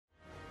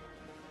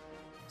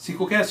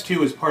Sequelcast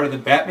 2 is part of the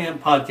Batman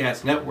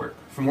Podcast Network.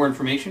 For more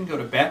information, go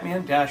to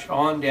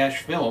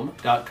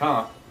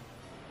batman-on-film.com.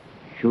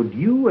 Should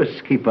you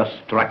escape us,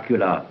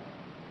 Dracula,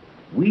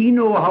 we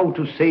know how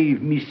to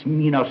save Miss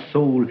Mina's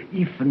soul,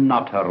 if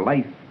not her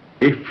life.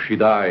 If she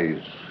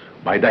dies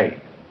by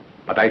day,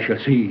 but I shall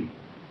see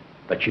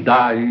that she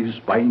dies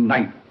by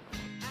night.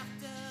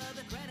 After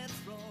the credits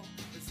roll,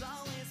 there's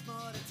always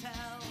more to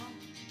tell.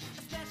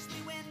 Especially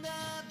when the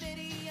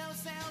video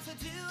sales are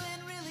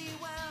doing really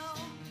well.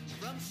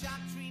 From Shock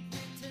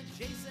Treatment to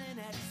Jason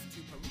X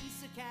to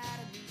Police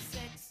Academy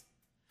 6.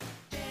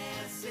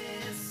 This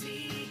is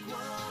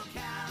Sequel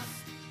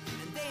Cast,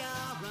 and they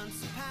are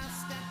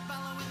unsurpassed at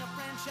following a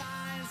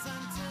franchise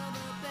until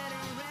the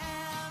bitter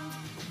end.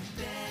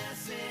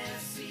 This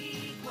is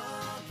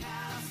Sequel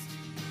Cast,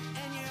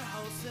 and your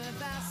hosts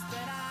have asked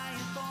that I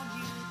inform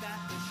you that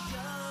the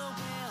show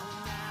will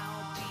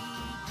now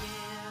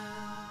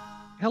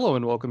begin. Hello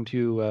and welcome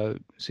to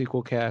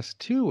Sequelcast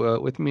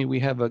 2. With me, we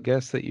have a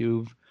guest that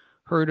you've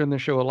heard on the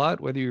show a lot,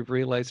 whether you've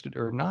realized it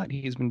or not.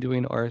 He's been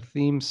doing our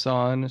theme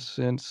song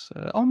since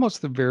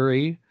almost the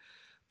very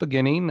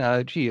beginning.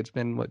 It's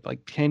been, like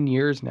 10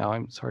 years now?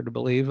 It's hard to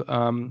believe.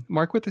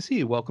 Mark with the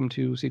C, welcome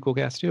to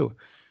Sequelcast 2.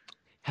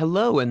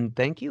 Hello, and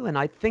thank you. And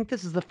I think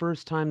this is the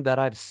first time that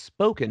I've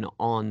spoken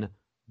on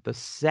the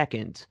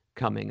second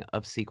coming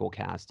of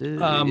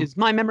Sequelcast. Is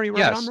my memory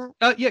right on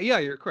that? Yeah,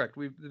 you're correct.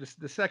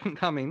 The second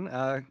coming,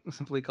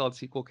 simply called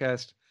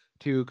Sequelcast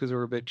 2 because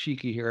we're a bit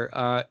cheeky here.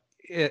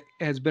 It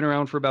has been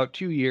around for about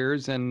 2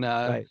 years, and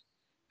Right.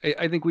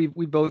 I think we've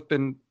both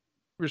been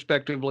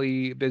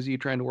respectively busy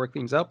trying to work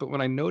things out. But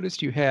when I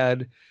noticed you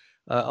had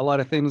a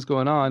lot of things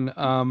going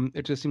on,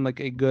 it just seemed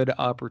like a good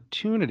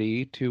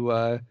opportunity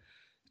to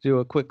do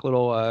a quick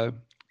little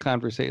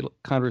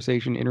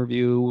conversation,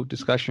 interview,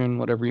 discussion,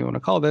 whatever you want to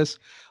call this,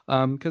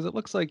 because it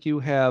looks like you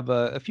have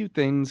a few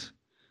things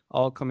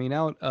all coming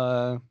out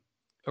on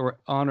or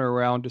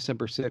around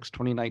December 6,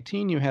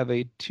 2019. You have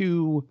a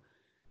 2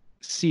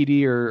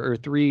 CD or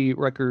 3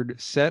 record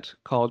set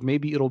called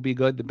Maybe It'll Be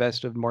Good, The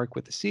Best of Mark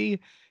with the C.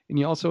 And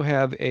you also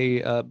have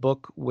a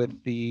book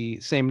with the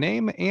same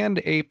name and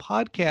a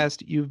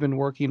podcast you've been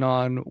working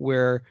on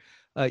where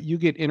you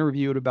get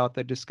interviewed about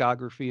the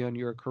discography on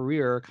your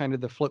career, kind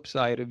of the flip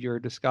side of your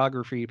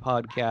discography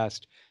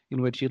podcast,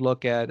 in which you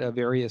look at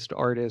various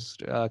artists'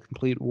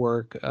 complete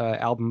work,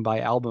 album by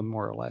album,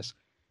 more or less.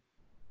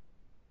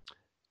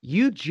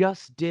 You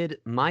just did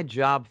my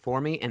job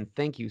for me, and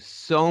thank you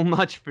so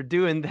much for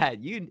doing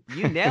that. You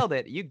nailed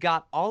it. You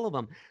got all of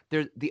them.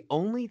 The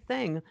only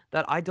thing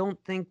that I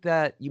don't think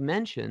that you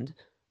mentioned,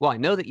 well, I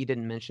know that you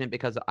didn't mention it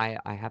because I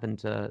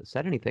haven't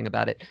said anything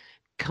about it.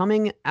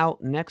 Coming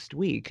out next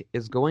week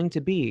is going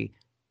to be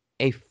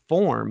a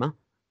form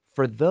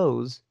for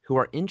those who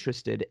are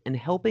interested in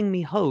helping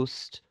me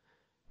host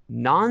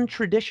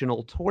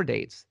non-traditional tour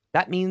dates.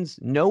 That means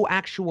no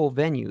actual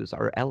venues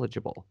are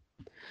eligible.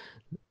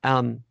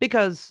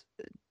 Because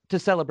to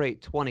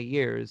celebrate 20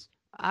 years,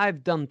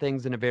 I've done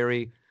things in a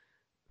very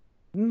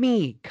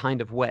me kind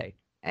of way,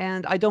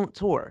 and I don't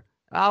tour.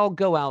 I'll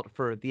go out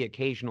for the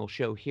occasional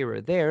show here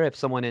or there if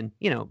someone in,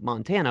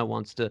 Montana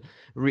wants to,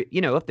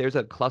 if there's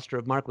a cluster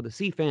of Mark with a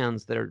C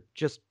fans that are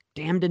just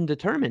damned and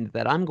determined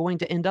that I'm going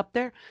to end up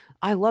there.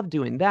 I love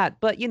doing that.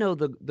 But,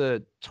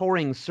 the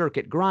touring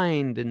circuit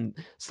grind and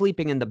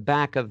sleeping in the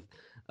back of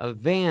a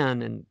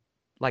van and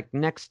like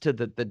next to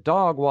the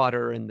dog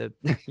water and the,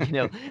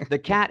 the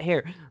cat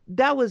hair,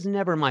 that was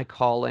never my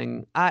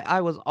calling.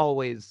 I was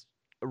always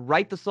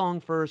write the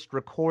song first,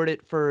 record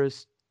it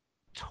first.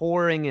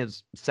 Touring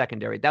is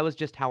secondary. That was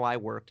just how I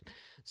worked.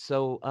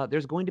 So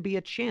there's going to be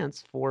a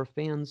chance for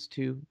fans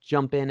to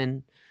jump in,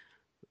 and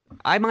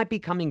I might be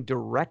coming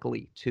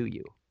directly to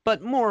you,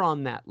 but more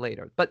on that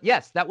later. But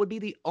yes, that would be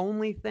the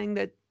only thing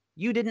that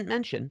you didn't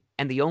mention.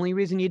 And the only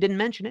reason you didn't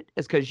mention it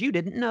is because you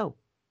didn't know.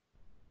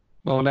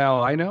 Well,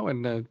 now I know,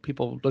 and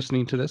people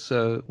listening to this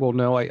will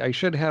know. I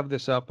should have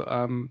this up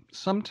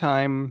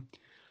sometime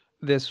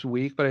this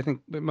week, but I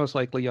think most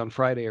likely on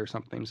Friday or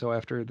something. So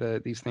after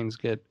these things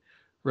get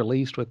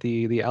released with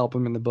the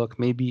album and the book,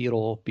 Maybe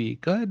It'll Be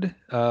Good,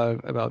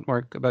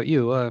 about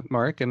you,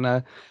 Mark.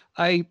 And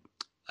I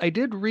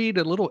did read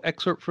a little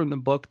excerpt from the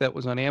book that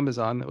was on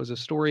Amazon. That was a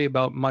story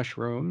about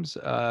mushrooms,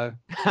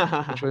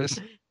 which was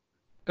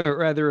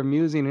rather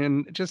amusing.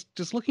 And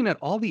just looking at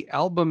all the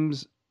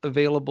albums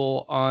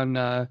available on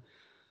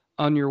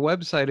your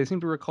website, I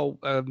seem to recall.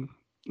 I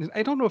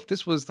don't know if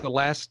this was the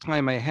last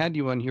time I had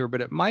you on here,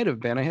 but it might have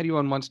been. I had you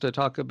on once to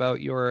talk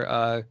about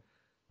your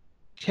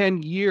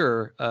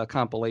 10-year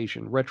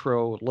compilation,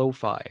 Retro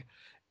Lo-Fi.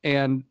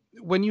 And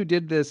when you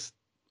did this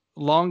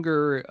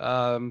longer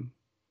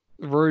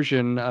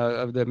version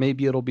of the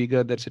Maybe It'll Be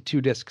Good, that's a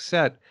 2-disc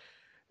set,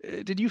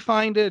 did you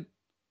find it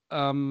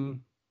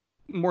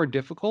more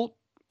difficult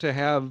to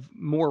have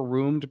more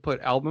room to put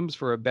albums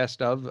for a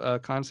best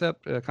of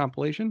concept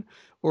compilation?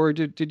 Or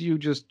did you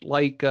just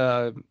like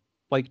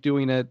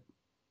doing it?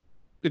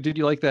 Did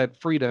you like that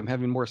freedom,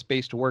 having more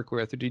space to work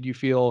with? Or did you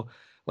feel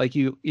like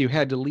you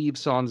had to leave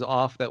songs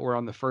off that were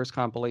on the first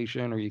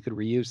compilation, or you could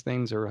reuse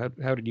things, or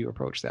how did you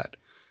approach that?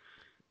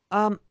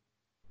 Um,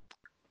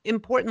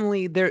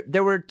 Importantly,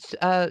 there were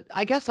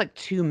I guess like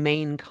two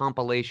main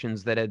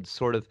compilations that had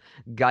sort of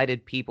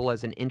guided people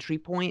as an entry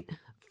point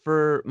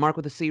for Mark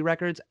with a C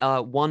Records.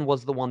 One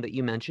was the one that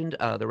you mentioned,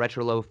 the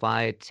Retro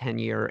Lo-Fi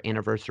 10-year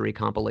anniversary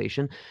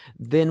compilation.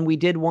 Then we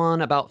did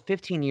one about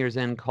 15 years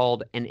in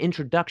called An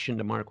Introduction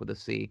to Mark with a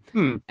C,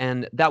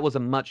 and that was a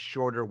much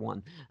shorter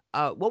one.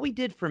 What we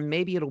did for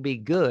Maybe It'll Be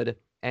Good,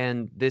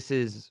 and this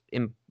is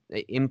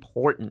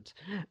important.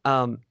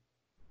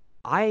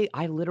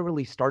 I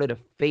literally started a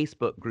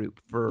Facebook group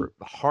for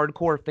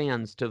hardcore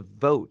fans to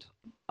vote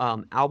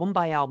album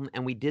by album,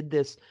 and we did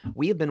this.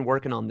 We have been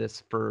working on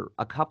this for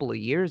a couple of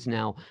years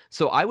now.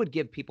 So I would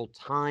give people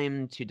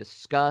time to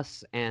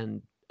discuss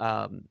and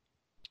kind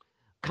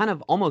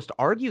of almost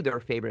argue their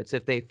favorites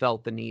if they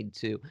felt the need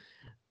to.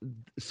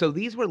 So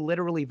these were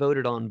literally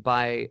voted on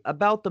by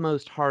about the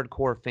most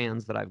hardcore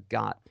fans that I've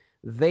got.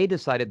 They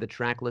decided the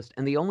track list,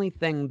 and the only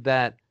thing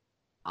that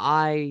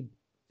I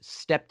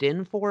stepped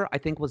in for, I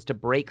think, was to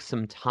break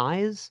some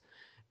ties.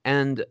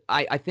 And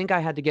I think I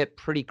had to get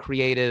pretty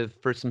creative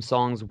for some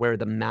songs where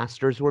the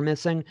masters were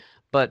missing.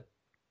 But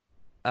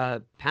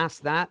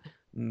past that,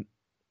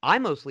 I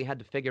mostly had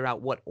to figure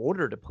out what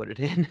order to put it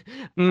in.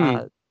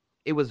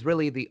 It was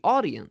really the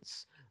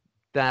audience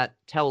that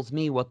tells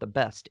me what the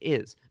best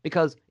is.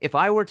 Because if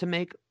I were to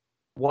make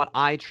what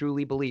I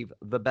truly believe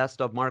the best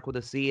of Mark with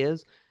a C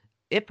is,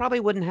 it probably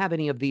wouldn't have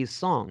any of these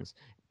songs.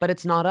 But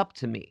it's not up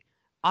to me.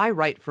 I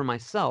write for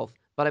myself,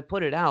 but I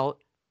put it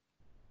out,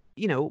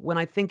 when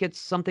I think it's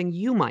something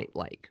you might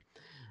like,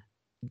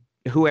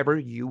 whoever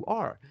you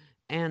are.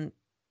 And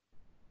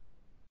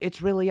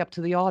it's really up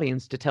to the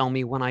audience to tell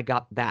me when I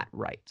got that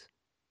right.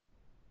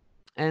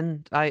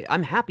 And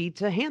I'm happy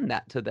to hand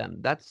that to them.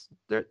 That's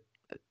their...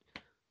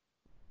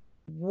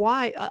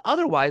 Why?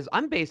 Otherwise,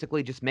 I'm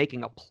basically just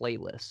making a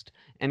playlist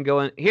and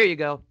going, here you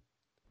go.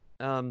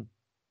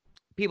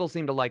 People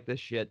seem to like this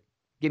shit.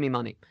 Give me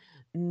money.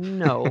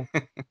 No.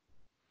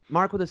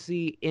 Mark with a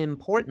C,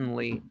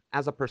 importantly,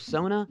 as a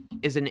persona,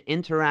 is an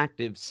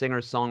interactive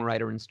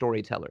singer-songwriter and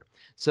storyteller.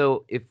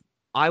 So if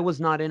I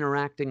was not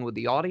interacting with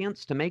the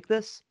audience to make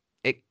this,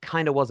 it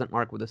kind of wasn't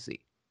Mark with a C.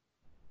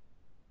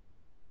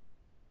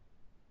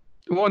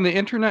 Well, and the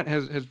internet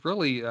has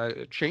really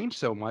changed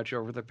so much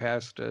over the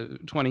past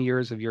 20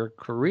 years of your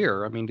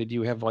career. I mean, did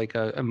you have like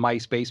a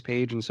MySpace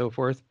page and so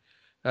forth?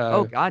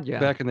 Oh, God, yeah.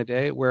 Back in the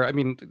day, where, I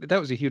mean, that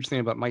was a huge thing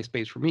about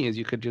MySpace for me, is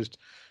you could just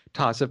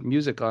toss up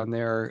music on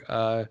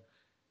there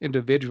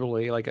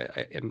individually. Like,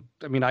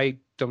 I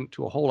don't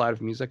do a whole lot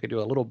of music. I do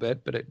a little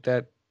bit, but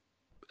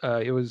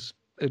it was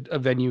a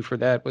venue for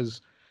that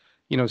was,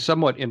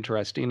 somewhat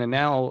interesting. And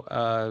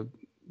now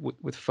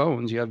with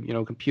phones, you have,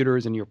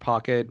 computers in your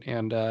pocket.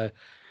 And I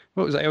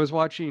was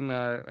watching,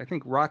 I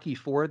think Rocky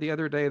IV the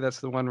other day. That's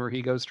the one where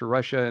he goes to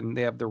Russia and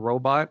they have the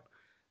robot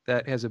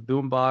that has a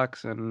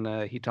boombox,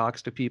 and he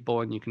talks to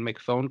people, and you can make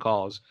phone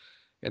calls.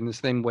 And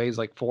this thing weighs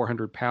like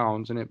 400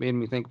 pounds. And it made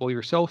me think, well,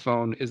 your cell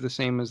phone is the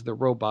same as the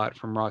robot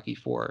from Rocky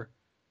IV.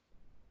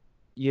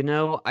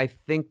 I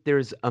think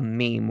there's a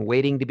meme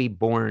waiting to be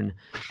born,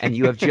 and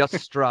you have just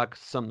struck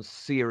some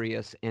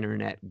serious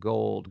internet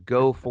gold.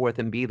 Go forth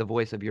and be the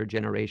voice of your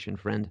generation,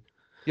 friend.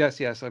 Yes,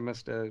 I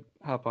must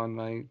hop on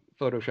my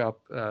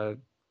Photoshop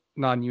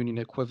non-union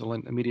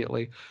equivalent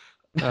immediately.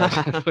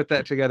 Put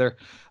that together.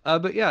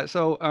 But yeah,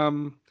 so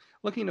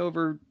looking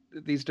over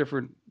these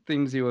different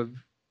things you have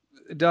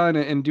done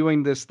and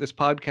doing this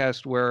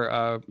podcast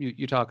where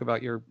you talk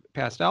about your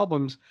past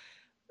albums,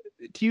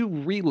 do you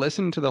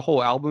re-listen to the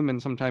whole album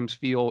and sometimes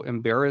feel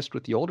embarrassed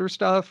with the older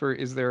stuff, or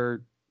is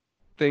there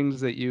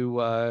things that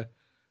you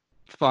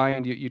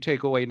find you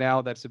take away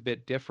now that's a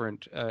bit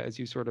different as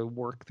you sort of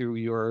work through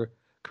your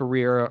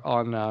career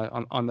on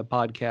the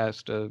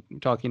podcast,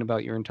 talking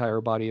about your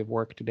entire body of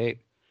work to date?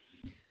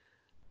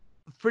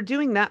 For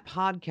doing that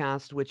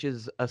podcast, which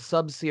is a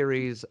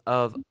sub-series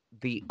of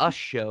the Us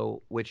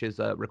Show, which is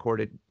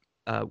recorded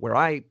where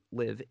I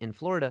live in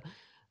Florida,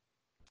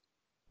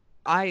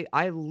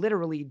 I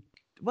literally,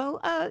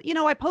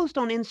 I post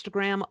on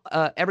Instagram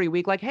every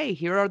week, like, hey,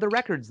 here are the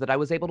records that I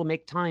was able to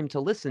make time to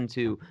listen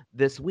to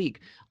this week.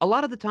 A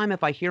lot of the time,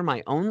 if I hear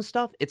my own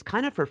stuff, it's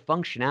kind of for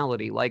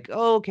functionality, like,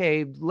 oh,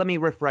 okay, let me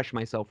refresh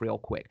myself real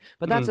quick.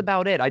 But that's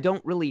about it. I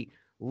don't really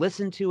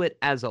listen to it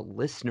as a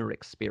listener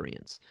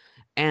experience.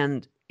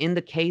 And in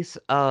the case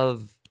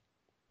of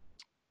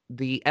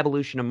the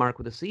Evolution of Mark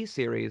with a C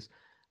series,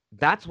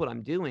 that's what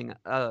I'm doing.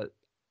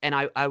 And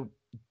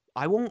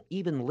I won't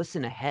even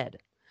listen ahead.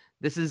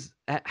 This is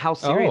how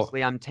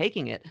seriously I'm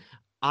taking it.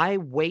 I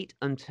wait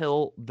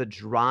until the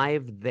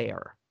drive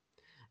there.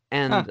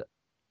 And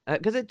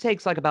because it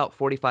takes like about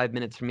 45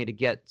 minutes for me to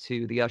get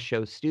to the Us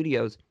Show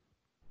studios.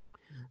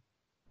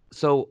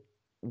 So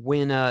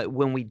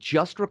when we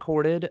just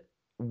recorded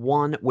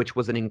one, which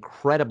was an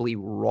incredibly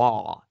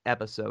raw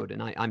episode,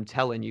 and I'm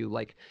telling you,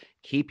 like,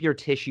 keep your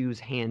tissues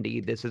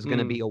handy. This is going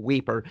to be a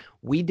weeper.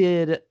 We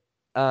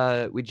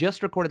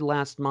just recorded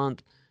last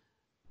month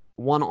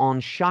one on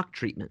shock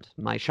treatment,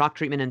 my shock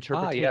treatment yes.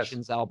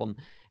 interpretations album,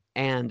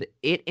 and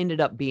it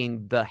ended up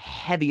being the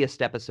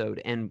heaviest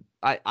episode, and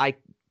I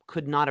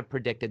could not have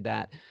predicted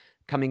that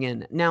coming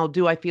in. Now,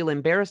 do I feel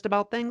embarrassed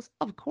about things?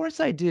 Of course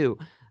I do.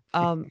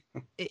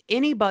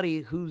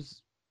 Anybody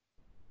who's,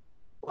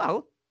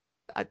 well,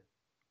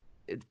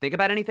 think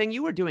about anything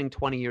you were doing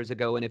 20 years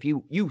ago, and if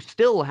you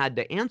still had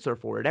to answer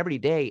for it every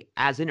day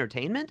as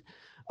entertainment,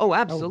 oh,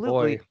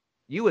 absolutely, boy.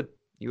 you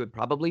would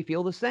probably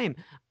feel the same.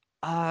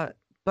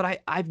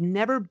 But I've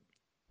never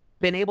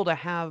been able to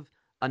have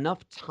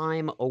enough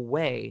time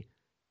away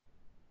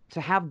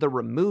to have the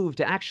remove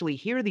to actually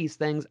hear these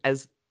things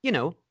as,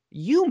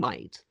 you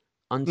might,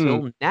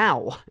 until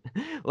now.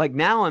 Like,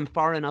 now I'm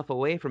far enough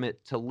away from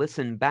it to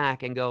listen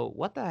back and go,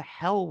 what the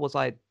hell was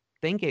I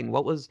thinking?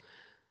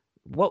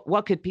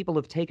 What could people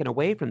have taken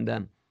away from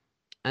them?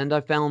 And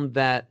I found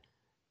that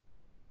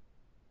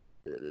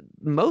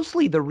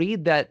mostly the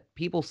read that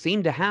people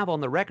seem to have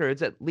on the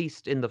records, at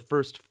least in the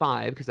first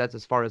 5, because that's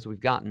as far as we've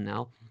gotten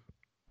now,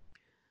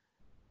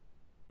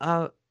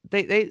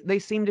 they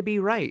seem to be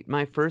right.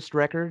 My first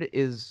record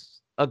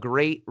is a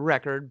great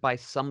record by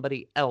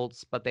somebody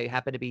else, but they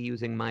happen to be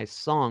using my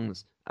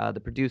songs. The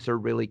producer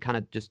really kind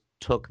of just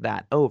took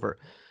that over.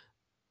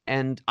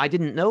 And I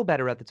didn't know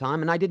better at the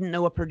time, and I didn't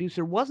know a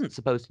producer wasn't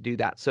supposed to do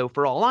that. So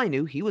for all I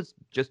knew, he was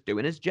just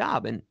doing his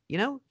job. And,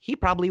 he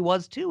probably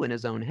was too in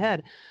his own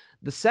head.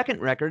 The second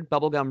record,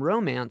 Bubblegum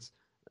Romance,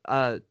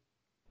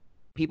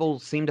 people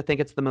seem to think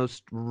it's the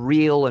most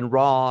real and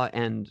raw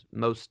and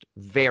most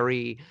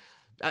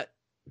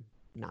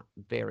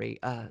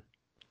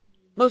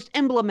most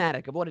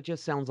emblematic of what it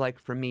just sounds like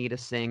for me to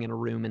sing in a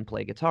room and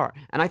play guitar.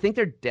 And I think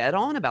they're dead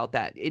on about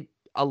that.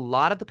 A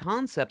lot of the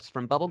concepts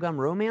from Bubblegum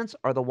Romance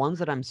are the ones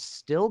that I'm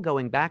still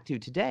going back to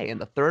today. And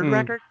the third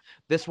record,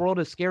 This World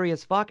is Scary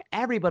as Fuck,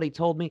 everybody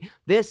told me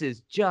this is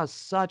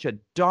just such a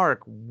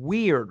dark,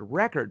 weird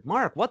record.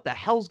 Mark, what the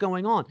hell's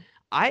going on?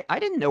 I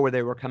didn't know where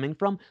they were coming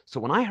from. So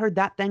when I heard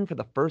that thing for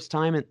the first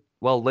time, and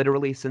well,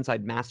 literally since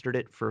I'd mastered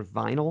it for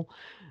vinyl,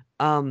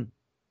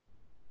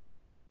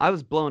 I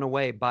was blown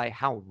away by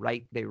how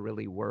right they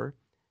really were.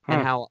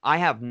 And how I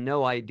have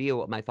no idea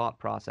what my thought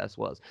process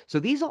was. So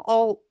these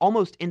all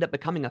almost end up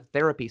becoming a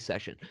therapy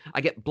session. I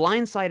get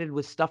blindsided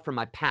with stuff from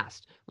my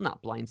past. Well,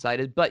 not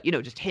blindsided, but,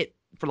 just hit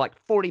for like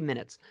 40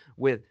 minutes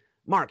with,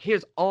 Mark,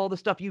 here's all the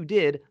stuff you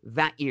did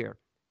that year.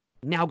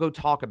 Now go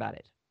talk about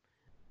it.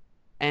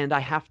 And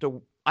I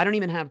don't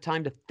even have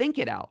time to think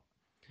it out.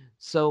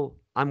 So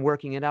I'm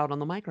working it out on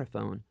the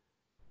microphone.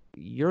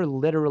 You're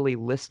literally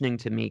listening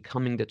to me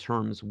coming to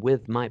terms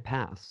with my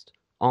past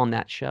on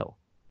that show.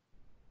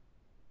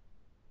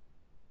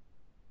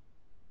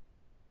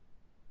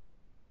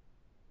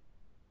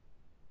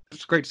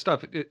 It's great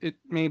stuff. It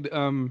made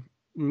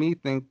me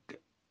think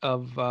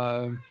of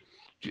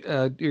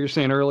you were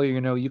saying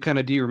earlier, you kind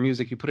of do your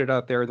music, you put it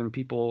out there, then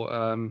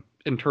people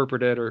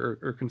interpret it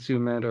or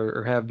consume it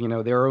or have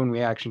their own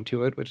reaction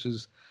to it, which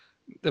is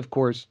of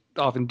course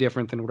often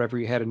different than whatever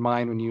you had in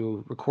mind when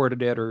you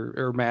recorded it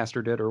or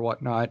mastered it or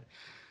whatnot.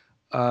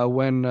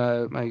 When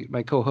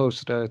my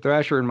co-host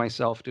Thrasher and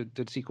myself did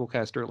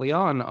Sequelcast early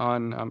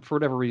on for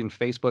whatever reason,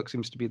 Facebook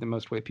seems to be the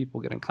most way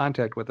people get in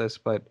contact with us,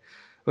 but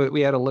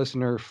we had a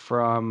listener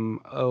from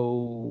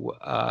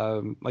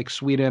like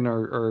Sweden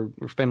or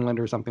Finland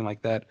or something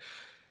like that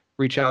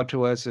reach out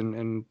to us,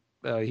 and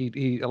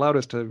he allowed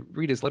us to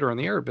read his letter on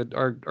the air. But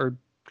our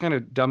kind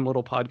of dumb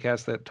little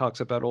podcast that talks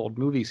about old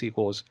movie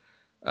sequels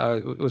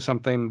was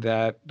something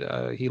that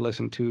he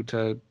listened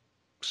to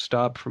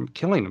stop from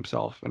killing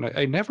himself. And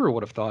I never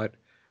would have thought,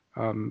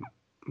 I'm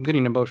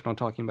getting emotional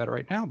talking about it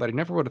right now, but I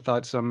never would have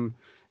thought some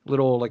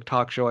little like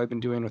talk show I've been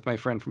doing with my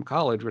friend from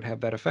college would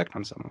have that effect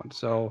on someone.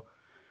 So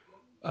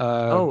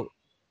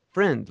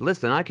friend,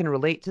 listen, I can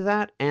relate to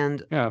that.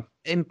 And yeah,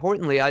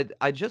 importantly,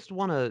 I just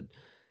want to,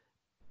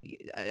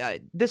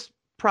 this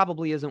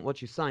probably isn't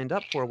what you signed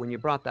up for when you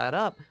brought that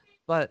up,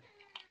 but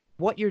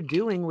what you're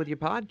doing with your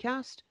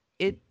podcast,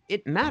 it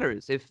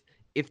matters.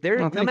 If there,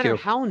 no matter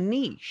how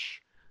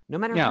niche,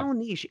 how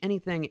niche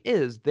anything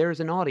is, there's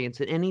an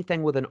audience, and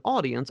anything with an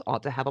audience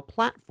ought to have a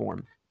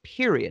platform.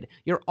 Period.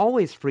 You're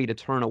always free to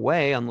turn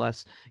away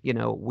unless,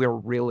 we're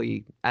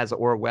really as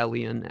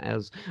Orwellian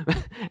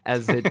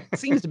as it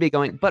seems to be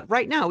going. But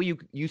right now,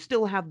 you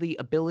still have the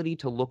ability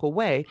to look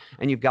away,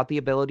 and you've got the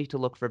ability to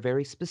look for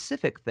very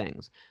specific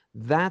things.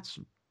 That's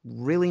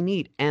really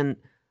neat. And,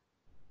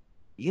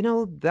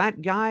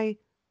 that guy,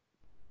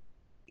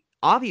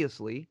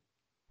 obviously,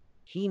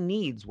 he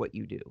needs what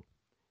you do.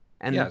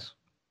 And yes,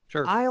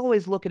 sure. I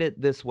always look at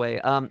it this way.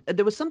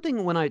 There was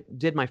something when I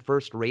did my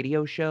first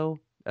radio show,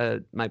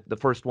 the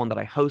first one that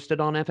I hosted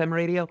on FM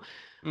radio,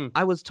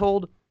 I was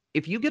told,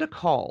 if you get a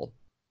call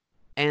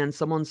and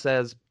someone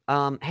says,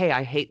 hey,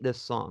 I hate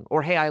this song,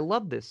 or hey, I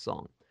love this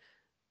song,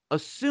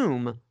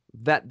 assume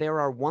that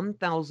there are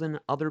 1,000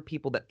 other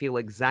people that feel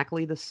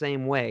exactly the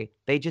same way.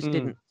 They just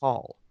didn't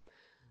call.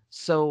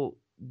 So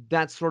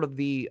that's sort of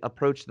the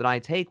approach that I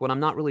take when I'm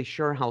not really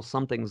sure how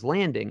something's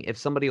landing. If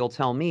somebody will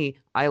tell me,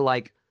 I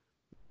like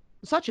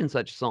such and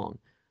such song,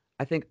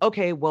 I think,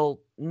 okay, well,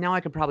 now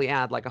I could probably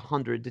add like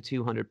 100 to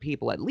 200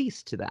 people at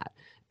least to that.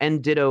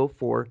 And ditto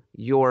for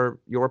your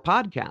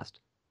podcast.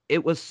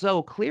 It was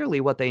so clearly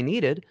what they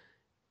needed,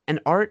 and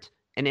art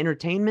and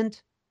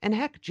entertainment, and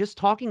heck, just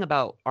talking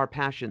about our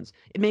passions.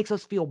 It makes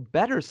us feel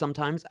better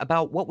sometimes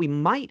about what we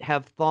might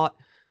have thought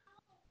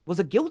was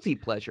a guilty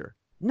pleasure.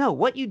 No,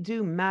 what you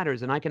do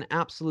matters, and I can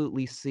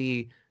absolutely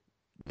see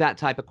that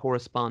type of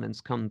correspondence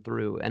come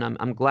through, and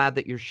I'm glad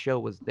that your show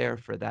was there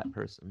for that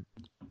person.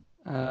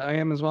 I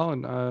am as well,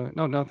 and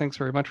no, thanks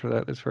very much for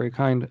that. That's very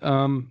kind.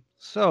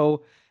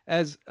 So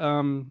as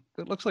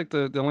it looks like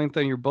the length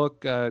of your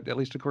book, at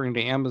least according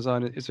to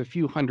Amazon, is a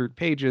few hundred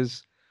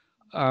pages.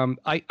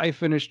 I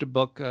finished a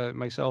book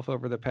myself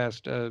over the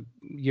past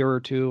year or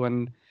two,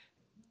 and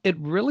it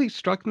really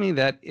struck me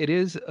that it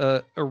is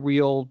a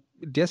real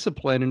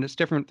discipline, and it's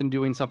different than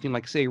doing something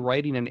like, say,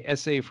 writing an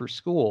essay for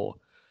school.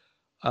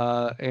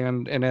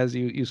 And as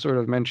you sort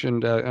of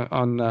mentioned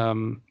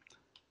on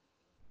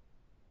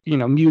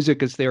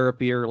music is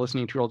therapy, or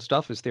listening to your old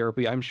stuff is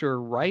therapy. I'm sure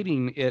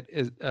writing it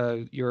is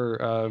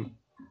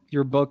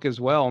your book as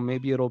well.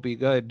 Maybe it'll be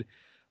good.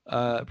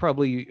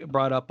 Probably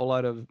brought up a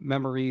lot of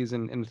memories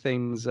and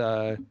things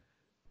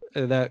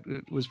that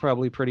was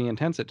probably pretty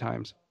intense at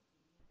times.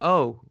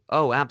 Oh,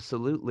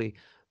 absolutely.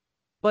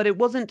 But it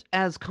wasn't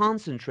as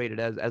concentrated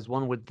as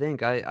one would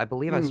think. I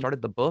believe I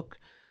started the book.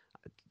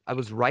 I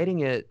was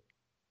writing it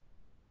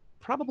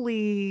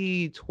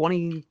probably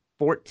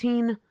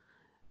 2014,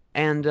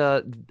 and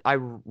I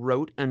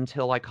wrote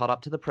until I caught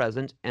up to the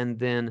present, and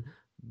then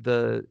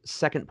the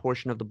second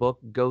portion of the book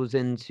goes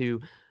into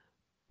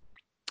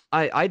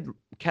I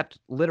kept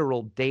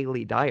literal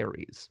daily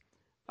diaries.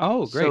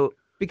 Oh, great. So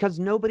because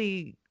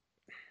nobody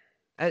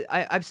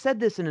I've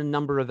said this in a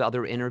number of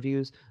other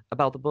interviews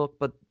about the book,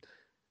 but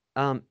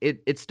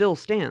it still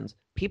stands.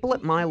 People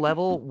at my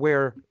level,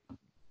 where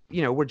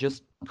we're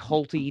just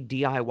culty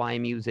DIY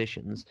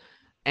musicians,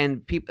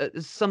 and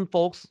some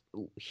folks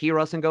hear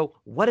us and go,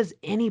 "What does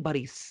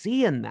anybody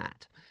see in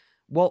that?"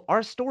 Well,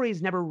 our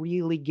stories never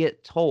really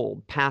get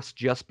told past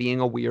just being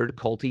a weird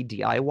culty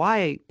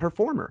DIY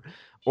performer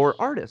or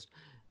artist.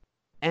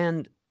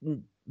 And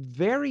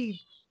very,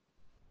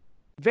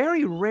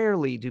 very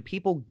rarely do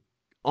people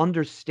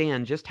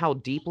understand just how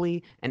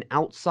deeply an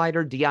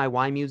outsider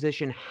DIY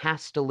musician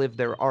has to live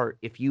their art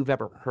if you've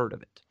ever heard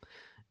of it.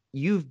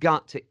 You've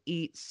got to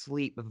eat,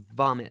 sleep,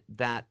 vomit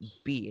that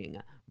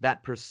being,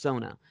 that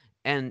persona.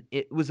 And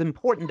it was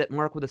important that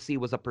Mark with a C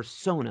was a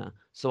persona,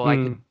 so I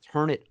could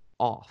turn it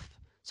off.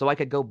 So I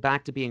could go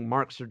back to being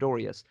Mark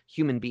Sardorius,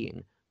 human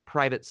being,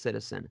 private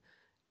citizen.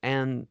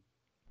 And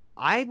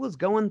I was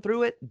going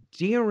through it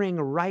during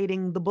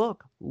writing the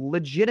book,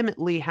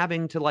 legitimately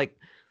having to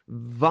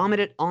vomit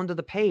it onto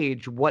the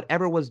page,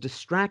 whatever was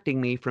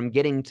distracting me from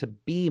getting to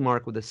be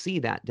Mark with a C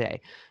that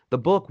day. The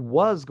book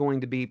was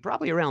going to be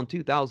probably around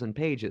 2,000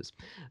 pages.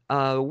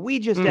 We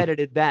just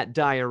edited that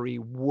diary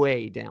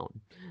way down.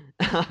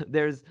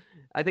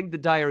 I think the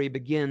diary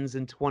begins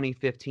in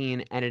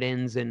 2015 and it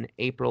ends in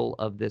April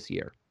of this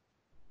year.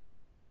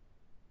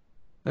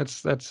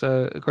 That's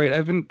great.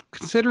 I've been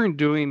considering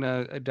doing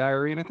a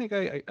diary, and I think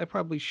I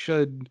probably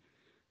should.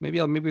 Maybe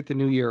with the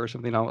new year or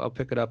something, I'll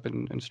pick it up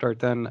and start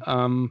then.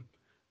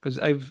 Because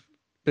I've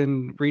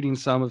been reading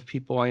some of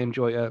people I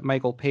enjoy.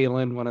 Michael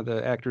Palin, one of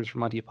the actors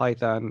from Monty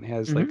Python,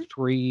 has like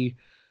 3,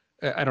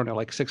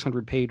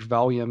 600-page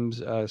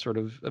volumes, sort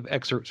of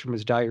excerpts from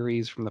his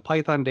diaries from the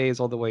Python days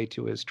all the way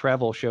to his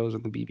travel shows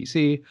on the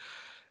BBC.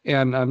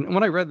 And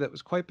what I read that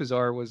was quite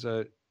bizarre was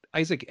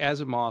Isaac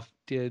Asimov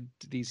did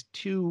these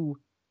 2,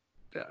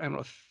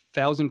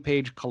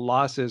 1,000-page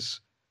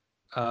Colossus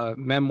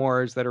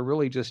memoirs that are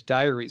really just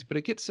diaries, but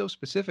it gets so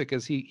specific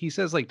as he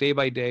says day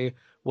by day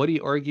what he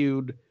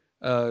argued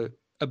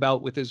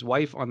about with his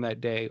wife on that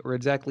day, or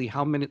exactly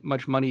how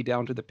much money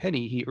down to the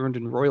penny he earned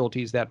in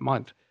royalties that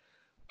month.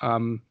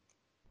 And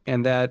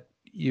that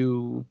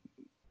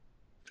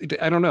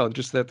I don't know,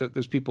 just that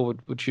those people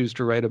would choose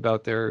to write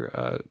about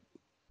their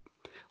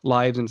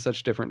lives in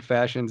such different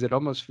fashions. It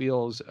almost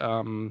feels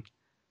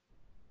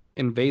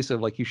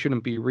invasive, like you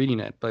shouldn't be reading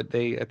it, but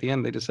at the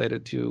end they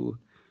decided to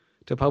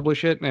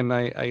publish it. And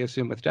I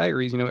assume with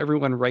diaries,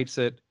 everyone writes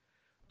it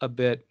a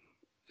bit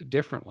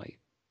differently.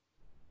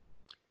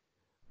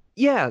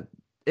 Yeah,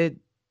 it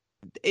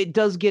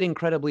does get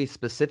incredibly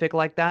specific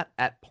like that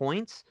at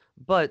points,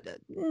 but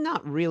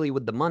not really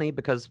with the money,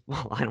 because,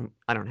 well,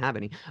 I don't have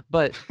any.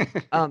 But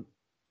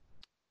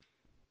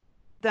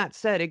that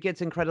said, it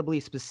gets incredibly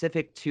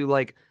specific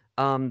to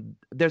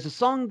there's a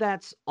song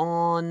that's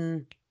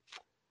on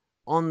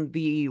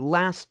the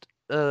last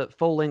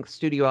full-length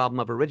studio album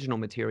of original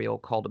material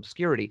called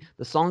Obscurity.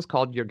 The song's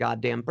called Your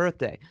Goddamn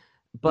Birthday.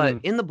 But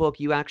in the book,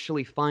 you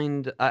actually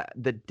find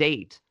the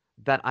date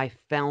that I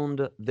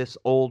found this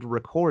old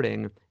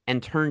recording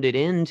and turned it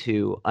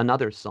into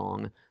another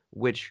song,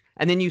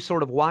 and then you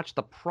sort of watch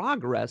the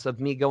progress of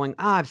me going,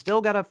 I've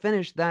still got to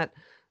finish that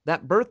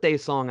birthday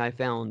song I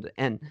found.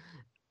 And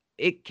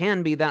it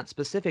can be that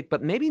specific,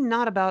 but maybe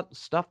not about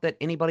stuff that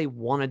anybody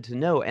wanted to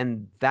know.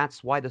 And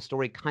that's why the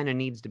story kind of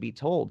needs to be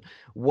told.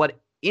 What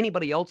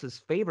anybody else's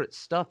favorite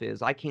stuff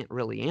is, I can't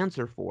really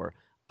answer for.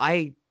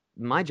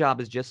 My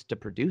job is just to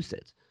produce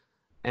it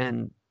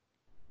and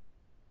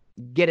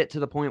get it to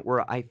the point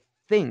where I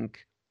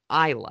think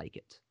I like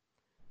it.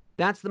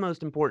 That's the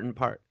most important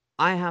part.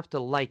 I have to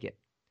like it.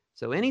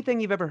 So anything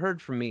you've ever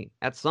heard from me,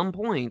 at some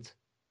point,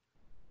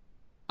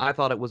 I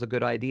thought it was a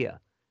good idea.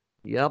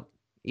 Yep,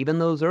 even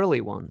those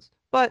early ones.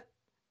 But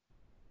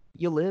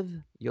you live,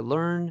 you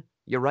learn,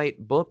 you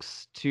write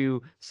books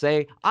to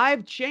say,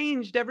 I've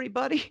changed,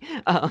 everybody.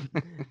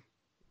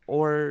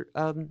 Or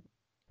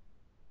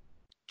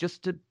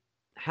just to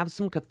have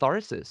some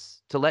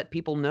catharsis, to let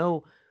people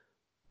know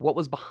what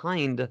was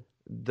behind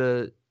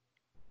the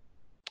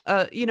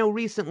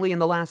recently in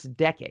the last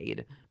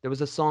decade, there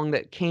was a song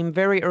that came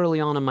very early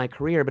on in my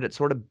career, but it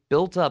sort of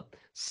built up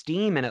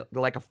steam and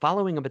like a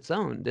following of its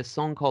own. This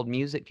song called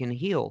Music Can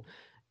Heal.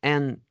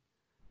 And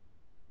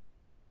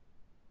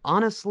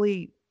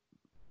honestly,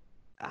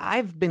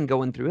 I've been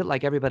going through it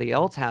like everybody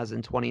else has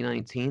in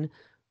 2019,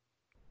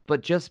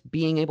 but just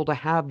being able to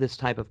have this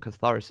type of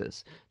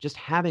catharsis, just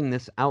having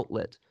this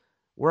outlet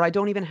where I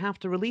don't even have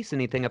to release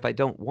anything if I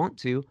don't want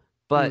to,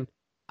 but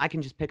I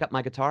can just pick up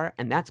my guitar,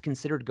 and that's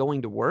considered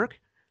going to work.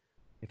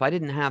 If I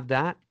didn't have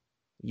that,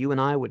 you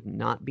and I would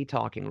not be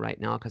talking right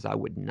now because I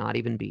would not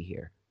even be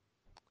here.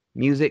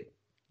 Music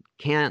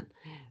can't,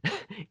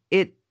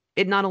 it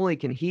not only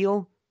can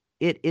heal,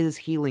 it is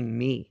healing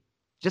me.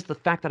 Just the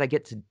fact that I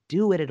get to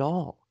do it at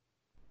all,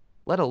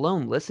 let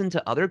alone listen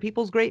to other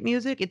people's great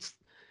music, it's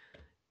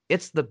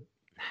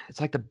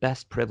like the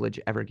best privilege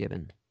ever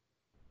given.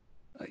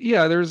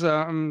 Yeah, there's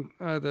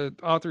the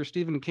author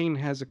Stephen King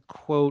has a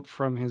quote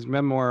from his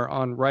memoir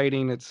on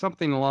writing. It's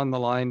something along the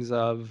lines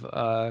of,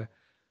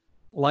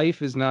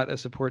 life is not a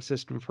support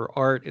system for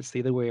art, it's the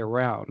other way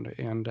around.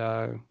 And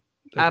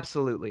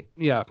absolutely.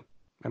 Yeah.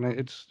 And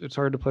it's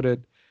hard to put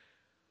it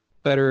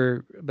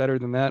better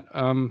than that.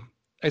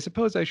 I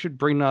suppose I should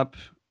bring up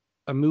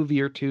a movie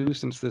or two,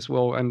 since this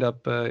will end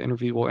up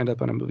interview will end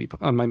up on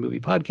my movie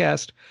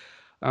podcast.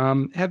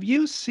 Have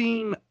you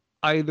seen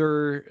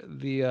either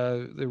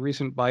the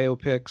recent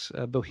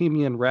biopics,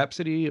 Bohemian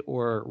Rhapsody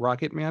or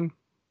Rocket Man?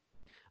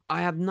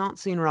 I have not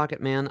seen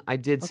Rocket Man. I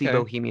did see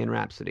Bohemian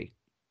Rhapsody.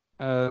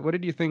 What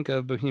did you think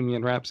of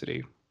Bohemian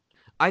Rhapsody?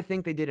 I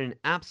think they did an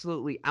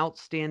absolutely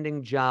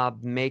outstanding job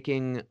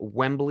making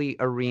Wembley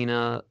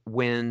Arena,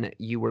 when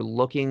you were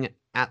looking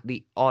at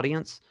the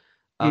audience,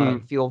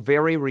 feel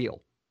very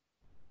real.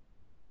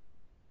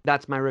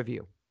 That's my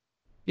review.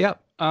 Yeah.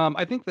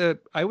 I think that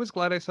I was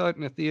glad I saw it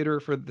in a theater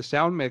for the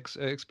sound mix,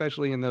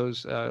 especially in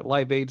those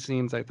Live Aid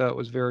scenes. I thought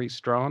was very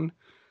strong.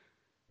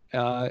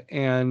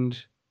 And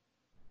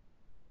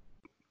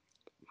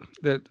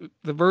the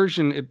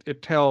version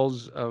it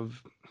tells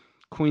of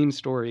Queen's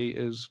story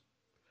is,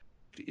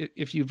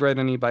 if you've read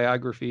any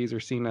biographies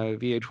or seen a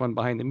VH1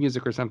 Behind the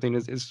Music or something,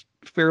 is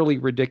fairly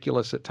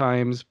ridiculous at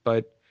times.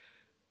 But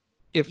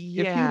if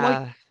you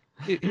like,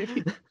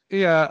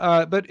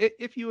 but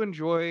if you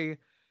enjoy,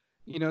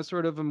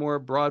 sort of a more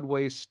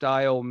Broadway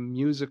style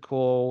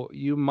musical,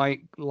 you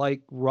might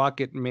like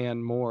Rocket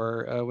Man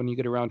more when you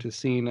get around to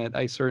seeing it.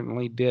 I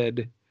certainly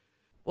did.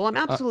 Well, I'm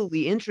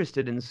absolutely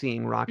interested in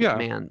seeing Rocket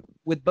Man.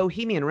 With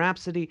Bohemian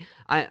Rhapsody,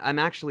 I'm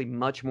actually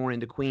much more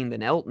into Queen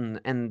than Elton,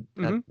 and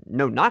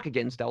no knock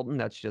against Elton.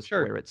 That's just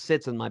where it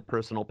sits in my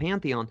personal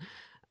pantheon.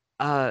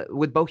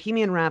 With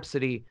Bohemian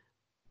Rhapsody,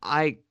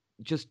 I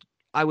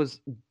was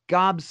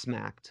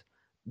gobsmacked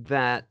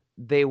that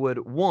they would,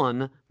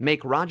 one,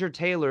 make Roger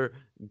Taylor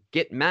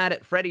get mad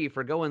at Freddie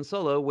for going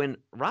solo when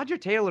Roger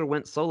Taylor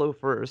went solo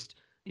first.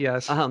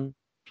 Yes.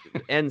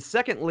 And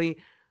secondly,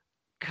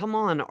 come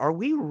on, are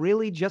we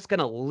really just going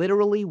to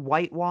literally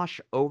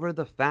whitewash over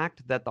the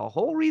fact that the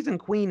whole reason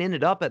Queen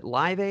ended up at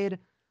Live Aid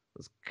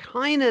was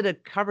kind of to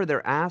cover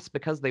their ass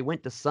because they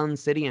went to Sun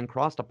City and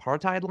crossed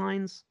apartheid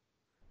lines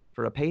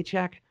for a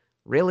paycheck?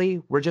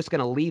 Really? We're just going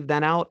to leave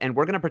that out and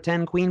we're going to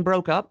pretend Queen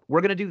broke up?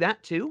 We're going to do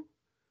that too?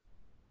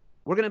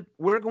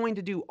 We're going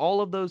to do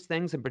all of those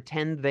things and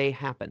pretend they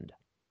happened.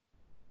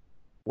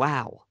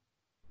 Wow.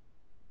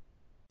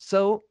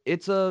 So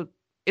it's a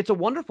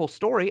wonderful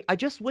story. I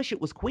just wish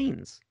it was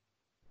Queen's.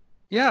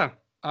 Yeah.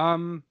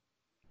 And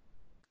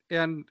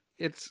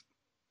it's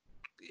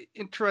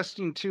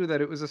interesting too that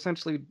it was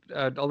essentially,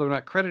 although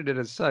not credited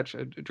as such,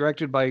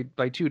 directed by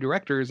two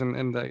directors,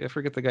 and I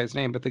forget the guy's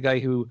name, but the guy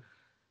who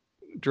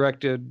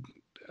directed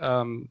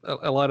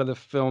a lot of the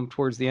film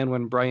towards the end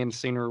when Bryan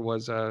Singer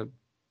was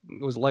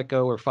let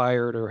go or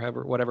fired or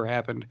whatever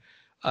happened,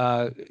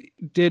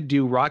 did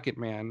do Rocket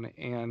Man,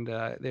 and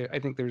I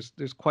think there's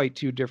quite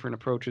two different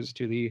approaches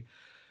to the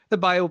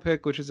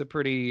biopic, which is a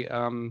pretty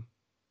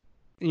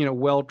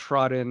well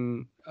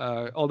trodden,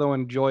 although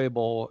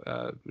enjoyable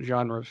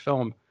genre of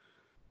film.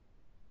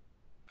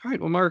 All right,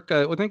 well, Mark,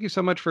 thank you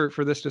so much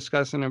for this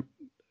discussion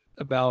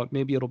about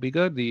Maybe It'll Be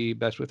Good, the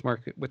Best with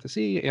Mark with a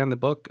C, and the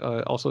book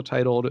also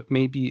titled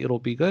Maybe It'll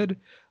Be Good.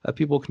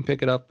 People can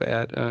pick it up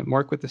at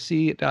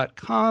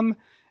markwithac.com.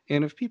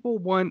 And if people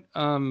want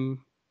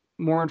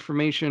more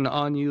information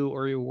on you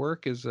or your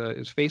work, is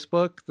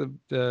Facebook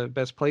the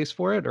best place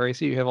for it? Or I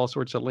see you have all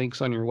sorts of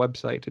links on your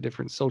website to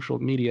different social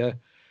media.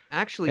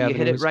 Actually, you hit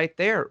it avenues. right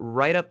there,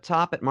 right up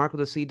top at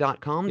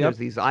markwithac.com. Yep. There's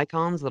these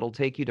icons that'll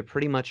take you to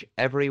pretty much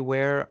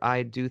everywhere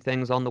I do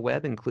things on the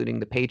web, including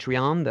the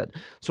Patreon that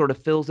sort of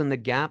fills in the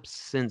gaps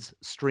since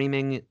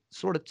streaming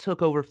sort of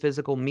took over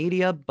physical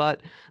media, but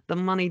the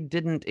money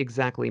didn't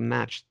exactly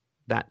match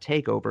that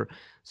takeover.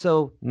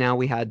 So now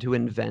we had to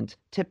invent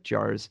tip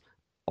jars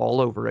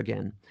all over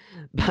again.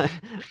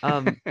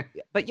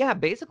 But yeah,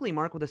 basically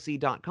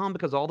markwithac.com,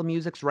 because all the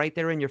music's right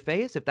there in your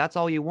face. If that's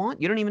all you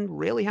want, you don't even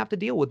really have to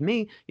deal with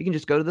me. You can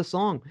just go to the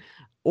song.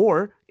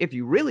 Or if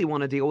you really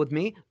want to deal with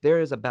me,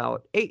 there's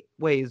about 8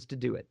 ways to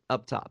do it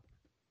up top.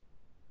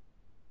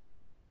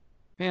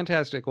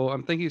 Fantastic. Well,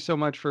 thank you so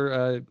much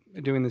for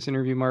doing this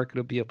interview, Mark.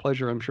 It'll be a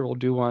pleasure. I'm sure we'll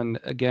do one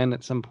again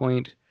at some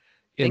point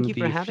in Thank you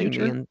the for having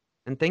future. me,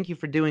 and thank you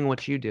for doing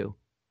what you do.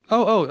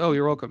 Oh,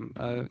 you're welcome.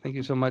 Thank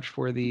you so much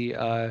for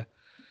the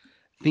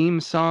theme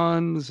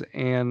songs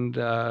and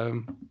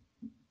the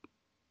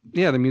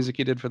music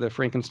you did for the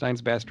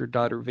Frankenstein's Bastard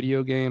Daughter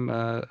video game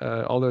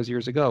all those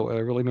years ago. It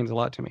really means a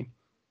lot to me.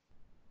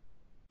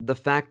 The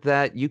fact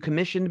that you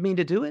commissioned me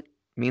to do it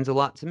means a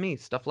lot to me.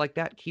 Stuff like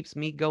that keeps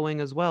me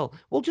going as well.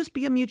 We'll just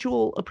be a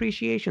mutual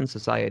appreciation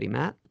society,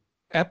 Matt.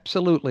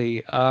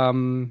 Absolutely.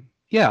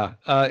 Yeah.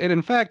 And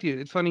in fact,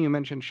 it's funny you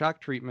mentioned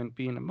Shock Treatment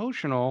being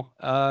emotional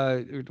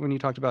when you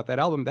talked about that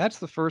album. That's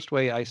the first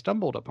way I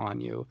stumbled upon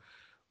you,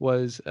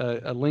 was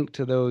a link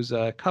to those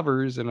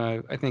covers and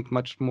I think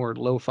much more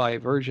lo-fi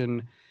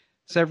version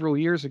several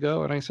years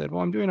ago. And I said,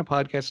 well, I'm doing a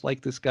podcast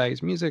like this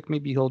guy's music.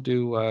 Maybe he'll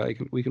do,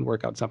 we can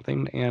work out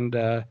something. And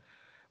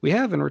we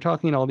have, and we're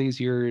talking all these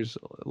years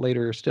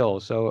later still.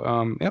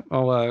 So, yep.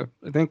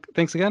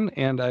 Thanks again.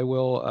 And I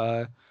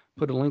will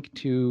put a link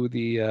to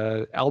the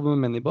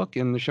album and the book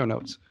in the show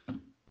notes.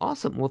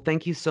 Awesome. Well,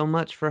 thank you so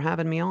much for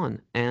having me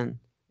on, and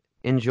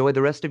enjoy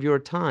the rest of your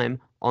time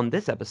on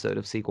this episode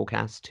of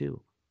Sequelcast 2.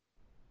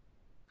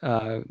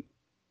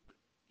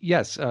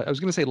 Yes, I was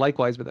going to say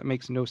likewise, but that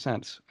makes no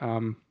sense.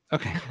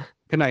 Okay.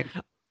 Good night.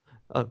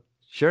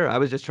 Sure. I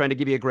was just trying to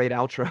give you a great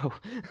outro.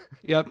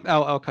 Yep.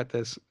 I'll cut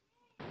this.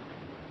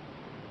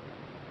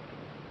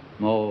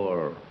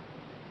 More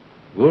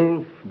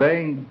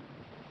Wolfbane.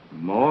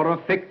 More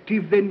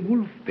effective than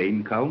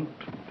Wolfbane, Count.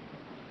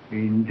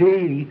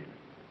 Indeed.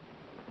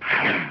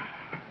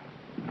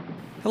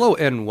 Hello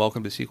and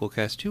welcome to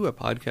Sequelcast 2, a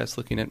podcast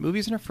looking at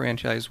movies in a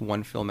franchise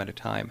one film at a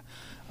time.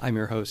 I'm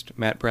your host,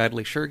 Matt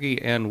Bradley Shergi,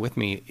 and with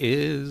me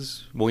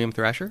is William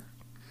Thrasher.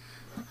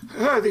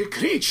 The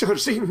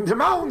creatures in the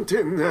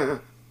mountain.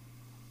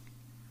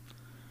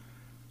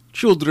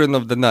 Children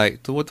of the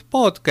Night, what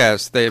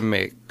podcast they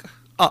make.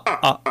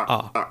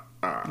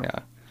 Yeah.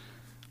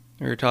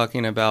 We were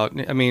talking about,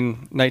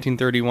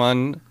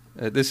 1931.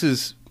 This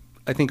is,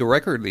 I think, a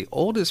record, the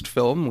oldest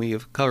film we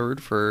have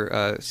covered for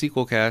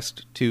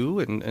Sequelcast 2,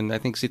 and I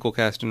think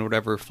Sequelcast in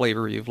whatever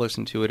flavor you've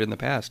listened to it in the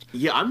past.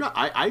 Yeah, I'm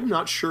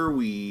not sure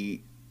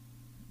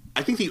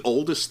I think the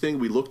oldest thing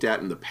we looked at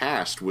in the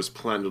past was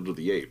Planet of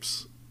the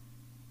Apes.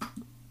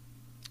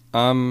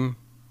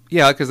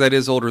 Yeah, because that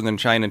is older than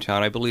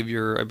Chinatown. I believe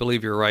you're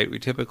right. We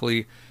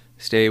typically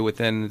stay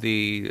within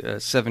the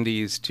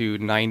 70s to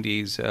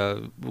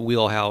 90s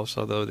wheelhouse,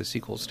 although the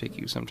sequels take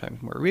you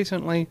sometimes more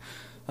recently.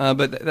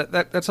 But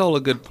that's all a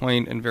good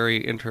point and very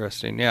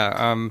interesting.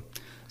 Yeah.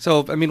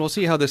 So, we'll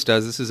see how this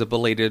does. This is a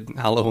belated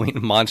Halloween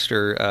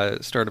monster,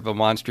 start of a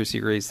monster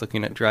series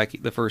looking at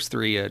the first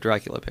 3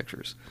 Dracula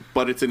pictures.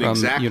 But it's an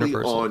exactly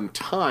Universal. on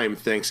time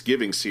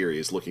Thanksgiving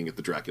series looking at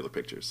the Dracula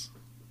pictures.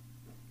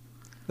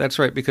 That's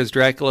right, because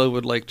Dracula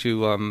would like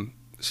to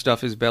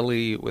stuff his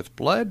belly with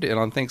blood, and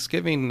on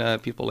Thanksgiving,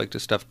 people like to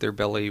stuff their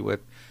belly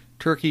with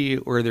turkey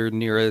or their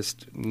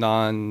nearest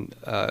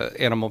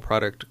non-animal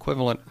product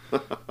equivalent.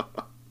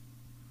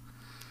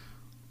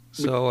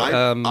 So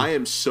I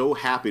am so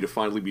happy to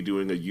finally be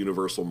doing a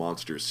Universal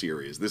Monsters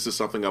series. This is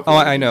something I've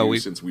I know. wanted to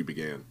do since we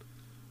began.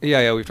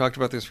 Yeah, we've talked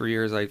about this for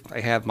years. I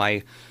have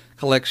my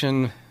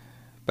collection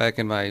back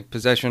in my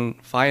possession,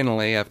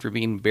 finally, after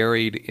being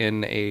buried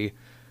in a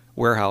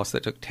warehouse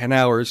that took 10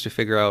 hours to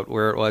figure out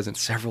where it was in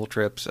several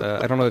trips.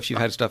 I don't know if you've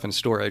had stuff in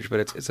storage, but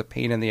it's a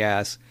pain in the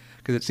ass,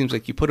 because it seems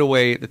like you put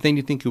away the thing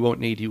you think you won't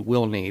need, you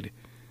will need.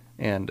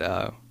 And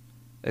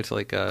it's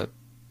like a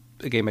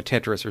game of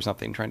Tetris or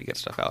something, trying to get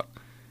stuff out.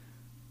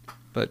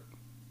 But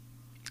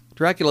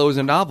Dracula was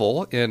a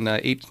novel in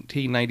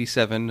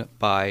 1897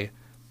 by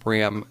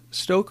Bram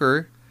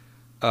Stoker.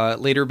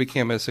 Later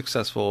became a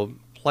successful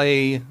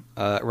play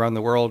around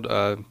the world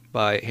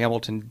by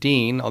Hamilton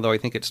Dean, although I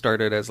think it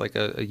started as like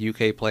a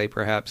UK play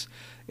perhaps.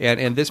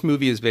 And this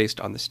movie is based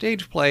on the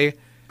stage play.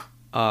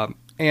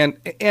 And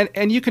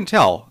you can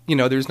tell,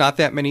 there's not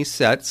that many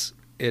sets.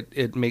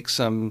 It makes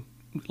some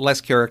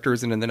less characters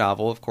than in the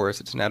novel, of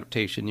course. It's an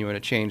adaptation. You want to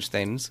change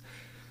things.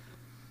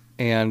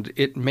 and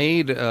it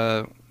made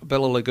Bela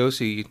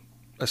Lugosi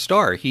a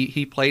star.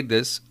 He played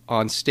this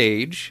on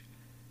stage.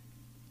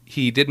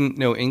 He didn't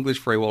know English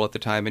very well at the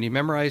time, and he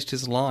memorized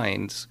his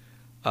lines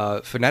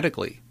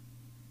phonetically.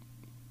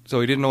 So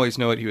he didn't always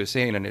know what he was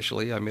saying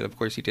initially. I mean, of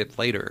course, he did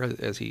later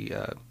as he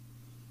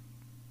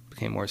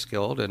became more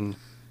skilled. And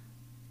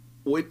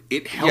well,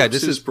 it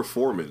helps his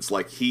performance.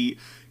 Like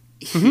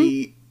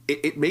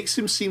it makes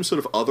him seem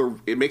sort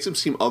of it makes him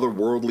seem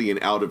otherworldly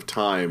and out of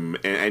time,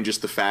 and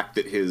just the fact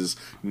that his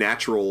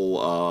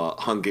natural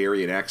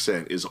Hungarian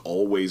accent is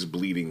always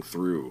bleeding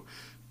through.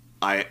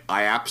 I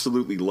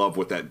absolutely love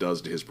what that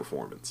does to his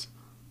performance.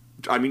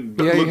 I mean,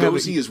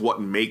 Lugosi is what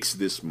makes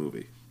this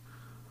movie.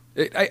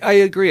 I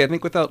agree. I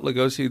think without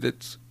Lugosi,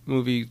 this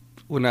movie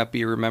would not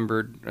be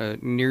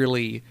remembered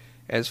nearly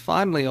as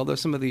fondly, although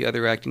some of the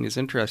other acting is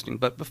interesting.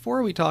 But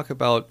before we talk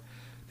about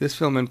this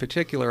film in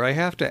particular, I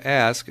have to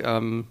ask,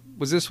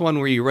 was this one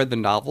where you read the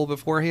novel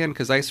beforehand?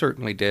 Because I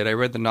certainly did. I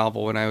read the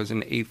novel when I was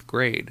in 8th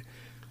grade.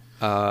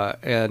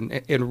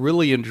 And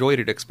really enjoyed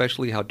it,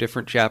 especially how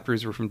different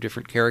chapters were from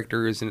different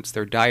characters, and it's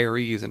their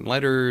diaries and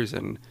letters.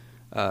 And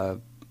I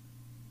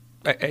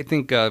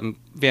think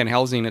Van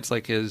Helsing, it's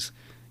like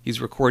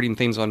he's recording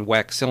things on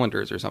wax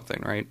cylinders or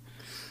something, right?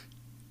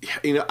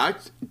 You know,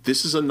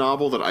 this is a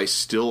novel that I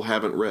still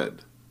haven't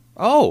read.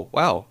 Oh,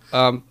 wow.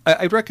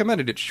 I'd recommend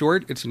it. It's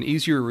short. It's an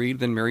easier read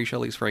than Mary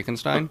Shelley's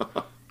Frankenstein.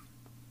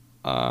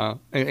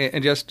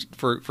 And just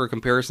for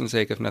comparison's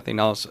sake, if nothing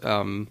else,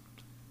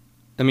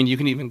 I mean, you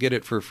can even get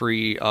it for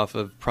free off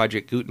of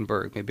Project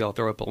Gutenberg. Maybe I'll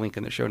throw up a link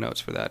in the show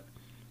notes for that.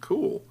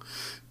 Cool.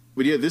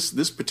 But yeah,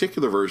 this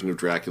particular version of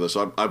Dracula,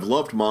 so I've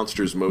loved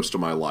monsters most of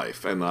my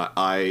life, and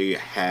I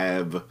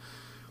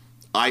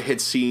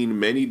had seen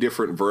many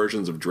different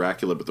versions of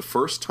Dracula, but the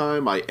first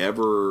time I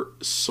ever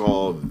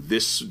saw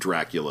this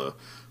Dracula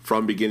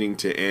from beginning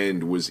to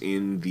end was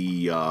in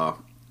the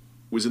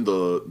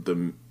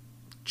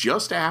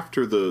just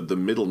after the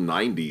middle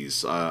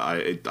 90s.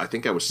 I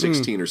think I was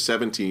 16 or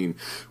 17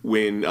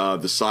 when the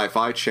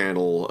Sci-Fi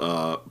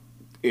Channel,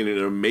 in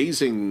an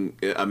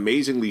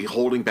amazingly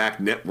holding back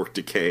network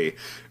decay,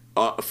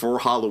 for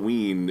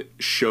Halloween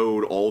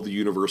showed all the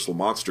Universal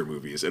monster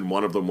movies, and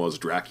one of them was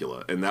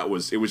Dracula, and it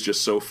was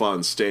just so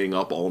fun staying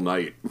up all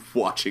night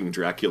watching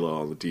Dracula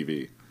on the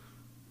TV.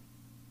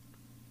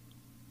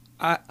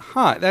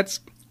 That's.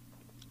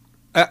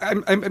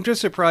 I'm just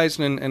surprised,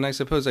 and I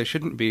suppose I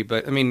shouldn't be,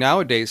 but I mean,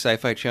 nowadays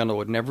Sci-Fi Channel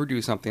would never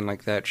do something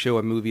like that, show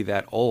a movie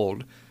that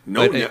old.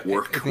 No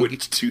network would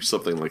do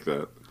something like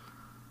that.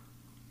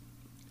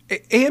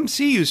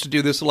 AMC used to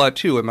do this a lot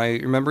too. Am I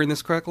remembering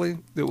this correctly?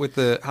 With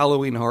the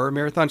Halloween horror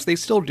marathons, they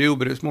still do,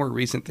 but it's more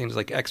recent things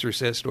like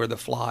Exorcist or The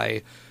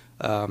Fly,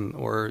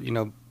 or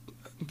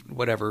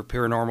whatever,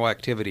 Paranormal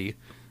Activity.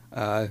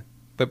 But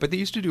they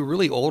used to do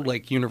really old,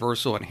 like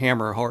Universal and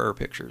Hammer horror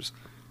pictures.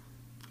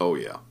 Oh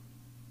yeah.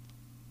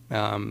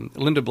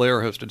 Linda Blair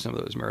hosted some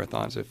of those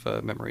marathons, if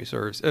memory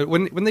serves.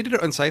 When they did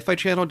it on Sci-Fi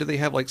Channel, did they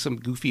have like some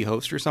goofy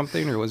host or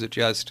something, or was it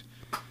just?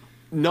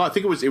 No, I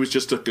think it was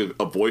just a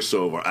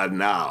voiceover. And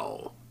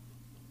now,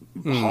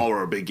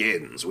 horror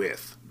begins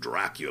with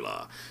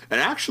Dracula. And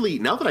actually,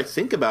 now that I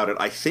think about it,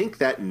 I think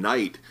that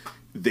night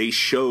they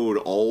showed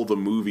all the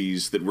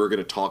movies that we're going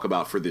to talk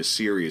about for this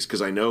series,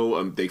 because I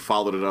know they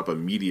followed it up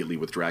immediately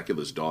with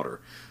Dracula's Daughter.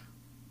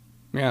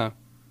 Yeah.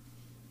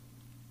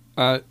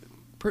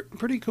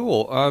 Pretty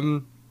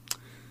cool.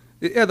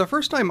 Yeah, the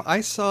first time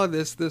I saw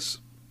this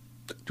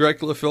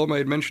Dracula film I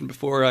had mentioned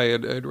before, I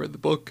had read the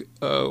book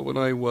when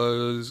I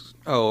was,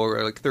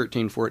 like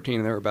 13,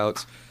 14,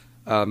 thereabouts.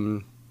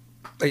 I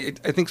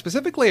think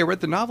specifically I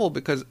read the novel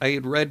because I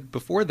had read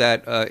before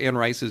that Anne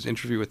Rice's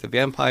Interview with the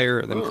Vampire,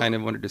 and then kind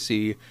of wanted to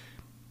see,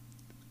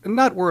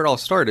 not where it all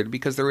started,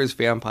 because there is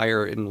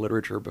vampire in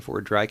literature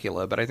before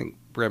Dracula, but I think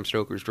Bram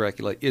Stoker's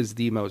Dracula is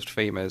the most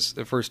famous,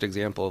 the first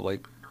example of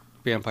like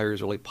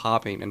vampires really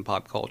popping in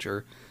pop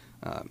culture,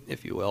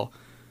 if you will.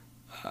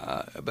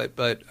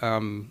 But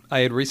I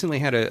had recently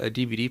had a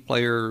DVD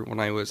player when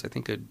I was, I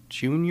think, a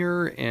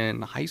junior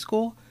in high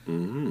school,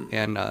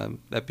 and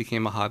that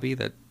became a hobby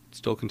that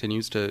still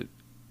continues to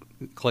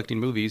collecting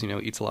movies.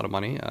 Eats a lot of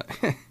money.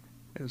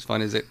 As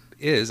fun as it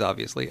is,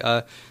 obviously.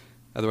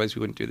 Otherwise, we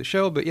wouldn't do the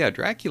show. But yeah,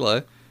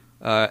 Dracula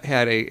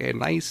had a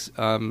nice.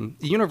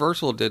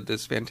 Universal did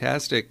this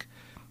fantastic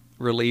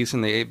release,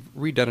 and they've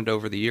redone it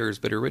over the years.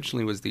 But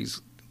originally was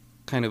these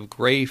kind of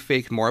gray,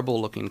 fake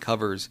marble-looking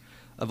covers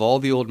of all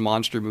the old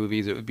monster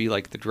movies. It would be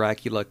like the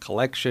Dracula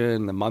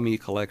collection, the Mummy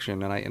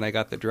collection, and I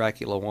got the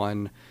Dracula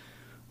one,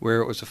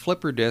 where it was a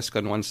flipper disc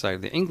on one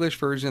side, the English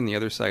version, the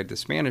other side, the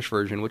Spanish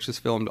version, which is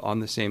filmed on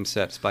the same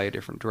sets by a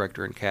different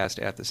director and cast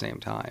at the same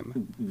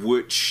time.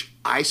 Which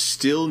I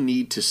still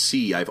need to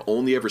see. I've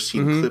only ever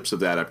seen clips of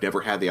that. I've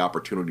never had the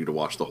opportunity to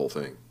watch the whole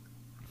thing.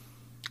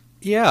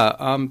 Yeah,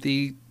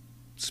 the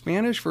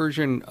Spanish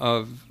version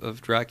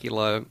of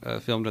Dracula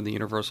filmed on the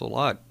Universal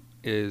lot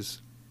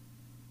is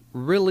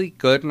really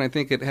good, and I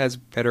think it has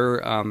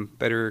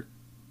better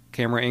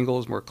camera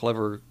angles, more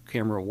clever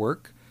camera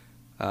work.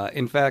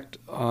 In fact,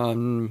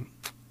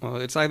 Well,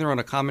 it's either on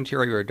a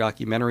commentary or a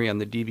documentary. On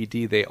the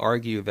DVD, they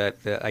argue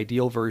that the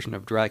ideal version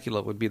of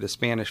Dracula would be the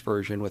Spanish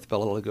version with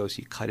Bela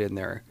Lugosi cut in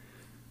there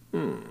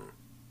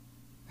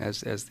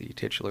as the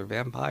titular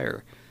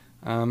vampire.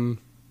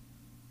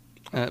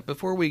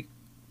 Before we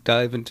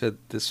dive into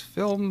this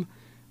film,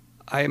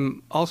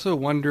 I'm also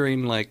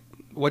wondering, like,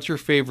 what's your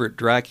favorite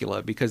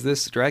Dracula? Because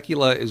this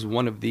Dracula is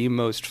one of the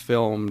most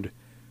filmed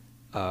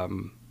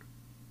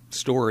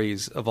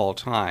stories of all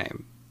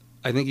time.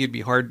 I think you'd be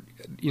hard.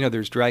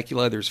 There's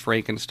Dracula, there's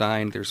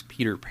Frankenstein, there's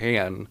Peter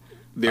Pan.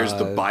 There's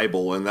the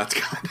Bible, and that's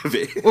kind of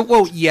it.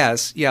 Well,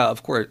 yes. Yeah,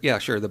 of course. Yeah,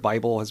 sure. The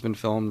Bible has been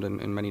filmed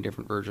in many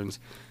different versions.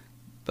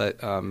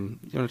 But you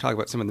want to talk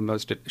about some of the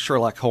most...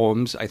 Sherlock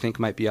Holmes, I think,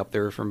 might be up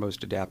there for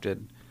most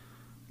adapted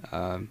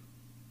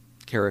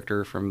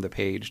character from the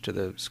page to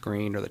the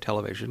screen or the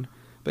television.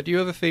 But do you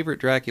have a favorite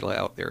Dracula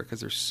out there?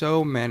 Because there's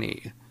so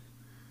many.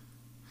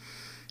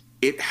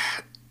 It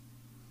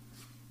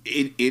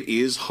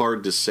is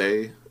hard to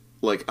say.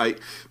 Like,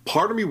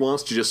 part of me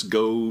wants to just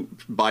go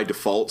by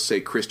default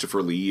say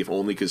Christopher Lee, if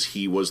only because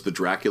he was the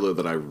Dracula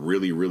that I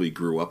really, really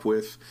grew up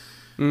with.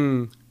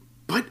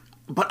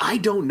 But I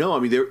don't know. I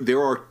mean,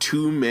 there are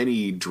too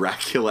many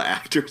Dracula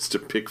actors to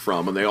pick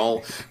from,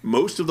 and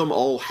most of them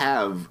all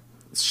have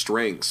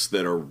strengths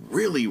that are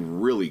really,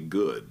 really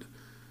good.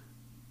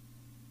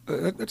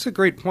 That's a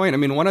great point. I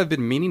mean, one I've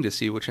been meaning to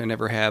see, which I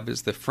never have,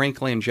 is the Frank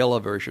Langella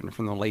version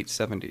from the late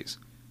 70s.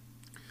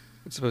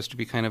 It's supposed to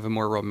be kind of a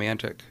more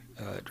romantic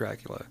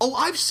Dracula. Oh,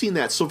 I've seen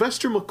that.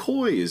 Sylvester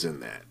McCoy is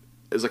in that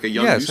as like a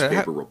young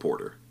newspaper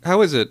reporter.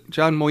 How is it?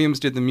 John Williams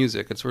did the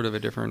music. It's sort of a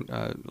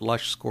different,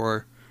 lush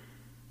score.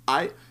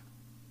 I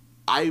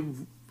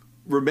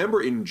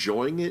remember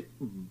enjoying it,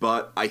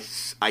 but I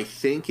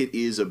think it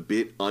is a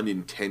bit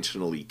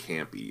unintentionally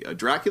campy.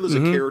 Dracula's a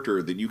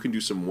character that you can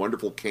do some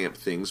wonderful camp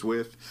things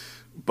with,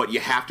 but you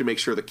have to make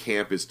sure the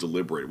camp is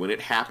deliberate. When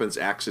it happens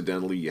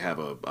accidentally, you have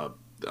a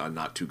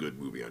not too good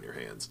movie on your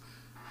hands.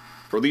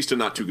 Or at least a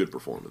not too good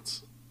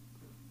performance.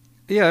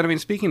 Yeah, I mean,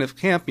 speaking of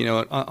camp,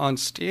 on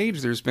stage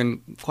there's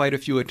been quite a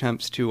few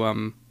attempts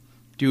to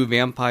do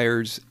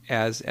vampires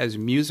as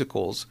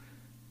musicals,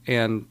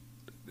 and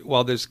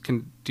while this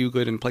can do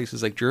good in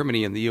places like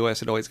Germany, in the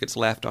U.S. it always gets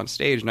laughed on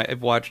stage. And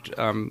I've watched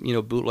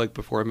bootleg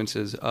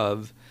performances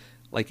of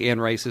like Anne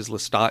Rice's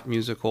Lestat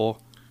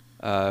musical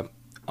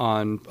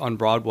on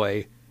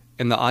Broadway,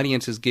 and the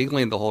audience is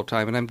giggling the whole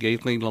time, and I'm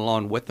giggling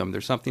along with them.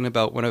 There's something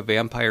about when a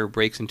vampire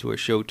breaks into a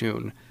show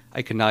tune,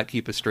 I cannot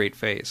keep a straight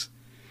face.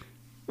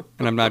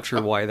 And I'm not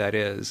sure why that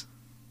is.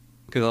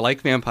 Because I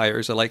like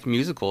vampires, I like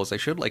musicals, I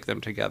should like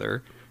them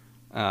together.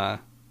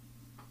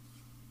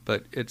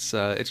 But it's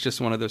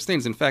just one of those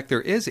things. In fact, there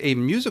is a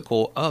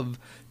musical of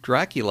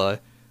Dracula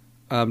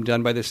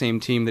done by the same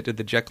team that did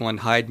the Jekyll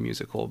and Hyde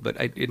musical, but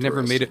it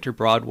never made it to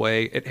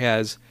Broadway. It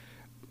has...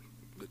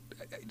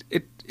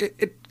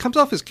 It comes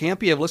off as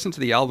campy. I've listened to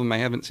the album. I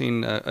haven't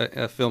seen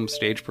a film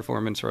stage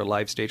performance or a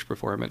live stage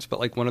performance, but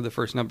like one of the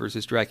first numbers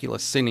is Dracula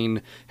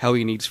singing how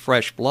he needs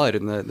fresh blood,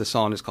 and the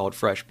song is called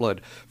Fresh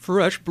Blood.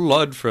 Fresh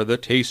blood for the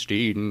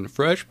tasting,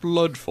 fresh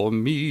blood for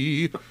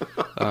me.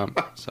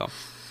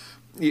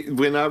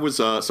 When I was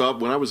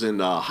in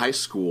high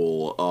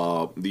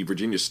school, the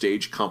Virginia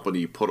Stage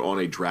Company put on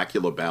a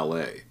Dracula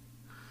ballet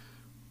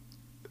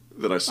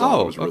that I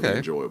saw. It was really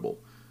enjoyable.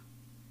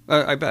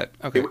 I bet.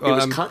 Okay,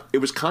 it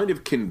was kind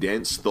of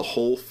condensed. The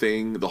whole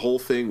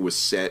thing was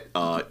set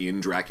in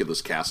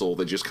Dracula's castle.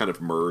 They just kind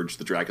of merged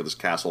the Dracula's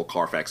castle,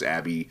 Carfax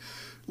Abbey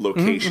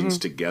locations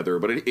together.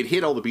 But it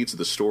hit all the beats of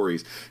the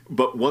stories.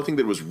 But one thing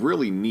that was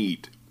really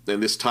neat,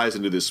 and this ties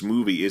into this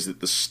movie, is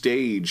that the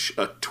stage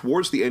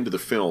towards the end of the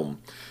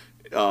film,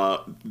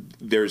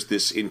 there's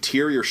this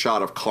interior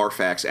shot of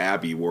Carfax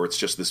Abbey where it's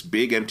just this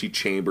big empty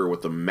chamber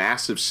with a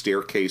massive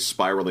staircase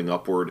spiraling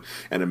upward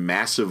and a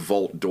massive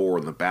vault door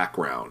in the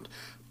background.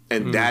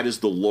 And that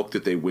is the look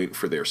that they went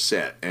for their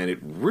set. And it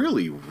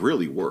really,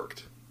 really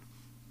worked.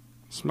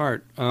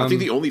 Smart. I think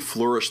the only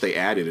flourish they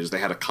added is they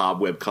had a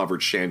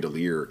cobweb-covered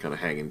chandelier kind of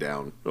hanging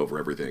down over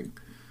everything.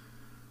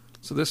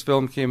 So this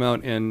film came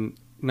out in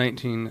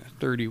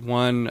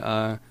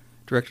 1931,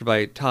 directed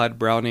by Todd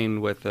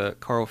Browning with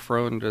Carl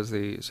Freund as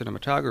the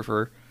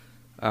cinematographer.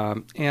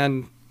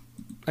 And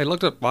I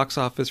looked up box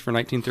office for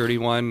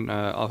 1931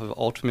 off of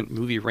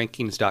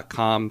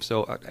ultimatemovierankings.com,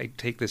 so I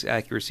take this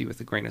accuracy with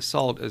a grain of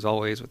salt, as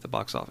always, with the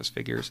box office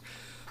figures.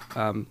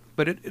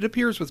 But it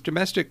appears with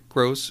domestic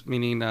gross,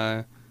 meaning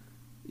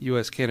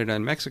U.S., Canada,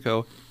 and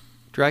Mexico,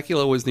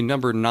 Dracula was the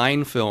number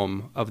 9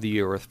 film of the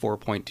year with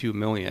 $4.2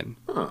 million.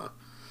 Huh.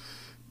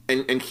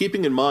 And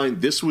keeping in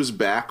mind, this was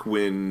back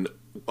when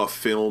a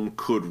film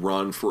could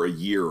run for a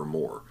year or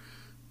more.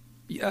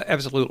 Yeah,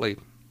 absolutely.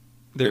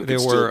 There were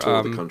still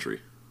tour the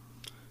country,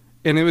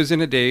 and it was in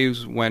a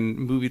days when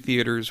movie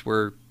theaters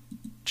were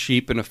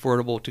cheap and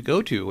affordable to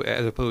go to,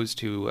 as opposed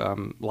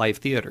to live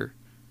theater.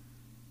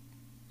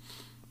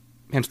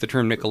 Hence the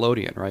term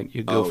Nickelodeon, right?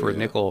 You go for a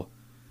nickel.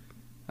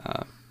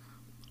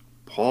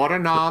 Put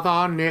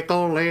another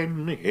nickel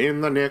in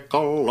the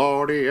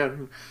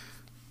Nickelodeon.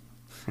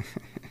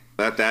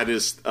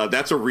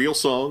 That's a real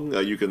song.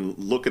 You can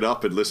look it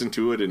up and listen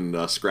to it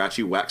in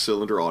scratchy wax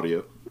cylinder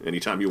audio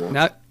anytime you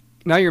want.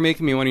 Now you're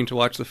making me wanting to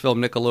watch the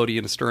film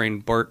Nickelodeon starring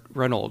Burt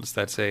Reynolds.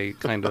 That's a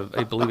kind of,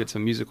 I believe it's a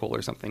musical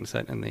or something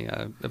set in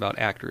the about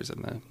actors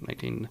in the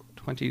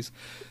 1920s.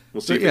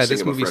 We'll see.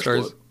 This movie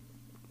stars.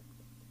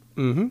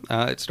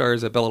 It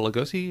stars Bela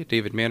Lugosi,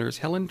 David Manners,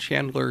 Helen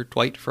Chandler,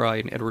 Dwight Fry,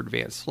 and Edward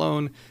Van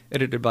Sloan.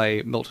 Edited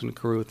by Milton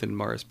Carruth and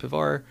Morris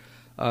Pivar.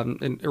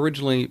 And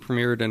originally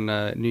premiered in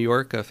New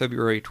York,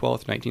 February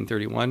 12th,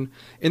 1931.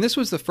 And this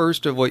was the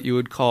first of what you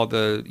would call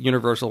the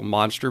Universal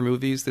monster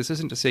movies. This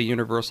isn't to say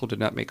Universal did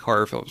not make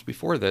horror films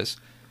before this,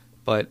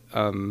 but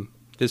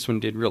this one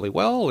did really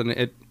well, and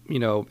it,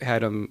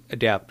 had them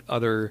adapt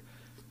other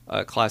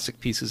classic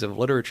pieces of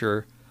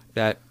literature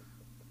that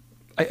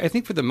I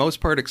think for the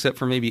most part, except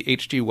for maybe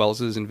H.G.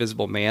 Wells's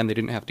Invisible Man, they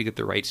didn't have to get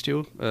the rights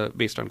to,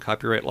 based on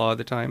copyright law at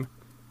the time.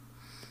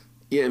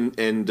 Yeah,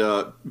 and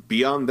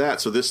beyond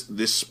that, so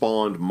this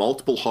spawned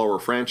multiple horror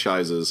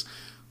franchises,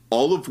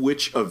 all of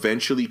which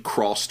eventually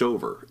crossed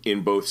over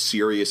in both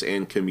serious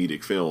and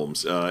comedic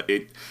films.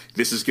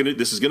 This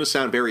is gonna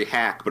sound very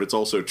hack, but it's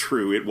also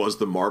true. It was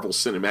the Marvel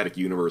Cinematic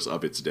Universe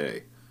of its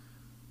day.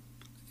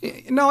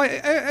 No,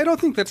 I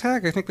don't think that's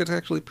hack. I think that's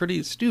actually pretty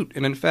astute.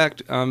 And in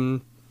fact,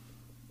 some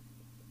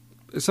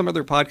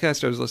other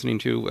podcast I was listening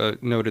to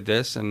noted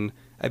this, and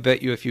I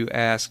bet you if you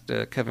asked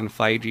Kevin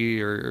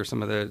Feige or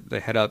some of the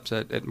head-ups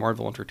at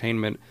Marvel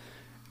Entertainment,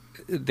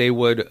 they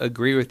would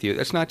agree with you.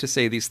 That's not to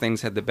say these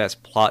things had the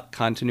best plot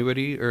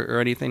continuity or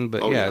anything,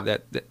 but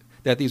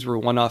that these were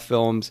one-off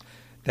films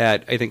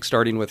that I think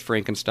starting with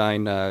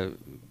Frankenstein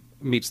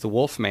meets the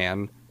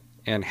Wolfman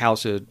and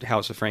House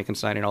of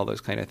Frankenstein and all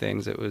those kind of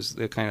things, it was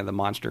the kind of the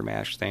Monster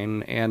Mash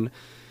thing. And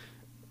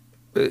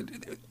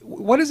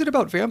what is it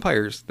about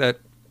vampires that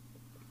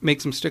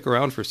makes them stick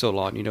around for so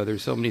long?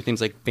 There's so many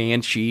things like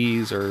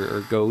banshees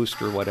or ghost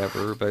or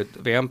whatever, but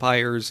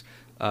vampires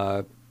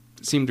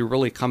seem to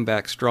really come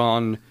back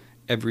strong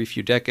every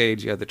few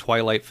decades. You had the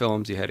Twilight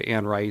films, you had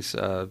Anne Rice,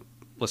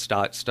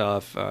 Lestat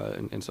stuff,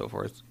 and so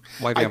forth.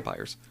 Why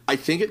vampires? I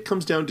think it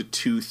comes down to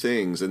two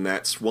things, and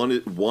that's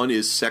one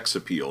is sex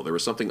appeal. There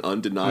was something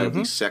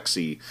undeniably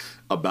sexy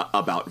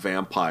about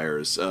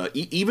vampires.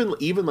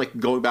 Even like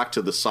going back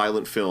to the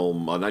silent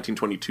film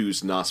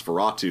 1922's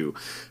Nosferatu.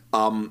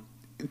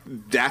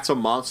 That's a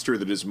monster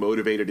that is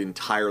motivated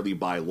entirely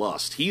by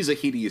lust. He's a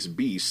hideous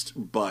beast,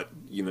 but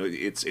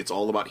it's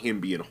all about him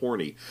being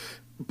horny.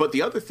 But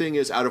the other thing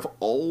is, out of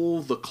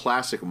all the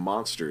classic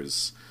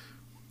monsters,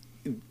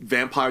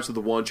 vampires are the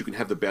ones you can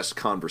have the best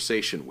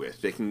conversation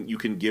with. You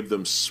can give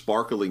them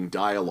sparkling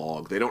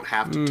dialogue. They don't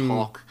have to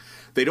talk.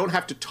 They don't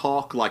have to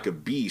talk like a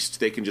beast.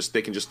 They can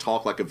just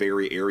talk like a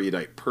very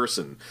erudite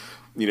person.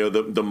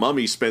 The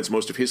Mummy spends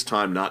most of his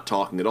time not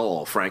talking at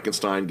all.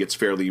 Frankenstein gets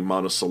fairly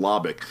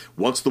monosyllabic.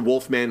 Once the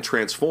Wolfman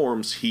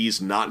transforms, he's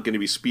not going to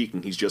be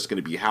speaking. He's just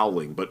going to be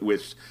howling. But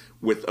with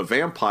a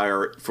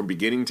vampire, from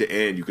beginning to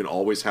end, you can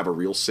always have a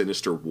real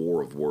sinister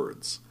war of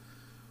words.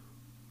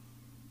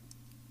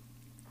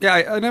 Yeah,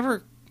 I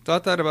never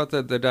thought that about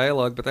the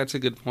dialogue, but that's a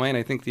good point.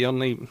 I think the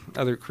only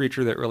other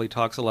creature that really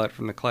talks a lot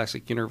from the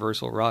classic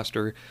Universal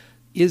roster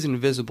is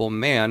Invisible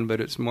Man, but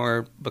it's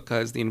more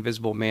because the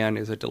Invisible Man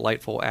is a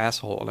delightful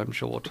asshole, and I'm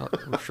sure we'll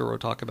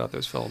talk about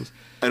those films.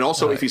 And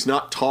also, if he's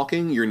not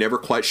talking, you're never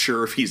quite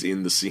sure if he's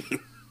in the scene.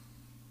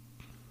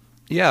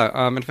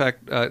 Yeah, in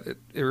fact,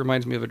 it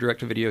reminds me of a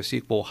direct-to-video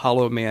sequel,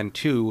 Hollow Man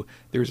 2.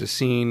 There's a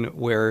scene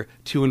where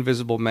two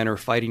invisible men are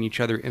fighting each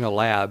other in a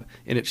lab,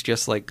 and it's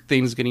just like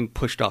things getting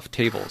pushed off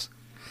tables.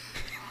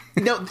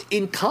 Now,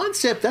 in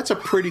concept, that's a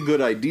pretty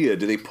good idea.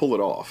 Do they pull it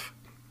off?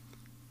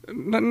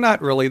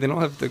 Not really. They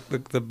don't have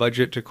the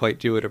budget to quite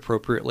do it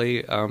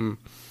appropriately. And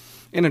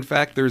in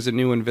fact, there's a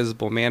new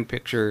Invisible Man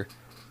picture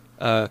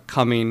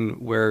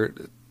coming where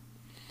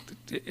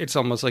it's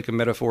almost like a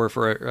metaphor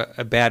for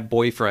a bad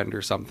boyfriend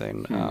or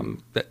something.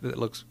 That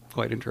looks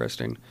quite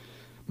interesting.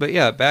 But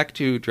yeah, back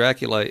to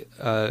Dracula,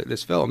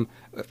 this film.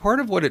 Part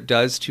of what it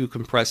does to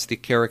compress the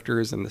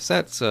characters and the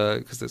sets,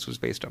 because this was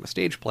based on a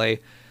stage play,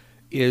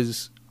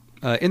 is...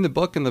 in the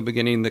book, in the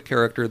beginning, the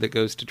character that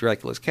goes to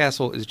Dracula's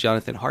castle is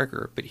Jonathan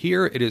Harker, but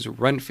here it is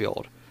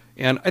Renfield.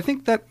 And I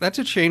think that's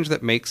a change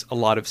that makes a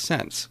lot of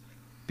sense,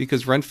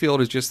 because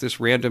Renfield is just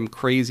this random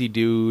crazy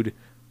dude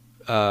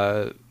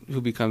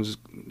who becomes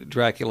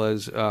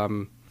Dracula's, I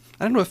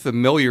don't know if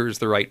familiar is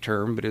the right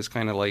term, but is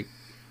kind of like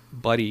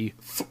buddy.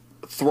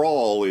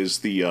 Thrall is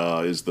the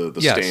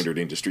yes. Standard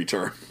industry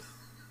term.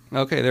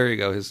 Okay, there you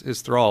go,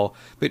 his thrall.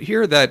 But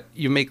here that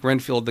you make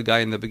Renfield the guy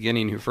in the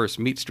beginning who first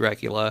meets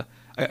Dracula,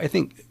 I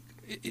think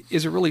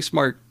is a really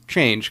smart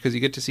change, because you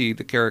get to see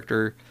the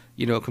character,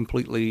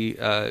 completely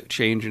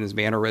change in his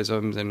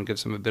mannerisms and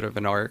gives him a bit of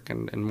an arc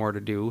and more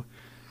to do.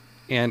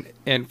 And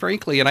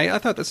frankly, and I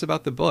thought this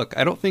about the book,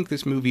 I don't think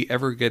this movie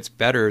ever gets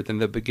better than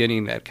the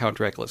beginning at Count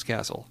Dracula's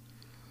castle.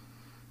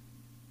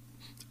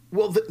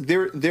 Well,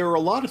 there are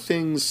a lot of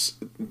things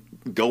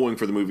going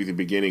for the movie at the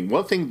beginning.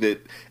 One thing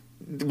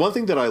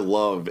that I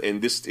love,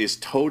 and this is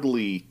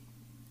totally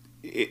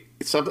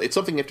it's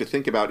something you have to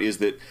think about, is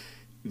that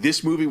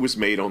this movie was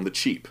made on the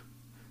cheap.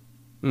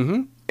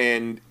 Mm-hmm.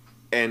 And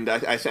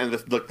I and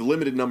the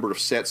limited number of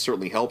sets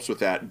certainly helps with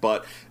that,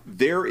 but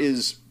there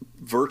is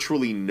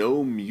virtually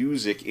no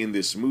music in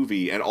this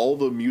movie, and all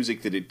the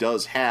music that it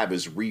does have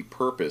is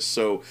repurposed.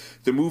 So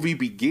the movie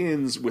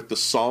begins with the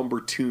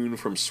somber tune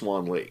from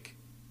Swan Lake.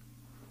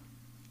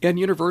 And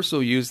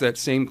Universal used that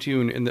same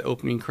tune in the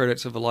opening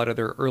credits of a lot of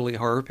their early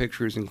horror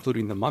pictures,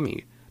 including The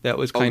Mummy. That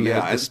was kind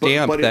of the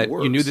stamp but that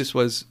you knew this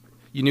was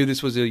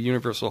a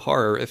Universal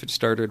horror if it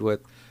started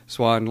with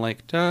Swan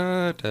Lake.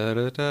 Da, da,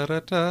 da, da, da,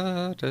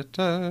 da, da,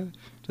 da,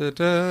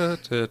 da,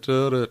 da,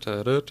 da,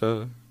 da, da,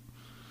 da.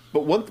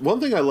 But one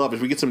thing I love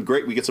is we get some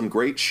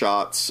great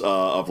shots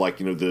of, like,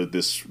 you know,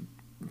 this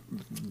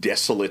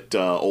desolate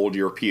old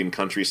European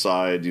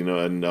countryside, you know,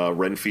 and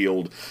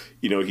Renfield,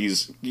 you know,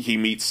 he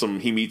meets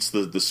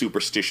the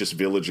superstitious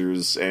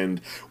villagers. And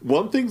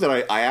one thing that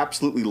I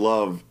absolutely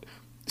love,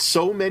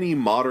 so many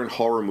modern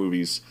horror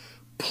movies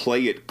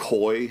play it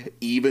coy,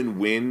 even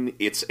when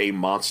it's a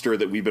monster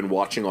that we've been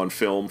watching on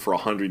film for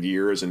 100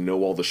 years and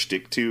know all the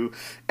shtick to.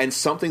 And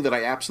something that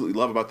I absolutely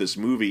love about this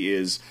movie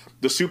is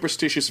the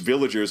superstitious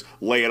villagers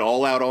lay it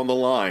all out on the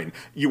line.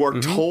 You are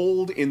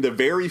told in the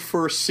very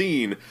first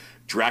scene,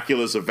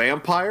 Dracula's a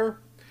vampire,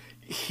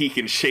 he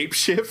can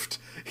shapeshift,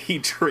 he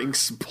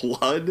drinks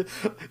blood.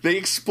 They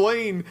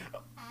explain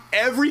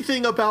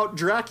everything about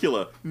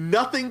Dracula.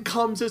 Nothing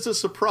comes as a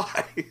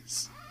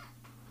surprise.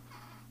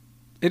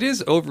 It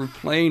is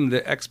overplaying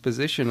the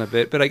exposition a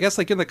bit, but I guess,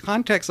 like, in the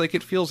context, like,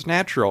 it feels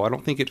natural. I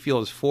don't think it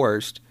feels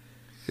forced,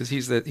 because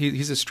he's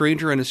a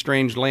stranger in a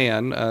strange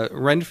land.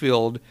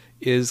 Renfield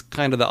is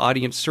kind of the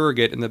audience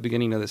surrogate in the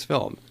beginning of this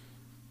film.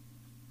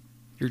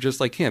 You're just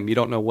like him. You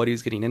don't know what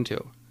he's getting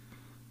into.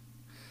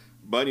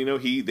 But, you know,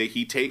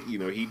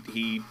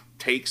 he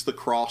takes the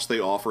cross they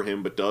offer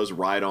him, but does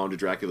ride on to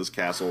Dracula's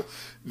castle.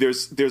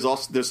 There's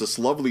this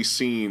lovely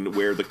scene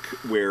where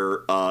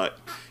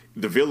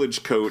the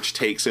village coach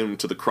takes him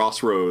to the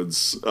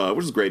crossroads,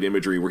 which is great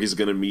imagery, where he's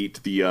going to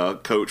meet the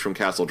coach from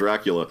Castle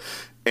Dracula.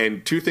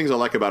 And two things I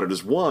like about it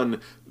is, one,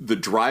 the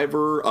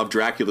driver of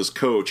Dracula's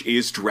coach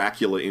is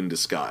Dracula in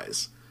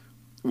disguise,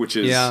 which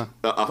is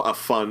a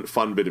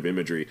fun bit of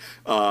imagery.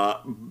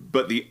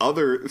 But the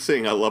other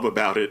thing I love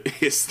about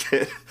it is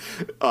that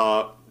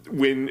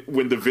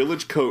when the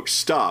village coach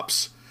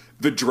stops,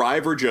 the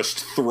driver just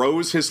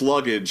throws his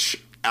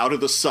luggage out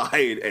of the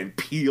side and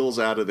peels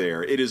out of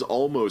there. It is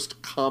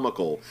almost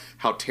comical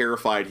how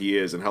terrified he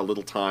is and how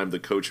little time the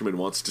coachman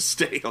wants to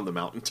stay on the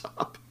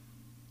mountaintop.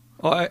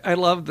 Well, I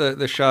love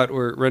the shot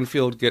where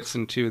Renfield gets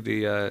into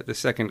the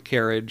second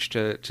carriage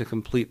to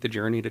complete the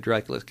journey to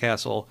Dracula's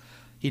castle.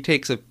 He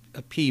takes a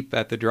peep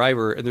at the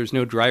driver, and there's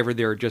no driver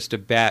there, just a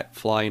bat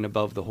flying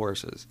above the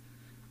horses.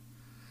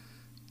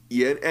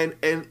 Yeah, and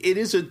it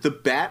is the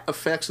bat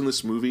effects in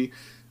this movie.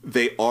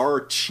 They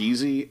are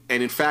cheesy,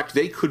 and in fact,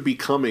 they could be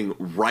coming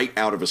right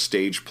out of a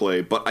stage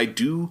play. But I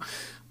do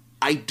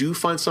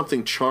find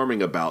something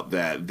charming about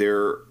that.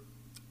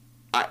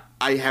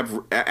 I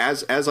have,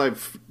 as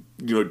I've,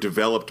 you know,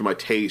 developed my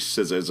tastes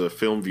as a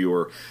film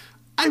viewer,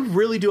 I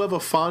really do have a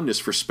fondness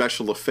for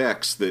special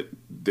effects that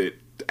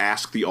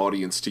ask the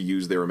audience to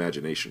use their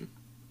imagination.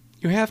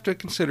 You have to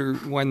consider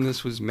when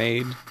this was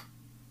made,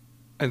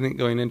 I think,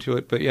 going into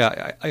it. But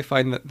yeah, I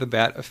find that the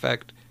bat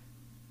effect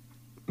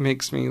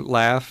makes me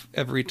laugh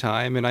every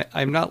time, and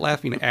I'm not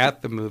laughing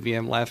at the movie,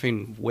 I'm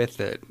laughing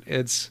with it.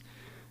 It's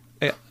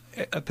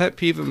a pet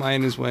peeve of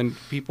mine is when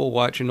people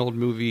watch an old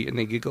movie and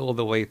they giggle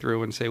the way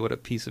through and say what a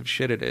piece of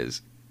shit it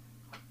is,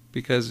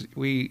 because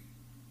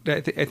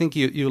I think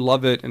you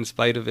love it in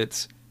spite of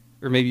its,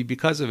 or maybe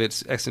because of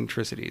its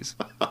eccentricities.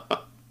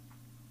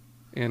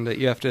 And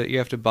you have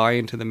to buy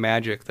into the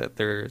magic that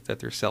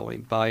they're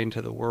selling, buy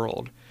into the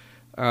world.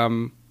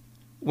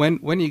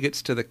 When he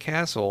gets to the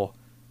castle,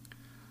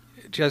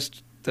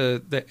 just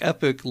the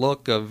epic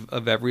look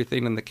of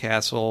everything in the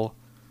castle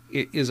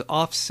is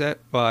offset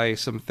by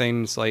some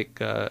things like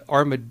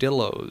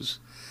armadillos.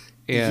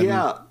 And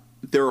yeah,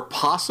 there are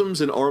possums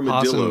and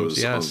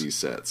armadillos on these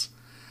sets.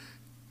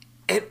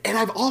 And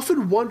I've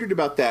often wondered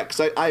about that,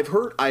 because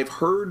I've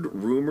heard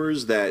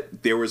rumors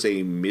that there was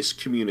a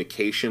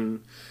miscommunication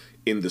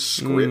in the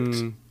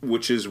script,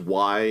 which is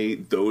why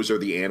those are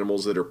the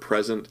animals that are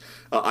present.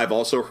 I've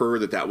also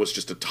heard that was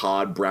just a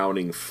Todd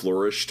Browning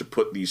flourish to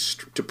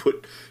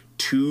put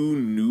two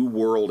New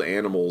World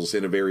animals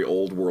in a very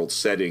Old World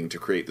setting to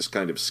create this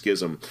kind of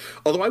schism.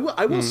 Although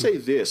I will say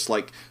this,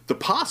 like, the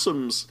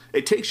possums,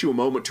 it takes you a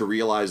moment to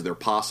realize they're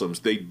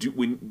possums. They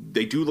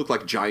do look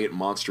like giant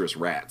monstrous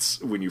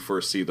rats when you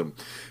first see them.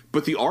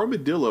 But the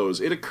armadillos,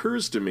 it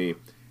occurs to me,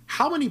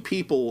 how many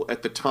people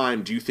at the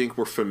time do you think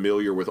were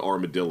familiar with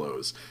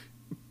armadillos?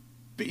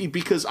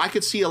 Because I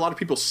could see a lot of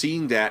people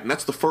seeing that, and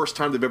that's the first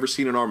time they've ever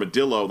seen an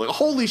armadillo. Like,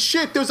 holy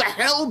shit, there's a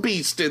hell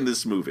beast in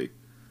this movie.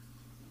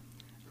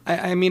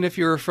 I mean, if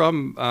you're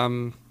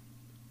from,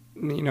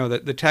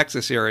 the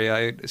Texas area,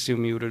 I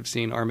assume you would have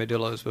seen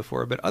armadillos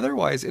before. But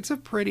otherwise, it's a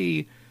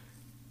pretty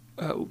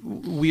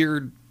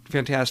weird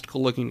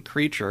fantastical looking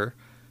creature.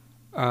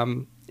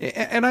 And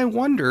I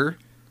wonder,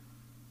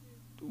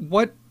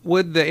 what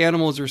would the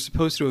animals are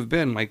supposed to have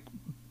been? Like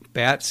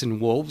bats and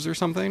wolves or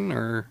something?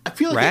 Or I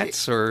feel like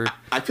rats?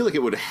 I feel like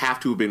it would have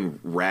to have been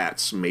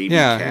rats, maybe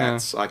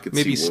cats. Yeah. I could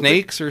maybe see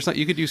snakes or something.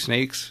 You could do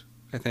snakes,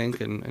 I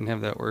think, and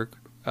have that work.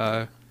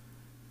 But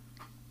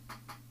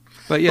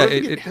yeah, but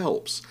I think it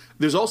helps.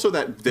 There's also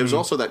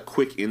that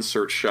quick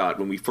insert shot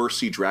when we first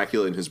see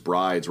Dracula and his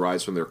brides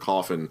rise from their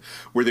coffin,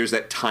 where there's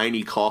that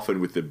tiny coffin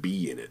with the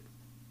bee in it.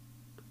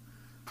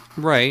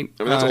 Right.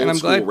 I mean, that's old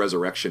school glad,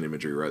 resurrection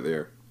imagery right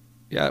there.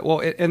 Yeah.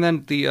 Well, and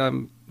then the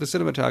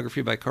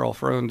cinematography by Karl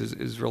Freund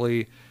is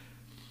really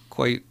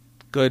quite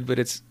good, but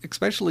it's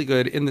especially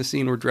good in the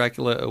scene where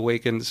Dracula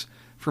awakens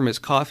from his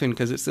coffin,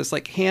 because it's this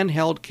like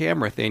handheld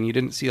camera thing you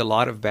didn't see a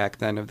lot of back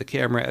then, of the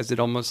camera as it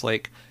almost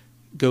like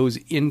goes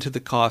into the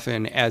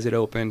coffin as it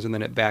opens, and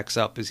then it backs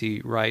up as he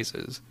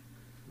rises.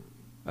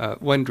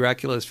 When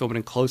Dracula is filmed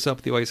in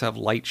close-up, they always have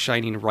light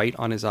shining right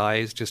on his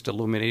eyes, just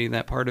illuminating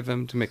that part of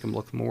him to make him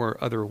look more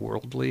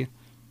otherworldly.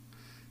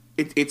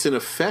 It's an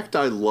effect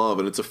I love,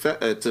 and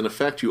it's an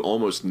effect you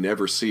almost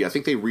never see. I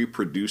think they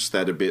reproduced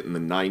that a bit in the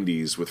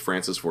 90s with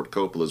Francis Ford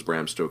Coppola's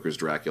Bram Stoker's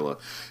Dracula,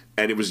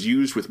 and it was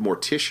used with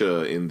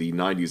Morticia in the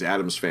 90s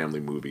Addams Family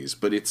movies.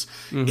 But it's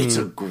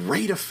a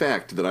great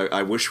effect that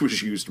I wish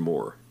was used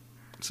more.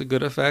 It's a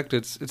good effect.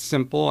 It's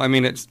simple. I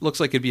mean, it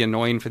looks like it'd be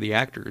annoying for the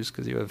actors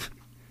because you have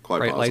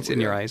bright lights in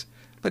your eyes.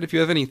 But if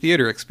you have any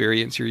theater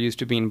experience, you're used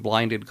to being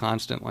blinded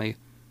constantly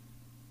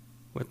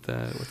with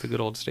the good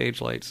old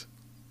stage lights.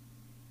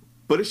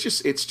 But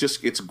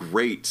it's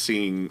great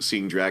seeing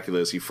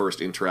Dracula as he first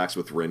interacts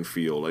with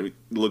Renfield. I mean,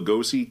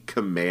 Lugosi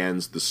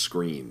commands the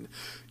screen.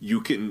 You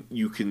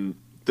can.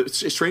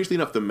 Strangely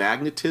enough, the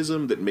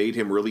magnetism that made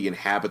him really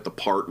inhabit the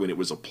part when it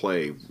was a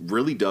play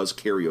really does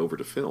carry over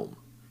to film.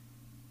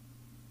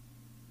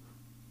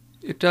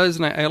 It does,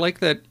 and I like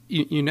that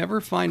you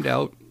never find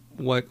out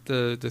what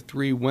the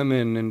three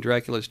women in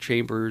Dracula's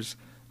chambers,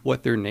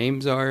 what their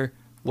names are,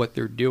 what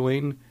they're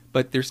doing,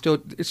 but they're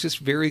still, it's just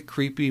very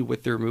creepy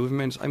with their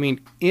movements. I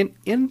mean, in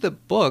the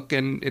book,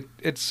 and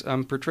it's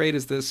portrayed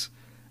as this,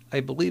 I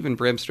believe in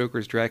Bram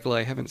Stoker's Dracula,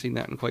 I haven't seen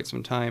that in quite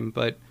some time,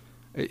 but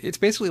it's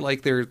basically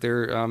like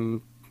they're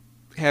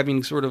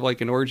having sort of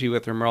like an orgy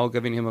with him, or all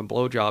giving him a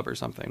blowjob or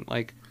something.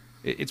 Like,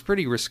 it's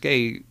pretty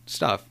risque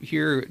stuff.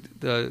 Here,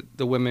 the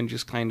women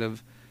just kind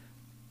of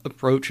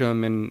approach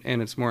him,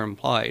 and it's more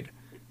implied.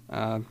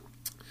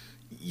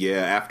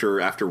 Yeah,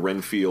 after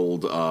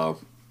Renfield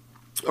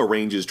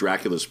arranges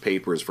Dracula's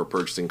papers for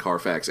purchasing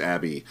Carfax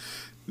Abbey,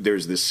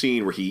 there's this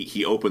scene where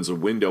he opens a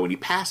window and he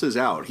passes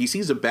out. He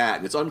sees a bat,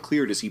 and it's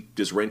unclear,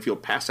 does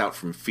Renfield pass out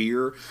from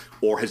fear,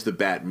 or has the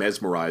bat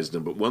mesmerized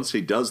him? But once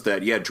he does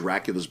that,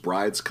 Dracula's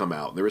brides come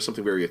out. There is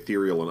something very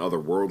ethereal and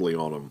otherworldly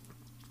on him.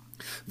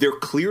 They're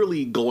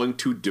clearly going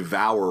to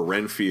devour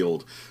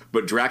Renfield,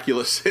 but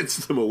Dracula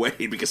sends them away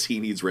because he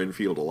needs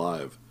Renfield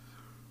alive.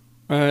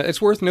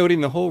 It's worth noting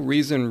the whole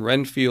reason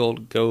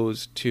Renfield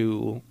goes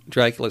to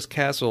Dracula's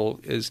castle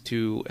is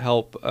to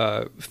help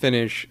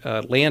finish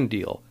a land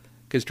deal,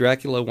 because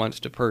Dracula wants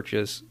to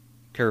purchase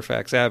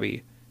Carfax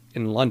Abbey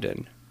in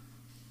London.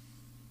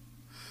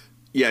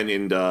 Yeah,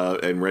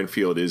 and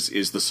Renfield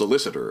is the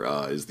solicitor,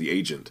 is the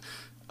agent.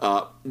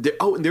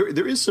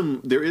 There is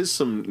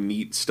some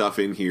neat stuff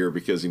in here,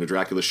 because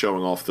Dracula's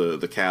showing off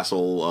the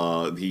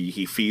castle.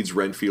 He feeds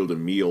Renfield a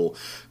meal,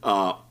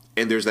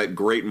 and there's that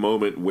great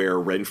moment where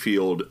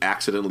Renfield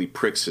accidentally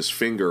pricks his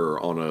finger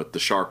on the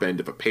sharp end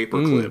of a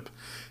paperclip,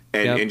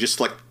 and just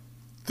like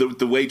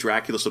the way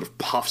Dracula sort of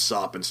puffs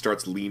up and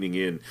starts leaning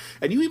in,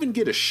 and you even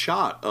get a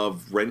shot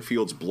of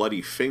Renfield's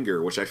bloody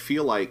finger, which I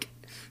feel like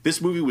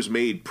this movie was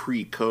made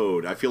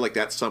pre-code. I feel like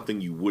that's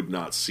something you would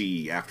not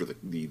see after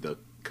the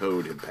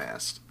code had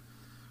passed.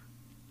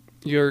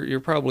 You're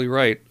probably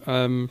right.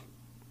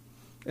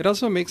 It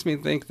also makes me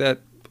think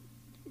that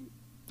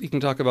you can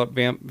talk about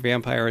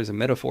vampire as a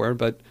metaphor,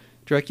 but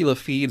Dracula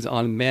feeds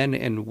on men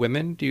and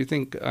women. Do you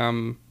think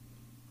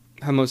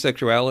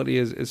homosexuality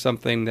is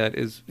something that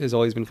has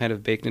always been kind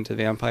of baked into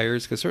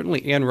vampires? Because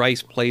certainly Anne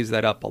Rice plays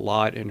that up a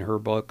lot in her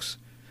books.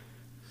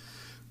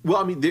 Well,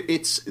 I mean,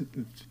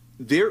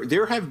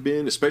 There have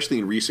been, especially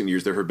in recent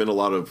years, there have been a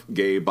lot of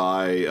gay,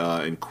 bi,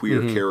 and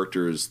queer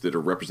characters that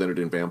are represented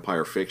in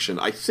vampire fiction.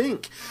 I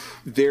think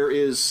there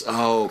is,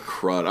 oh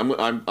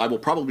crud, I will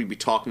probably be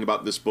talking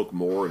about this book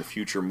more in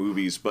future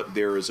movies, but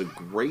there is a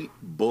great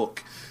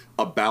book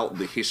about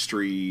the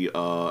history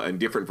and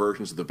different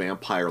versions of the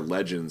vampire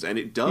legends, and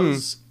it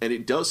does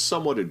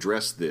somewhat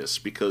address this,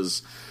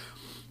 because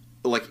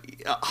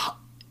like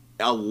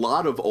a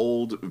lot of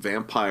old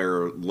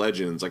vampire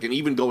legends, like, and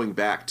even going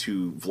back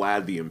to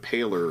Vlad the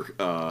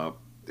Impaler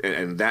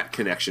and that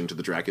connection to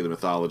the Dracula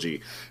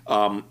mythology,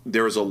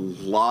 there's a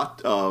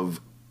lot of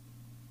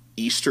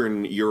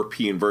Eastern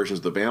European versions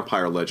of the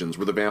vampire legends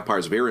where the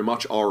vampires very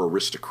much are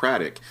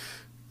aristocratic.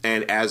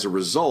 And as a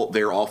result,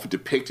 they're often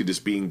depicted as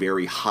being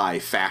very high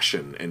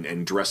fashion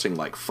and dressing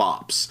like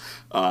fops,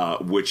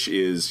 which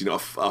is, a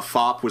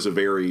fop was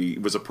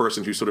a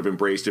person who sort of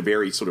embraced a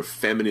very sort of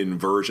feminine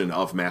version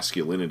of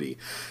masculinity.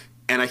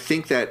 And I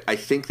think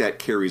that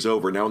carries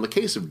over. Now, in the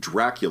case of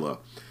Dracula,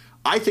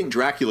 I think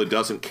Dracula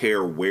doesn't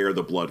care where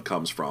the blood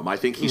comes from. I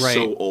think he's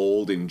so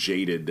old and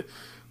jaded.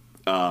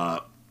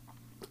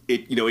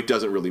 It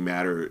doesn't really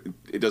matter.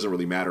 It doesn't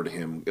really matter to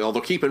him.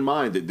 Although keep in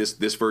mind that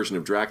this version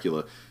of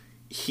Dracula,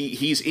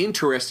 he's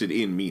interested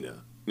in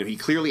Mina. He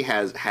clearly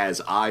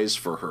has eyes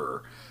for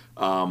her,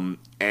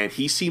 and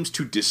he seems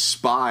to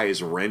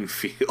despise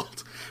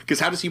Renfield.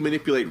 Because how does he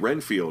manipulate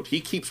Renfield?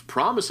 He keeps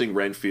promising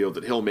Renfield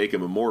that he'll make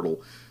him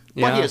immortal,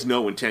 but he has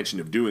no intention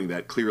of doing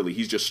that. Clearly,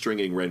 he's just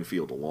stringing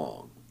Renfield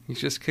along. He's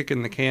just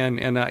kicking the can.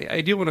 And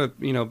I do want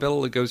to,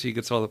 Bela Lugosi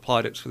gets all the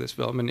plaudits for this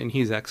film, and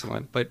he's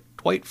excellent. But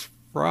Dwight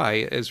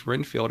Fry as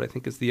Renfield, I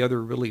think, is the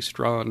other really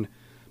strong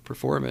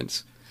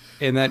performance.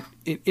 And that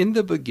in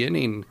the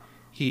beginning,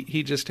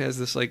 he just has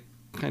this like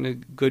kind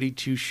of goody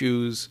two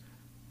shoes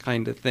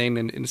kind of thing,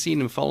 and seeing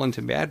him fall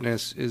into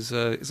madness is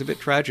a bit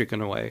tragic in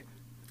a way.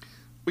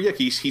 Well, yeah,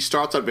 he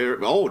starts out very,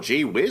 oh,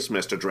 gee whiz,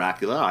 Mr.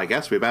 Dracula, I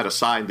guess we better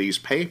sign these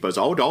papers.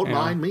 Oh, don't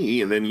mind me.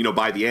 And then,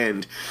 by the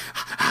end,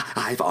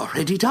 I've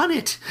already done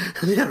it.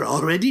 They're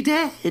already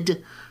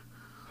dead.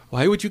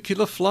 Why would you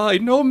kill a fly?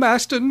 No,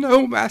 master,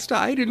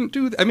 I didn't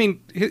do that. I mean,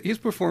 his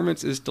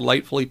performance is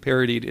delightfully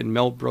parodied in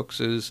Mel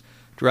Brooks's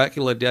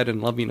Dracula Dead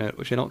and Loving It,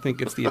 which I don't think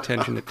gets the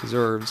attention it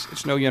deserves.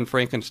 It's no Young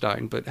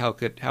Frankenstein, but how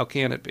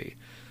can it be?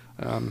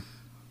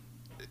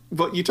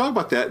 But you talk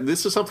about that.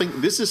 This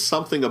is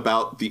something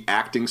about the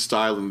acting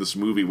style in this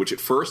movie, which at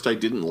first I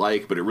didn't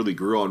like, but it really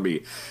grew on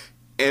me.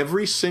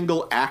 Every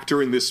single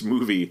actor in this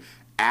movie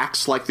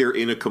acts like they're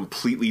in a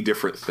completely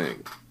different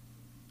thing.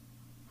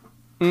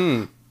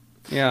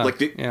 Yeah. Like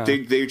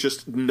they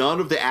just, none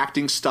of the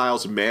acting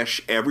styles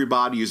mesh.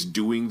 Everybody is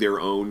doing their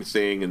own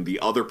thing, and the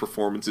other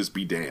performances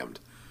be damned.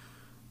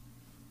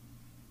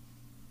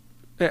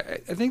 I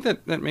think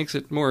that makes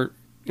it more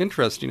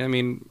interesting. I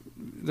mean,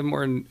 the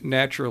more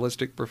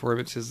naturalistic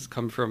performances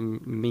come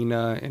from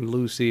Mina and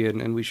Lucy,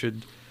 and we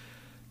should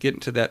get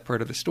into that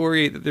part of the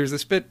story. There's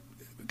this bit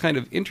kind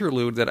of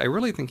interlude that I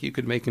really think you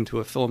could make into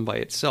a film by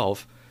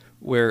itself,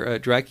 where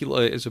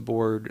Dracula is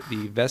aboard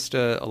the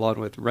Vesta along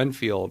with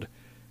Renfield,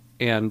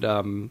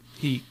 and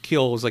he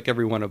kills like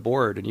everyone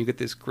aboard, and you get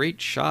this great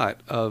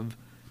shot of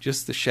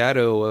just the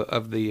shadow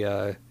of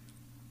the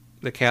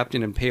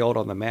captain impaled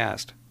on the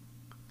mast.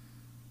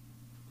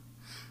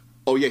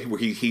 Oh yeah, where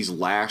he's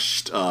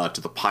lashed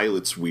to the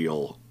pilot's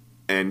wheel,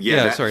 and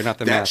not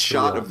the that mast,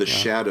 shot the wheel, of the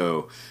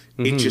shadow.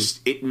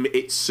 Mm-hmm.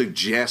 It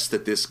suggests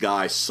that this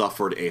guy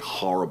suffered a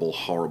horrible,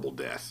 horrible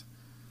death.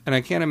 And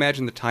I can't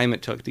imagine the time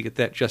it took to get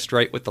that just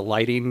right with the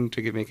lighting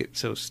to make it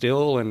so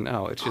still. And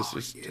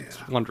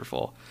it's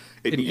wonderful.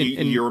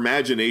 Your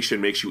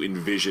imagination makes you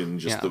envision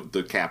just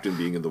the captain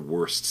being in the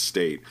worst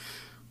state.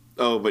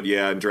 Oh, but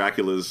yeah, and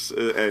Dracula's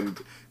and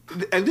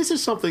this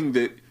is something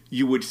that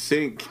you would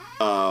think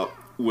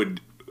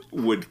would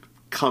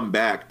come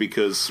back,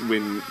 because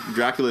when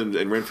Dracula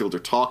and Renfield are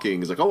talking,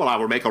 he's like, oh, well, I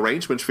will make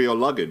arrangements for your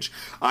luggage.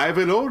 I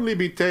will only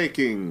be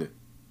taking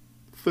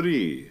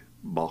 3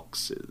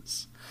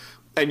 boxes.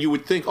 And you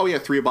would think, oh yeah,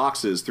 3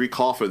 boxes, 3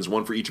 coffins,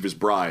 1 for each of his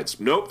brides.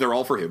 Nope, they're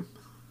all for him.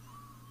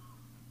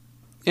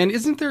 And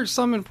isn't there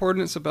some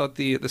importance about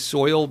the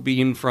soil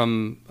being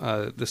from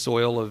the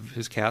soil of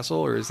his castle,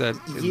 or is that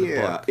in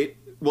the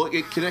book?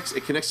 It connects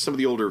to some of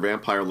the older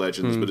vampire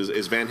legends, but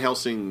as Van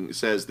Helsing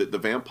says, that the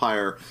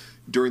vampire,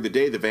 during the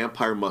day, the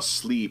vampire must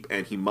sleep,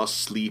 and he must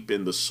sleep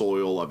in the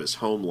soil of his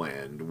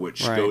homeland,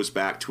 which goes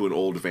back to an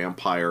old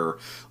vampire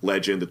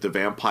legend that the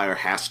vampire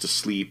has to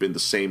sleep in the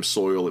same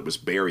soil it was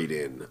buried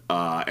in.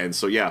 It's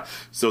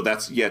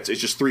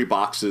just 3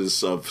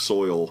 boxes of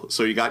soil.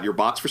 So you got your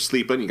box for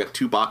sleeping, you got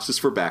 2 boxes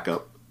for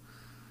backup.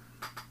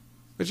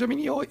 Which, I mean,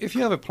 if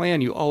you have a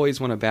plan, you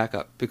always want to back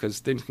up, because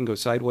things can go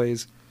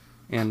sideways,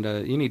 and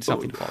you need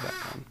something to fall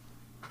back on.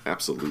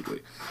 Absolutely.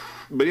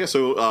 But yeah,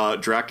 so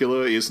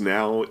Dracula is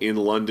now in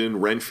London.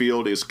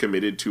 Renfield is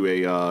committed to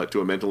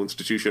a mental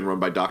institution run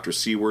by Dr.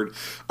 Seward.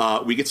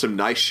 We get some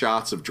nice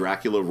shots of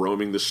Dracula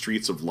roaming the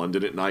streets of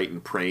London at night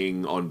and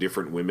preying on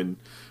different women.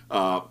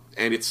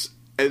 And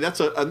that's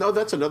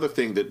another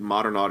thing that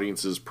modern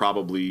audiences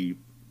probably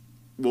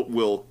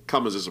will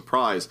come as a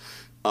surprise.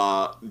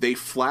 They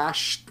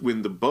flashed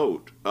when the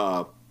boat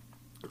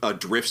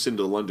drifts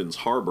into London's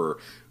harbor.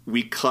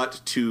 We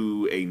cut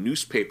to a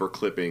newspaper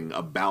clipping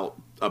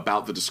about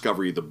the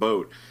discovery of the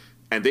boat,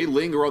 and they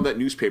linger on that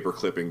newspaper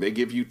clipping. They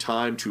give you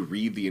time to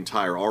read the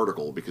entire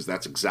article, because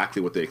that's exactly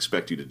what they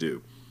expect you to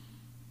do.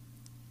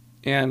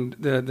 And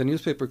the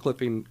newspaper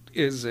clipping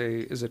is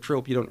a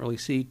trope you don't really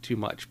see too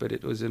much, but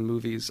it was in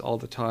movies all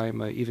the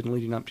time, even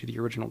leading up to the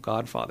original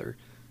Godfather,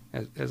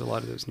 as a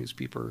lot of those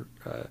newspaper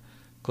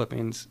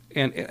clippings.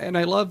 And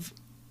I love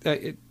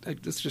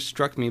this just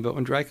struck me, but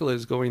when Dracula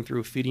is going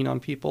through feeding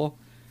on people,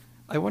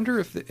 I wonder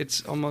if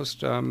it's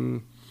almost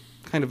kind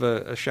of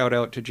a shout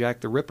out to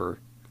Jack the Ripper.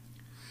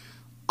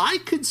 I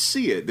could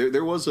see it.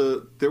 There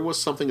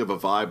was something of a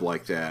vibe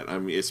like that. I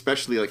mean,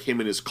 especially like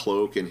him in his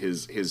cloak and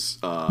his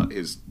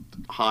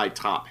high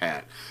top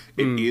hat.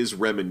 It is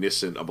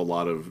reminiscent of a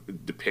lot of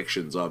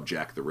depictions of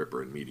Jack the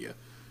Ripper in media.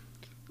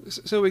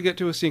 So we get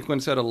to a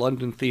sequence at a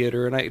London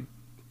theater, and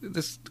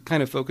this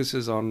kind of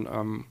focuses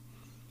on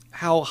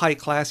how high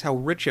class, how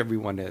rich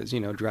everyone is.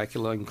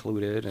 Dracula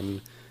included,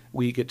 and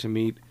we get to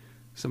meet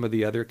some of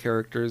the other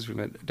characters. We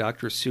met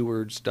Dr.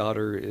 Seward's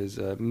daughter is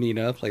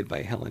Mina, played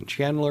by Helen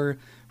Chandler.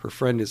 Her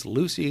friend is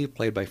Lucy,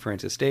 played by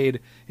Frances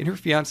Dade. And her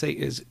fiancé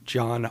is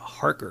John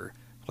Harker,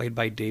 played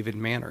by David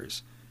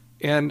Manners.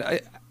 And I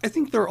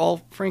think they're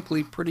all,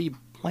 frankly, pretty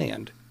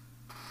bland.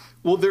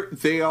 Well,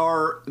 they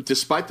are,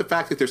 despite the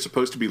fact that they're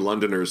supposed to be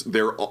Londoners,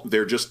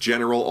 they're just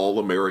general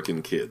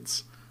all-American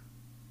kids.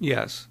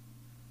 Yes.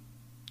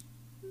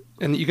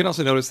 And you can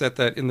also notice that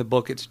in the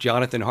book it's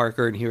Jonathan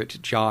Harker, and here it's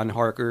John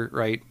Harker,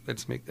 right?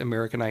 That's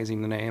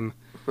Americanizing the name.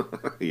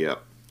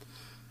 Yep.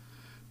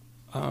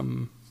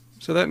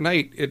 So that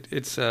night,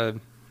 it's one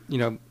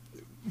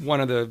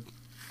of the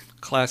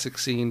classic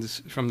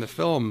scenes from the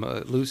film.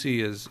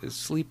 Lucy is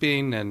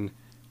sleeping, and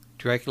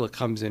Dracula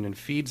comes in and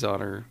feeds on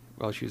her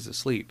while she's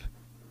asleep.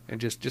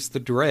 And just the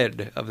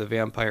dread of the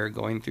vampire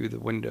going through the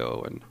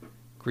window and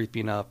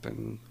creeping up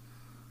and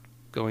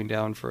going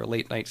down for a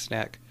late night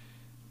snack.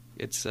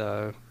 It's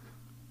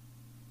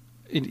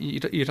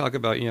you talk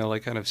about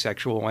like kind of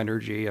sexual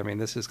energy. I mean,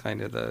 this is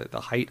kind of the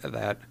height of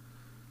that.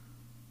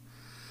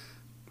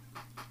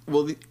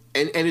 Well,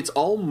 and it's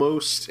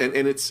almost and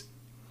it's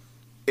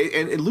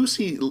and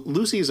Lucy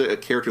is a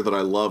character that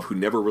I love who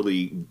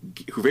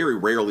very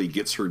rarely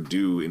gets her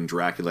due in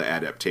Dracula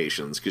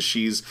adaptations, because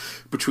she's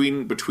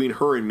between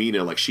her and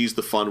Mina, like she's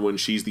the fun one,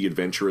 she's the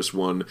adventurous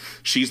one,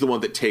 she's the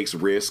one that takes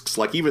risks.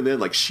 Like even then,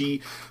 like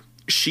she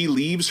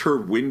leaves her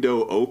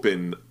window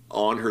open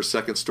on her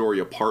second story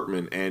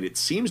apartment, and it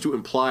seems to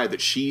imply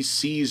that she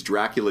sees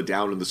Dracula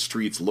down in the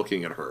streets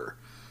looking at her,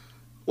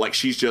 like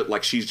she's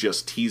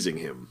just teasing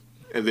him.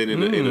 And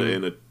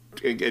then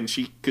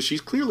because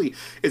she's clearly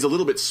is a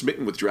little bit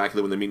smitten with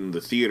Dracula when they meet in the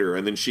theater,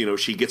 and then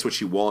she gets what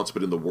she wants,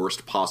 but in the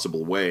worst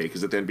possible way,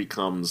 because it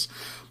becomes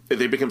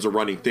a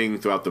running thing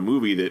throughout the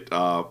movie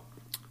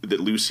that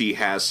Lucy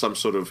has some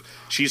sort of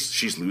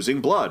she's losing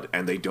blood,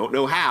 and they don't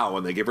know how,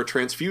 and they give her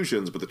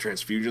transfusions, but the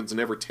transfusions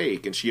never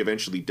take, and she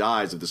eventually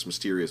dies of this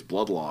mysterious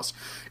blood loss.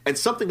 And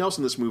something else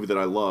in this movie that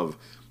I love,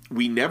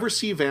 we never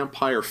see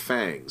vampire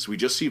fangs. We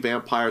just see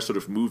vampires sort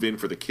of move in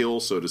for the kill,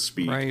 so to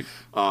speak. Right.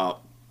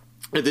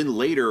 And then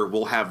later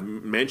we'll have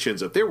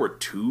mentions that there were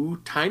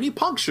 2 tiny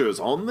punctures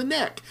on the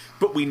neck,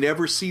 but we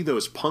never see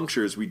those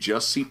punctures. We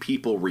just see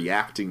people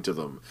reacting to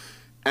them.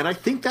 And I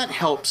think that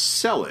helps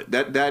sell it.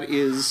 That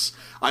is,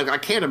 I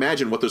can't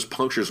imagine what those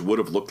punctures would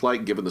have looked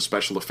like given the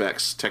special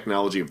effects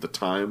technology of the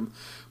time.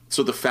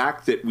 So the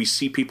fact that we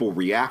see people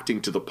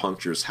reacting to the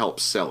punctures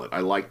helps sell it. I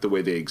like the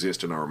way they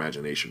exist in our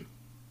imagination.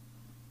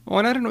 Well,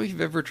 and I don't know if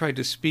you've ever tried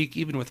to speak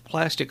even with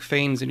plastic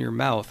fangs in your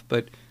mouth,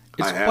 but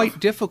it's quite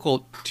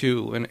difficult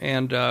to,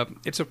 and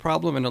it's a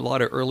problem in a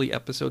lot of early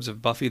episodes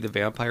of Buffy the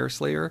Vampire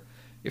Slayer.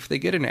 If they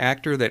get an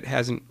actor that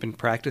hasn't been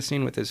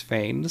practicing with his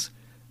fangs,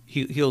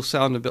 he'll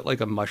sound a bit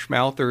like a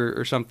mushmouth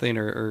or something,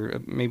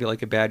 or maybe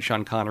like a bad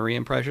Sean Connery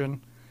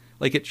impression.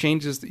 Like it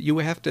changes. You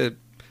have to,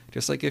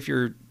 just like if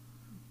you're,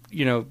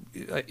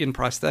 in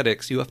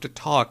prosthetics, you have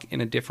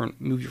to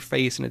move your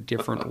face in a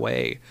different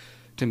way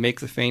to make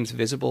the fangs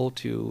visible,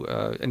 to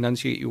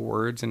enunciate your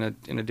words in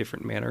a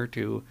different manner,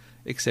 to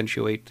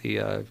accentuate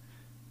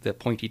the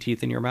pointy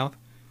teeth in your mouth.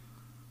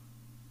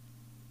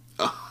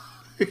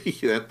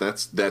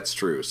 That's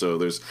true. So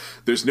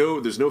there's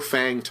no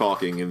fang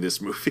talking in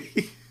this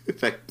movie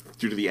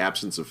due to the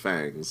absence of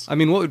fangs. I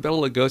mean, what would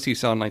Bela Lugosi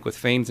sound like with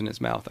fangs in his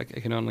mouth? I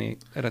don't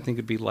think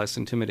it'd be less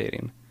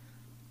intimidating.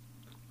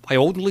 I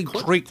only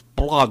drink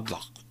blood.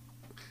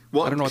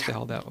 Well, I don't know what the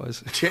hell that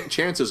was.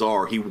 Chances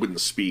are he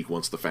wouldn't speak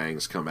once the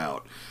fangs come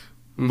out.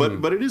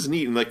 But it is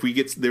neat, and like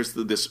there's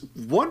this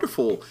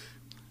wonderful,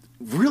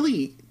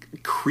 really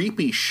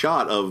creepy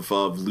shot of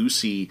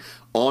Lucy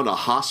on a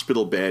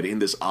hospital bed in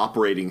this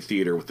operating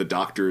theater with the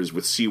doctors,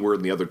 with Seward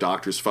and the other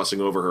doctors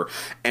fussing over her,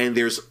 and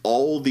there's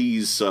all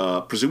these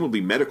presumably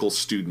medical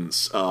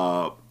students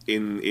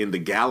in the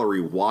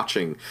gallery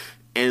watching.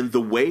 And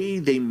the way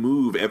they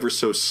move ever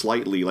so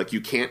slightly, like you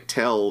can't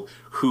tell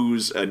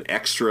who's an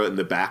extra in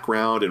the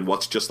background and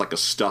what's just like a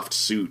stuffed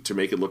suit to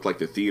make it look like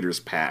the theater's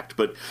packed.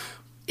 But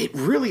it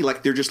really,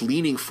 like, they're just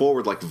leaning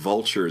forward like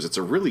vultures. It's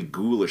a really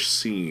ghoulish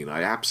scene.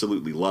 I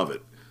absolutely love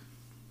it.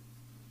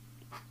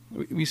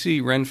 We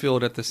see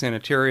Renfield at the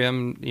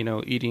sanitarium,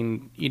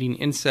 eating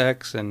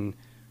insects and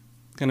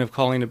kind of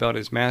calling about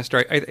his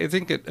master. I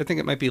think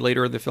it might be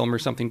later in the film or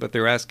something, but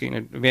they're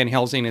asking, Van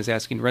Helsing is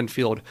asking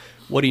Renfield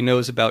what he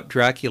knows about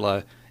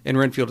Dracula, and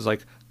Renfield is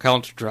like,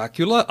 Count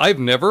Dracula? I've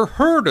never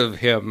heard of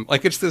him.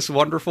 Like, it's this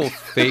wonderful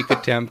fake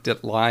attempt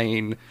at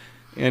lying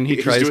and he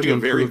He's tries doing to a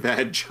very improve.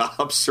 bad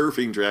job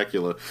serving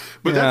Dracula.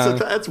 But Yeah.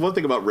 that's one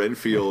thing about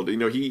Renfield. You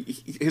know,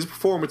 his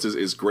performance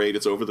is great.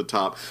 It's over the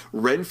top.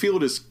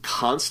 Renfield is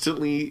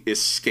constantly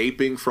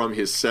escaping from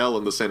his cell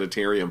in the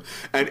sanitarium,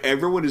 and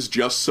everyone is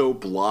just so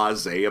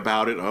blasé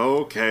about it.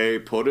 Okay,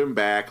 put him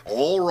back.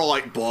 All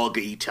right, Bog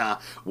Eater,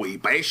 we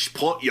best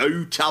put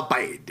you to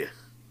bed.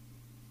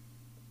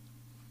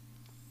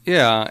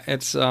 Yeah,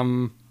 it's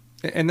and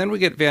then we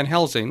get Van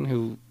Helsing,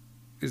 who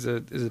is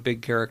a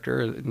big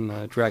character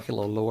in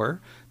Dracula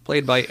lore,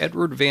 played by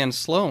Edward Van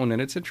Sloan,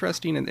 and it's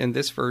interesting in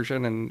this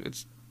version, and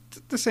it's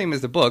the same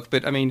as the book,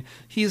 but I mean,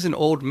 he's an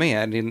old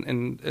man,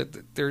 and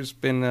there's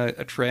been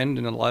a trend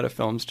in a lot of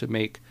films to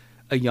make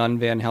a young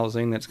Van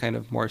Helsing that's kind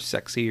of more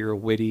sexy or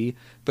witty,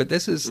 but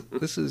this is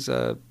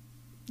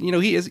you know,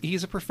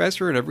 he's a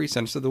professor in every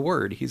sense of the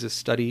word. He's a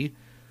student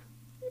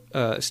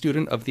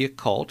of the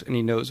occult, and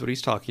he knows what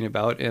he's talking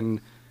about,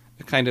 and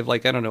kind of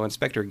like, I don't know,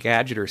 Inspector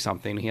Gadget or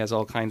something. He has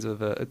all kinds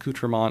of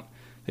accoutrement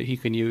that he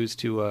can use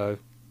to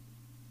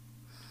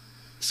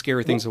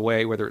scare things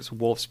away, whether it's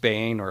Wolf's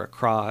Bane or a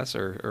cross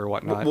or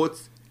whatnot. Well,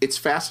 it's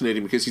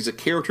fascinating because he's a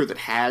character that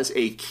has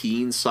a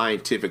keen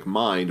scientific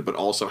mind, but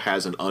also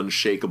has an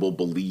unshakable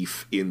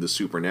belief in the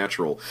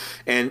supernatural.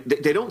 And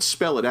they don't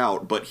spell it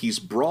out, but he's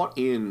brought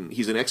in,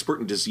 he's an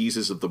expert in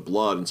diseases of the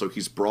blood, and so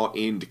he's brought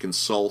in to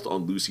consult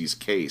on Lucy's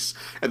case.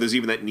 And there's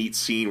even that neat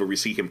scene where we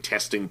see him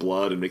testing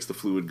blood and makes the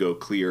fluid go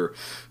clear.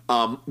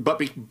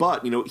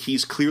 But you know,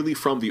 he's clearly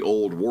from the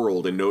old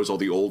world and knows all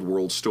the old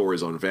world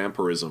stories on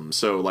vampirism.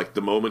 So like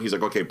the moment he's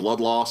like, okay,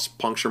 blood loss,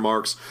 puncture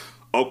marks,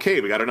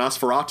 okay, we got a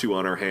Nosferatu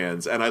on our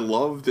hands. And I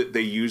love that they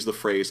use the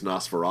phrase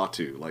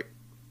Nosferatu. Like,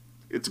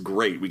 it's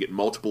great. We get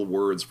multiple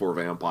words for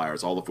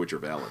vampires, all of which are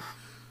valid.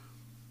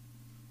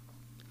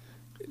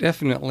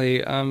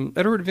 Definitely.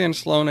 Edward Van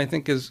Sloan, I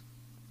think,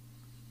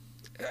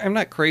 I'm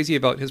not crazy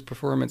about his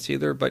performance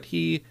either, but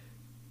he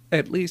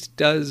at least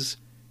does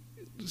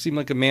seem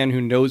like a man who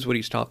knows what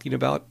he's talking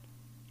about.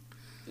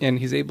 And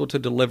he's able to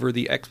deliver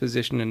the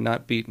exposition and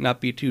not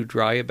be too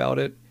dry about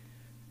it.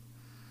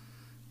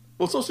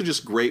 Well, it's also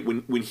just great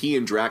when he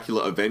and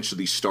Dracula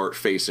eventually start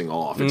facing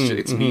off.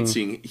 It's neat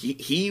seeing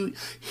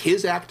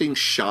his acting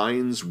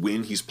shines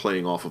when he's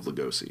playing off of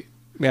Lugosi.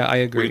 Yeah, I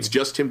agree. When it's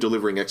just him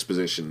delivering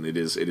exposition, it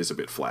is a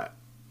bit flat.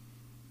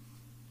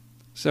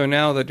 So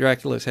now that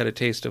Dracula's had a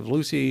taste of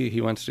Lucy, he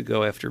wants to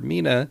go after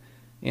Mina,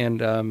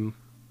 and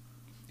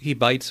he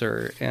bites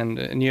her.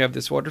 And you have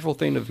this wonderful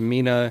thing of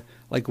Mina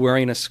like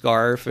wearing a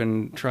scarf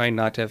and trying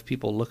not to have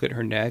people look at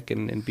her neck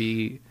and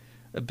be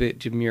a bit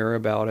demure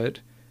about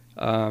it.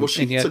 Well,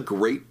 it's a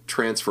great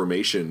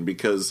transformation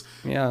because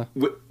yeah.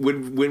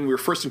 when we were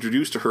first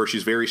introduced to her,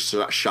 she's very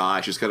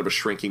shy. She's kind of a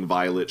shrinking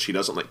violet. She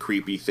doesn't like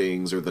creepy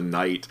things or the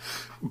night.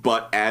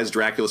 But as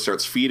Dracula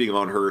starts feeding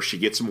on her, she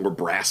gets more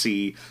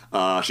brassy.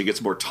 She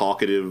gets more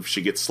talkative.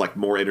 She gets like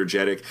more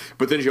energetic.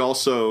 But then she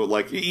also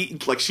like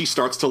she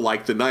starts to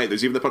like the night.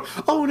 There's even the part,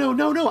 oh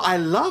no, I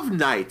love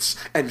nights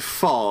and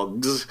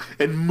fogs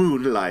and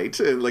moonlight,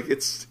 and like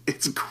it's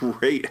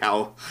great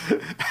how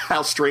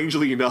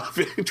strangely enough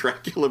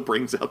Dracula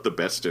brings out the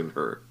best in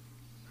her.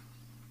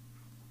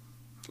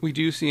 We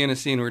do see in a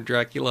scene where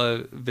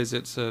Dracula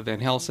visits Van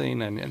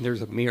Helsing, and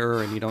there's a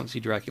mirror, and you don't see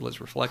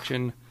Dracula's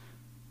reflection.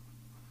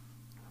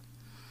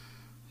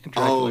 And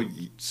Dracula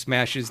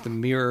smashes the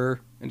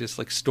mirror and just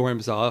like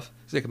storms off.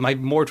 He's like, my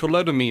mortal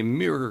enemy,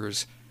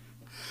 mirrors.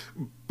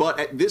 But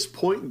at this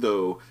point,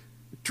 though,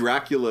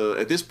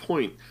 Dracula, because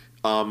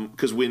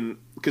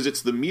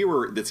it's the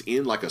mirror that's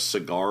in like a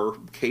cigar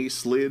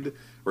case lid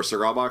or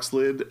cigar box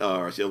lid,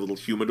 or a little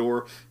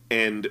humidor,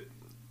 and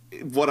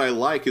what I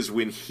like is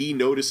when he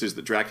notices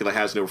that Dracula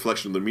has no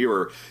reflection in the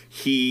mirror,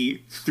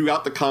 he,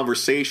 throughout the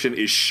conversation,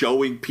 is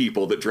showing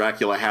people that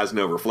Dracula has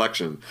no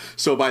reflection.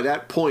 So by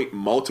that point,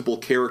 multiple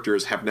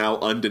characters have now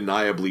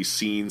undeniably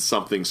seen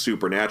something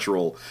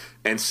supernatural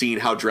and seen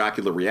how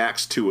Dracula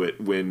reacts to it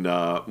when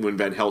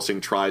Van Helsing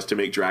tries to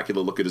make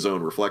Dracula look at his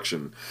own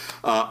reflection.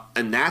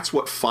 And that's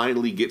what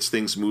finally gets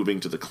things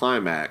moving to the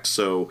climax.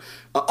 So,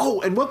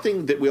 and one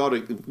thing that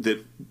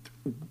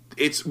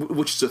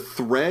which is a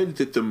thread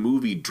that the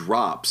movie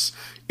drops,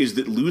 is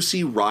that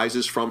Lucy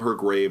rises from her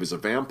grave as a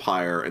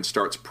vampire and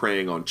starts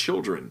preying on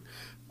children.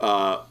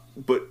 But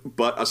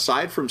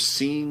aside from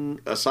seeing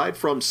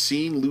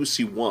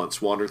Lucy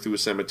once wander through a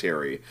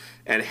cemetery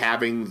and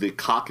having the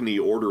Cockney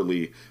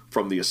orderly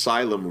from the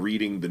asylum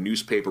reading the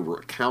newspaper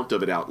account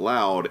of it out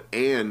loud,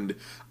 and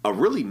a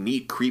really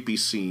neat creepy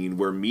scene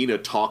where Mina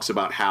talks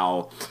about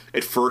how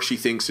at first she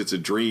thinks it's a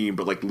dream,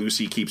 but like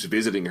Lucy keeps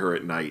visiting her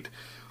at night.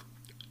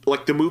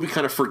 Like, the movie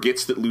kind of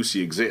forgets that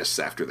Lucy exists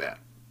after that.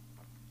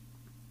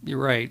 You're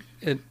right.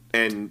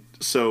 And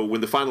so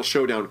when the final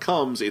showdown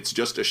comes, it's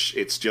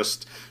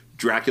just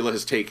Dracula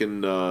has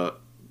taken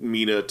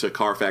Mina to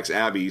Carfax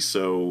Abbey,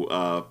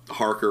 so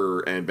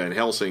Harker and Van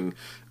Helsing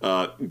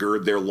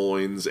gird their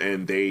loins,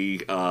 and they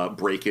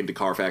break into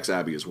Carfax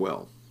Abbey as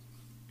well.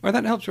 Well,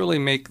 that helps really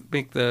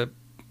make the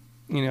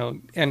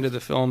end of the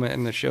film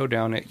and the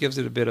showdown. It gives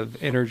it a bit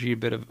of energy, a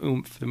bit of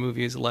oomph. The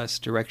movie is less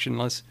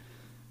directionless.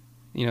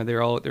 You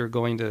know, they're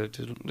going to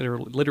they're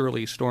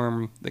literally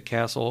storm the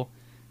castle,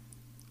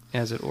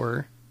 as it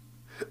were.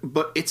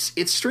 But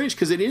it's strange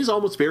because it is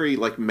almost very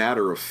like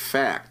matter of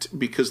fact,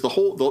 because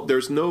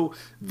there's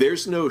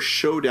no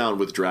showdown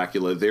with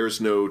Dracula. There's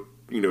no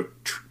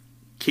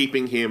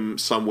keeping him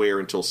somewhere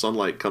until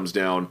sunlight comes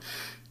down.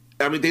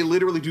 I mean, they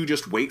literally do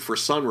just wait for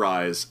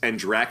sunrise, and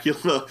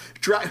Dracula,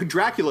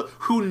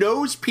 who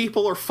knows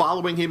people are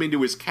following him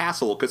into his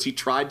castle because he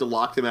tried to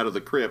lock them out of the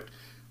crypt.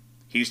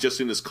 He's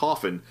just in his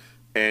coffin,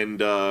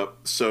 and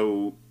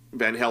so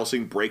Van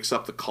Helsing breaks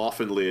up the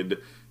coffin lid.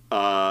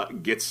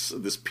 Gets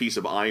this piece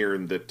of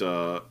iron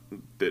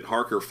that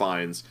Harker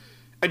finds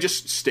and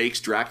just stakes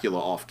Dracula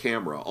off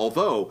camera.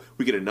 Although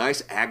we get a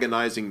nice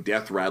agonizing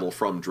death rattle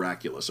from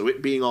Dracula, so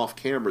it being off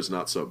camera is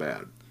not so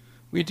bad.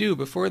 We do.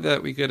 Before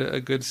that, we get a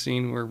good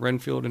scene where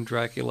Renfield and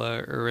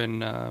Dracula are in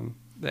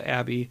the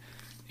Abbey,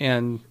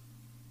 and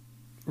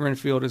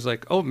Renfield is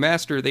like, "Oh,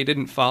 master, they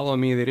didn't follow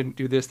me. They didn't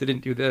do this. They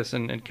didn't do this."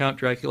 And Count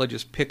Dracula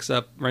just picks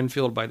up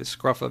Renfield by the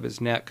scruff of his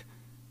neck.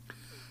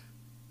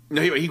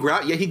 No,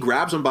 he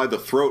grabs him by the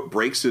throat,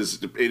 breaks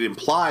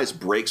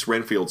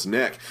Renfield's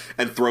neck,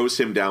 and throws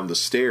him down the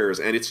stairs.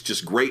 And it's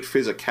just great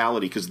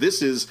physicality, because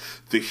this is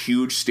the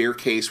huge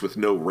staircase with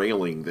no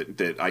railing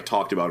that I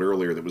talked about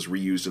earlier that was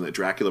reused in the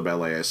Dracula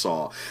ballet I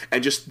saw.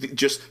 And just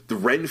the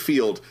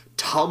Renfield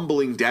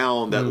tumbling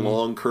down that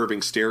long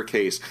curving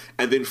staircase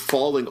and then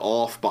falling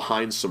off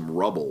behind some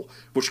rubble,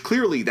 which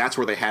clearly that's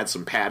where they had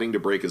some padding to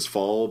break his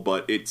fall,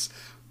 but it's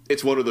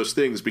one of those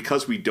things,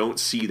 because we don't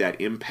see that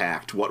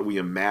impact, what we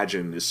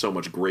imagine is so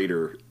much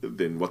greater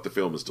than what the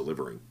film is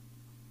delivering.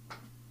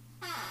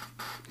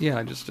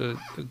 Yeah, just a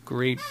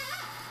great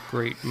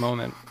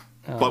moment.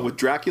 But with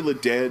Dracula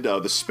dead,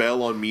 the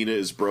spell on Mina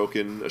is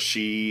broken.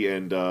 She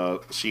and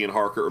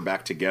Harker are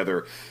back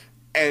together.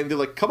 And they're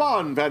like, "Come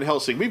on, Van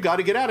Helsing, we've got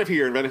to get out of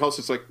here." And Van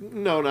Helsing's like,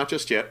 "No, not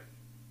just yet."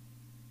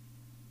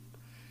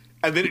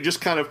 And then it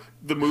just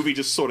the movie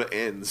just sort of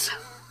ends.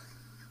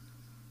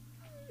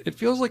 It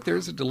feels like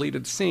there's a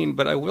deleted scene,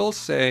 but I will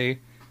say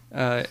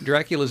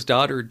Dracula's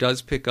daughter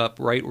does pick up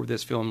right where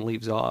this film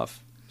leaves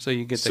off. So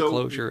you get the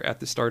closure at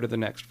the start of the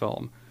next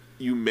film.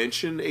 You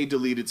mentioned a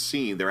deleted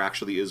scene. There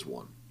actually is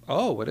one.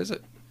 Oh, what is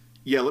it?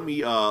 Yeah, let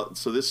me.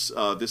 So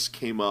this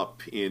came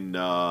up in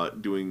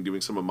doing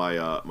some of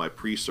my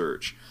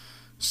pre-search.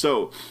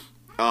 So,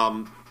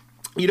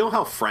 you know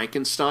how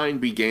Frankenstein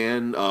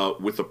began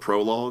with a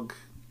prologue?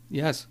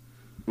 Yes.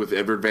 With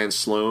Edward Van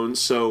Sloan.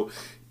 So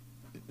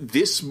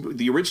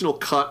the original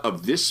cut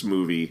of this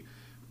movie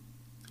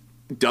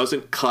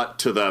doesn't cut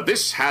to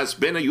 "this has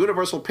been a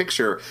Universal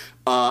picture."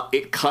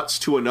 It cuts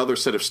to another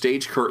set of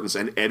stage curtains,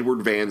 and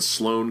Edward Van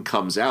Sloan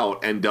comes out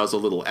and does a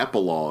little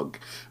epilogue,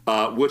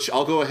 which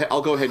I'll go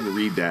ahead and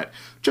read that.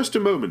 "Just a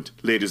moment,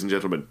 ladies and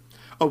gentlemen.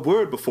 A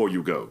word before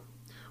you go.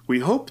 We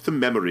hope the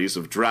memories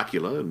of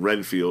Dracula and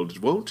Renfield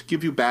won't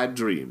give you bad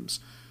dreams.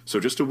 So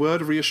just a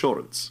word of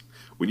reassurance.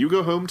 When you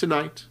go home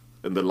tonight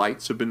and the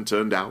lights have been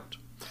turned out,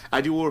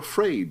 and you are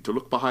afraid to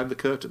look behind the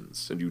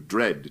curtains, and you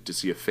dread to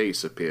see a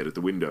face appear at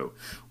the window,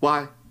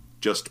 why,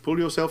 just pull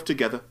yourself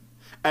together,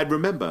 and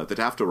remember that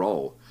after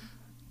all,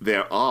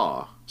 there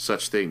are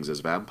such things as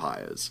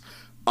vampires."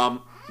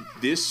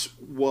 This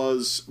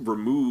was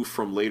removed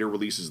from later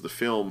releases of the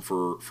film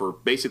for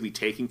basically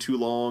taking too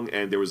long,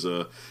 and there was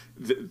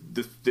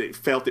they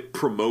felt it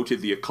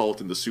promoted the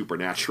occult and the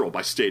supernatural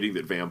by stating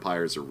that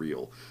vampires are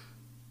real.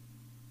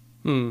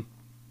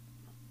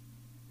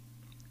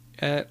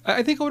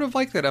 I think I would have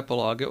liked that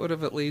epilogue. It would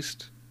have at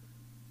least.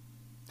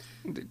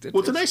 Well,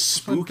 it's a nice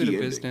spooky bit of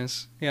ending.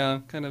 Business. Yeah,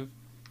 kind of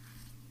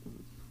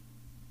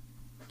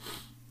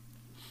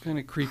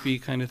creepy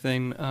kind of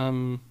thing.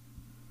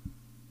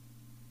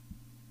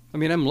 I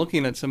mean, I'm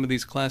looking at some of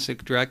these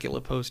classic Dracula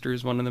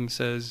posters. One of them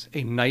says,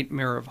 "A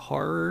nightmare of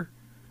horror,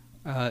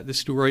 the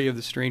story of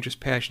the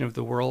strangest passion of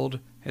the world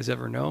has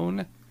ever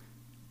known."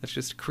 That's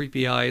just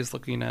creepy eyes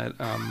looking at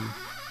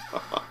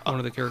one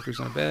of the characters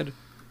on a bed.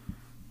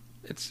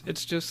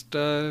 It's just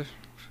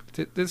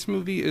this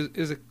movie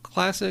is a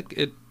classic.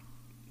 It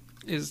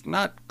is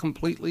not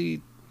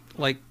completely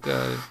like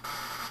the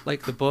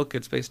book.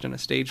 It's based on a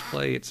stage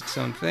play. It's its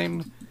own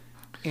thing,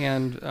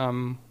 and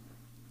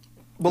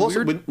well,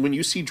 also when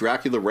you see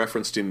Dracula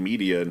referenced in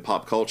media and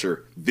pop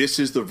culture, this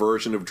is the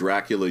version of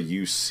Dracula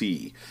you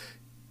see.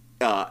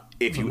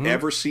 If you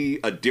ever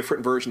see a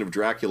different version of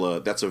Dracula,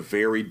 that's a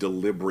very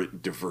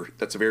deliberate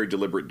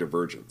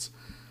divergence.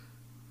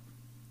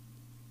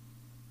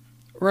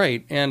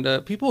 Right,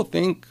 and people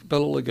think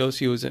Bela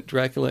Lugosi was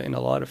Dracula in a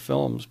lot of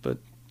films, but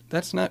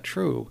that's not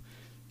true.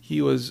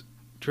 He was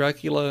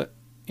Dracula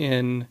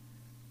in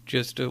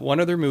just one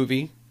other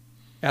movie,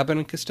 Abbott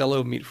and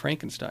Costello Meet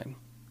Frankenstein.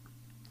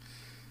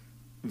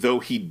 Though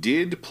he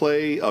did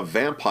play a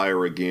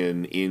vampire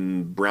again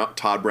in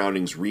Todd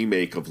Browning's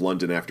remake of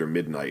London After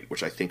Midnight,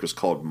 which I think was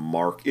called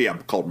Mark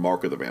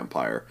of the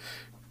Vampire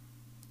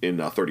in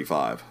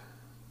 1935.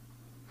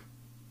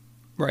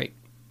 Right.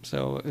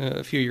 So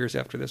a few years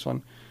after this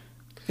one,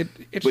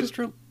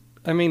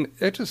 I mean,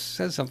 it just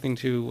says something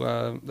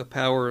to the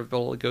power of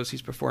Bela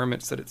Lugosi's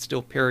performance that it's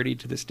still parodied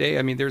to this day.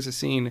 I mean, there's a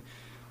scene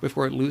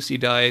before Lucy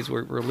dies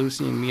where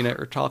Lucy and Mina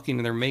are talking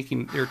and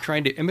they're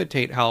trying to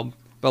imitate how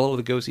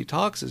Bela Lugosi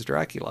talks as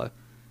Dracula.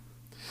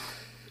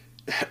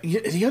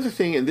 The other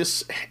thing,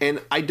 this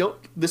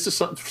is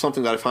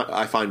something that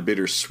I find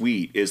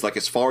bittersweet, is like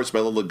as far as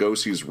Bela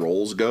Lugosi's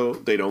roles go,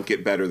 they don't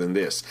get better than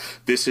this.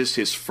 This is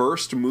his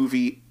first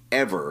movie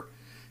ever,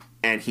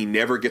 and he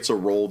never gets a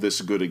role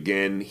this good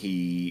again.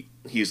 He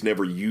has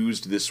never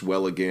used this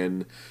well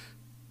again.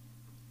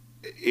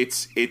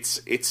 It's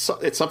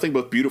something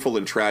both beautiful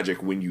and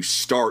tragic when you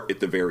start at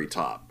the very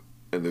top,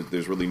 and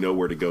there's really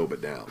nowhere to go but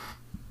down.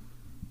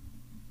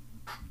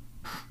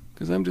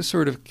 Because I'm just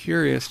sort of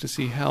curious to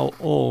see how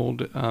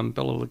old Bela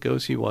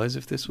Lugosi was.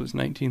 If this was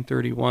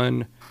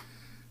 1931,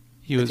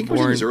 he was born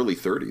in his early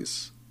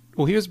 30s.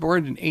 Well, he was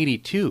born in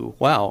 82.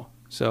 Wow.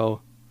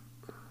 So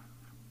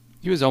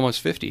he was almost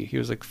 50. He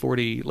was like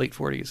 40, late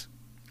 40s.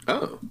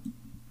 Oh,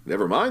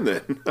 never mind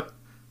then.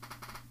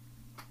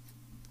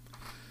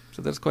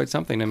 So that's quite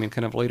something. I mean,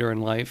 kind of later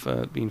in life,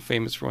 being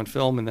famous for one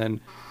film, and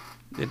then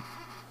it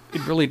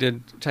really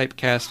did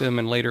typecast him,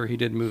 and later he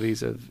did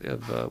movies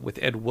with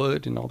Ed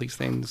Wood and all these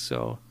things.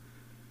 So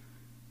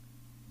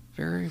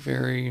very,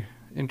 very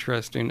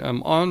interesting.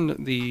 On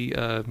the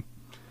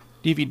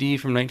DVD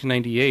from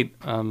 1998,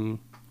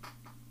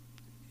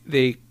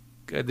 the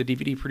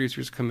DVD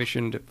producers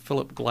commissioned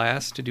Philip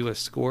Glass to do a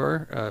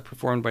score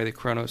performed by the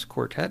Kronos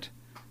Quartet.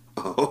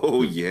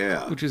 Oh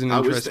yeah, which is an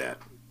How interest. is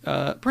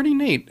that? Pretty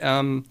neat.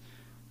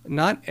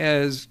 Not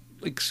as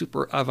like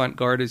super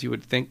avant-garde as you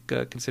would think,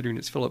 considering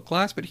it's Philip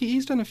Glass, but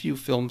he's done a few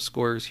film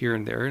scores here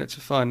and there, and it's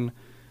a fun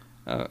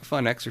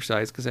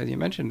exercise because, as you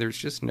mentioned, there's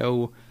just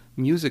no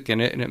music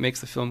in it, and it makes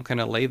the film kind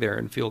of lay there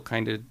and feel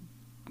kind of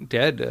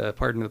dead.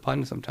 Pardon the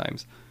pun,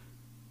 sometimes.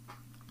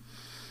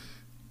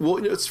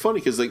 Well, it's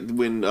funny because like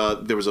when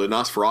there was a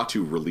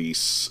Nosferatu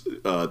release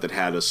that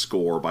had a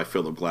score by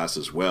Philip Glass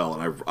as well,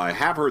 and I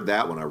have heard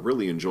that one. I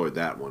really enjoyed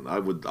that one. I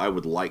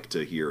would like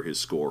to hear his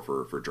score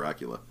for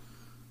Dracula.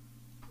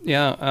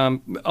 Yeah.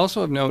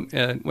 Also of note,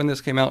 when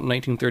this came out in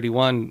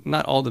 1931,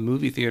 not all the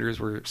movie theaters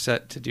were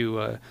set to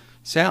do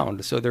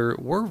sound, so there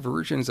were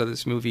versions of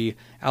this movie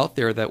out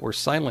there that were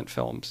silent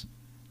films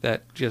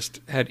that just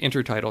had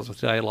intertitles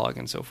with dialogue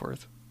and so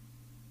forth.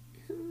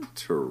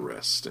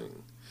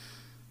 Interesting.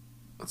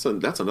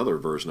 That's another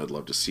version I'd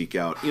love to seek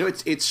out. You know,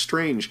 it's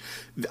strange.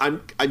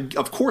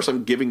 Of course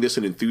I'm giving this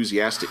an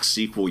enthusiastic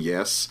sequel,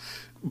 yes,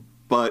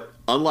 but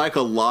unlike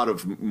a lot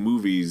of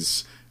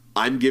movies,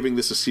 I'm giving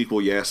this a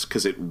sequel, yes,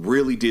 because it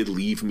really did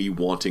leave me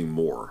wanting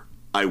more.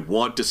 I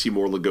want to see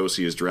more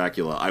Lugosi as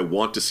Dracula. I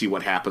want to see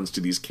what happens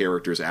to these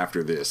characters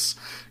after this.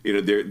 You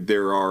know,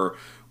 there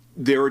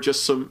are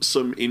just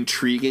some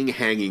intriguing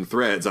hanging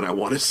threads, and I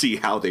want to see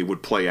how they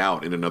would play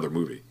out in another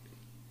movie.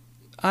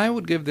 I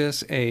would give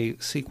this a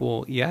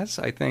sequel, yes.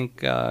 I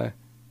think, as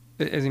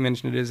you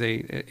mentioned, it is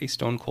a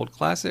stone cold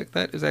classic.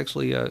 That is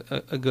actually a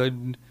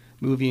good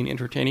movie, an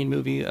entertaining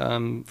movie.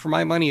 For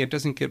my money, it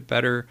doesn't get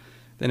better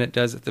than it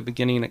does at the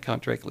beginning at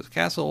Count Dracula's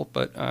Castle,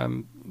 but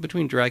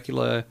between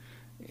Dracula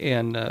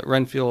and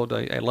Renfield,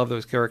 I love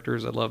those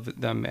characters. I love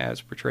them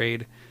as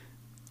portrayed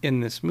in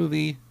this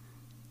movie,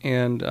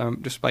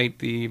 and despite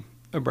the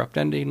abrupt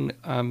ending,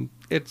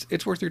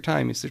 it's worth your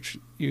time.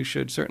 You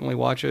should certainly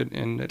watch it,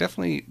 and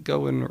definitely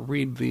go and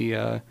read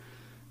the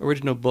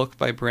original book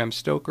by Bram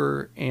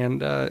Stoker.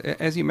 And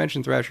as you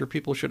mentioned, Thrasher,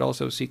 people should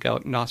also seek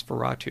out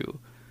Nosferatu,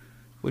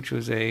 which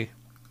was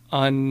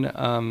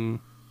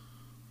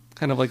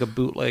kind of like a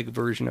bootleg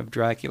version of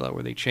Dracula,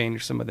 where they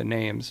changed some of the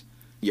names.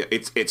 Yeah,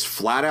 it's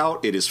flat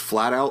out. It is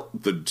flat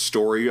out the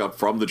story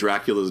from the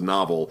Dracula's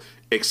novel,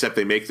 except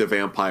they make the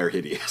vampire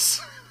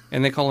hideous.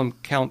 And they call him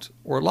Count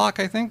Orlok,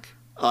 I think.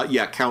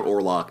 Yeah, Count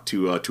Orlok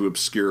to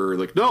obscure,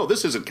 like, no,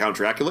 this isn't Count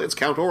Dracula, it's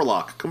Count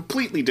Orlok.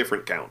 Completely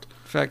different count.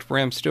 In fact,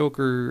 Bram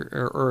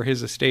Stoker or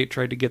his estate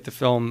tried to get the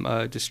film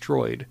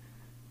destroyed.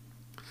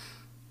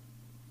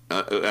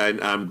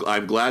 And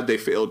I'm glad they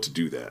failed to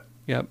do that.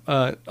 Yeah.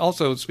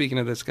 Also, speaking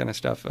of this kind of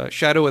stuff,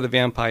 Shadow of the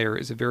Vampire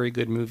is a very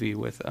good movie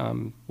with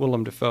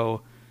Willem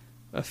Dafoe,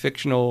 a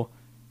fictional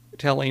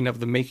telling of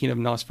the making of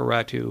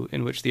Nosferatu,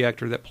 in which the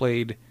actor that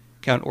played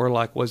Count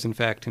Orlok was, in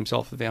fact,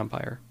 himself a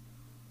vampire.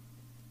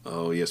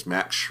 Oh, yes,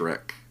 Max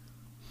Schreck.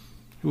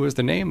 Who was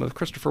the name of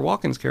Christopher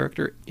Walken's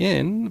character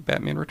in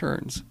Batman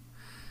Returns.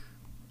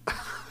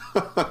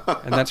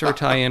 And that's our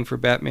tie-in for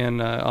Batman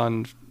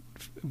on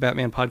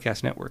Batman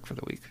Podcast Network for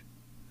the week.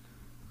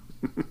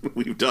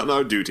 We've done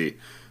our duty.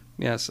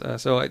 Yes,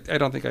 so I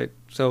don't think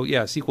so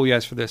yeah, sequel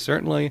yes for this,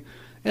 certainly.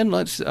 And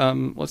let's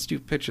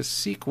pitch a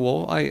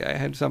sequel. I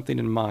had something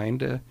in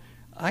mind.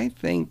 I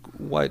think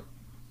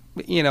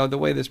the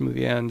way this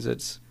movie ends,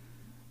 it's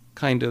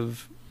kind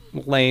of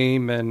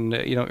lame, and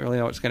you don't really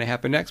know what's going to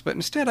happen next. But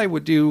instead, I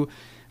would do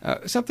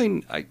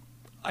something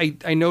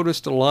I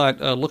noticed a lot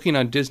looking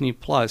on Disney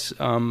Plus.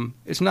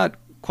 It's not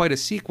quite a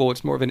sequel;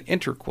 it's more of an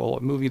interquel,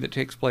 a movie that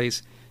takes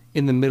place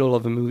in the middle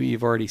of a movie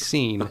you've already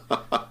seen,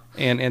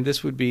 and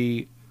this would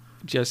be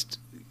just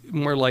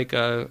more like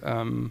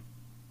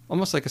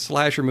almost like a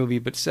slasher movie,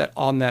 but set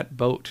on that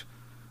boat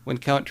when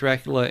Count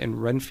Dracula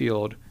and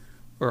Renfield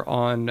are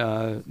on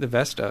the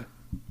Vesta.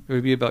 It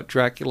would be about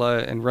Dracula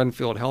and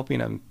Renfield helping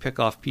him pick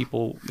off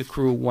people, the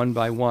crew, one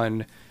by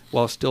one,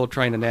 while still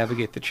trying to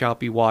navigate the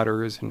choppy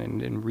waters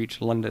and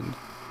reach London.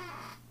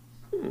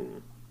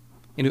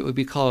 And it would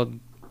be called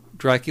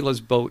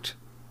Dracula's Boat.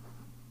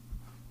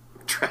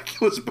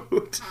 Dracula's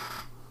Boat.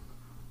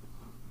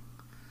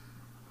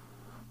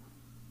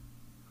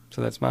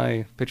 So that's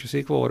my picture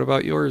sequel. What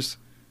about yours?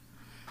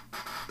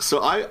 So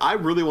I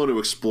really want to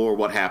explore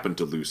what happened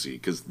to Lucy,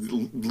 because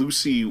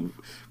Lucy,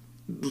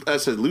 as I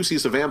said,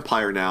 Lucy's a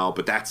vampire now,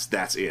 but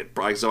that's it.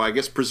 So I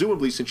guess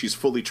presumably since she's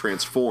fully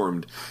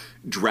transformed,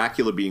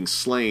 Dracula being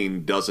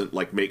slain doesn't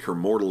like make her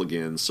mortal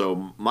again.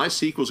 So my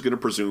sequel is going to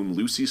presume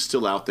Lucy's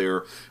still out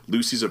there.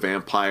 Lucy's a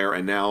vampire,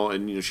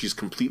 and she's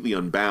completely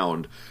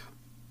unbound.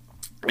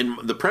 And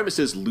the premise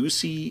is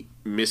Lucy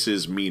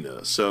misses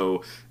Mina.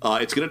 So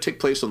it's going to take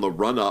place on the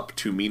run-up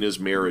to Mina's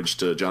marriage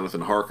to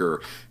Jonathan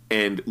Harker,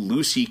 and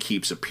Lucy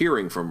keeps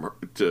appearing from her,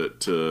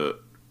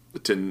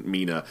 to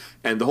Mina.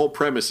 And the whole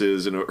premise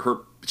is,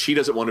 she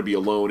doesn't want to be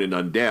alone in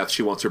undeath.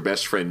 She wants her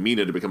best friend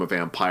Mina to become a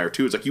vampire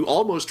too. It's like, you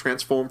almost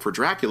transformed for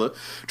Dracula,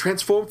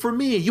 transform for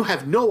me. You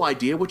have no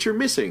idea what you're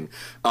missing.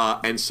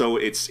 And so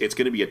it's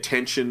going to be a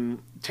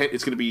tension.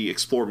 It's going to be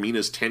explore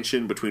Mina's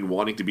tension between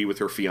wanting to be with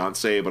her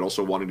fiance but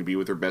also wanting to be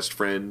with her best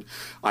friend.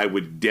 I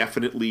would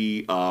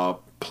definitely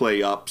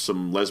play up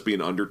some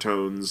lesbian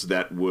undertones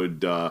that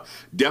would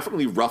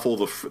definitely ruffle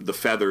the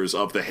feathers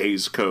of the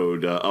Hays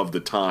Code of the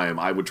time.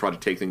 I would try to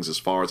take things as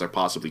far as I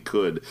possibly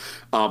could.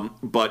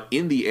 But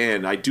in the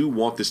end, I do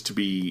want this to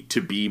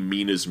be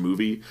Mina's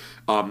movie.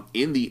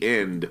 In the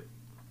end,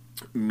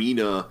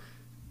 Mina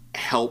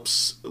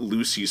helps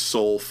Lucy's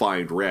soul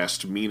find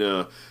rest.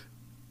 Mina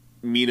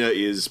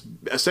is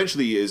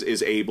essentially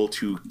is able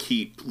to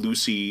keep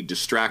Lucy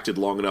distracted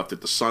long enough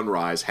that the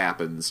sunrise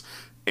happens,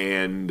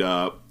 and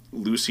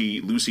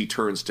Lucy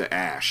turns to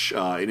ash,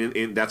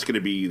 and that's going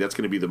to be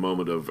the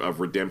moment of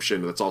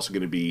redemption. That's also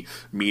going to be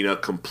Mina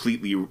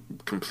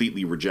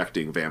completely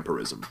rejecting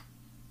vampirism.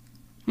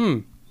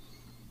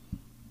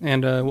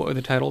 And what would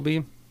the title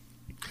be?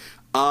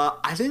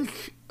 I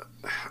think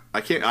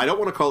I don't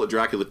want to call it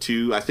Dracula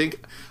 2. I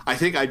think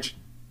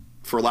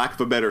for lack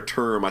of a better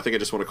term, I think I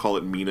just want to call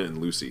it Mina and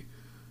Lucy.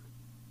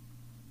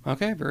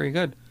 Okay, very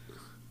good.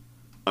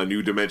 A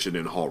new dimension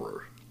in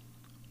horror.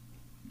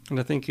 And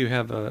I think you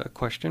have a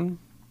question.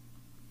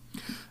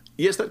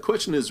 Yes, that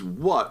question is,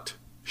 what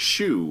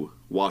shoe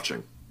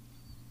watching?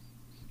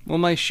 Well,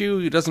 my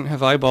shoe doesn't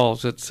have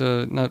eyeballs. It's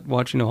not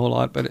watching a whole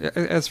lot. But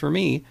as for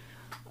me,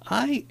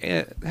 I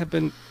have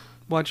been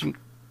watching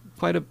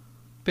quite a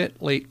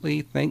bit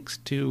lately, thanks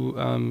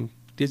to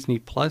Disney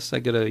Plus. I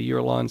get a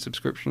year-long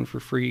subscription for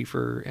free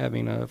for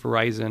having a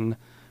Verizon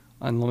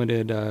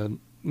unlimited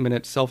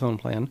minute cell phone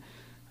plan,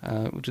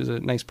 which is a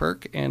nice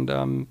perk.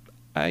 And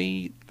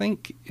I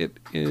think it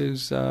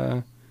is...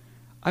 I'm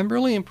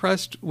really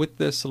impressed with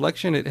the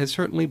selection. It has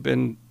certainly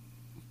been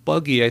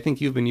buggy. I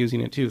think you've been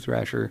using it too,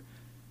 Thrasher.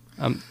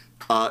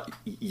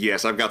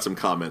 Yes, I've got some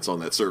comments on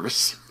that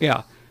service.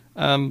 Yeah.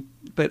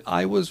 But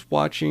I was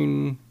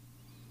watching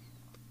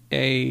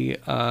they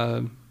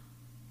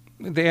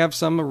have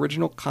some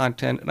original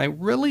content, and I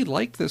really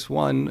like this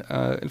one.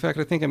 In fact,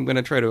 I think I'm going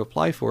to try to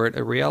apply for it.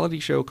 A reality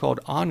show called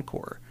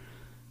Encore.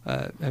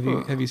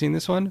 Have you seen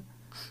this one?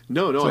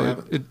 No, I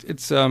haven't.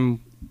 It's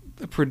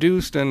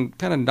produced and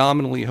kind of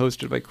nominally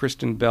hosted by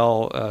Kristen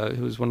Bell,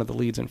 who's one of the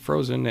leads in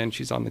Frozen, and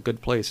she's on The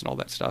Good Place and all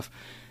that stuff.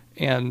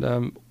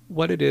 And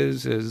what it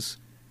is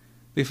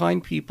they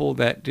find people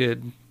that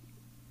did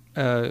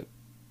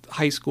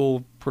high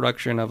school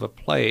production of a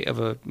play, of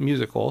a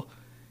musical,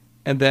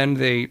 and then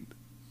they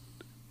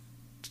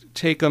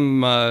take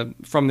them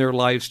from their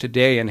lives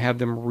today and have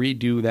them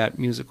redo that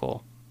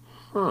musical.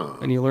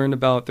 And you learn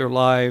about their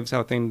lives,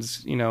 how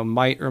things,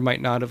 might or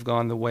might not have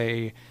gone the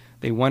way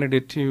they wanted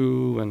it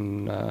to.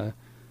 And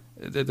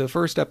the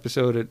first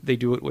episode, they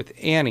do it with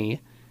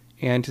Annie.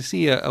 And to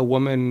see a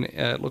woman,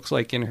 it looks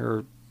like in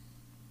her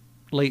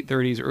late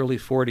 30s, early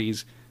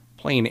 40s,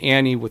 playing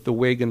Annie with the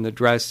wig and the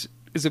dress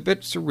is a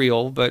bit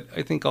surreal. But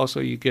I think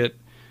also you get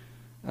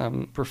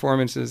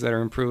performances that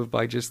are improved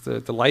by just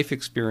the life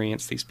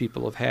experience these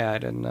people have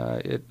had. And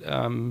it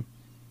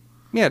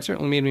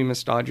certainly made me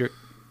nostalgic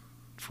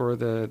for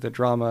the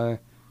drama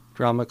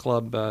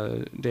club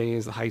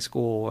days, the high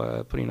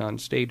school putting on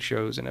stage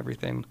shows and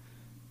everything.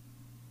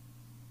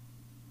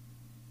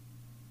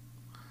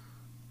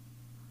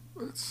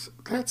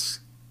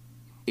 That's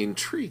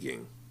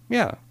intriguing.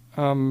 Yeah.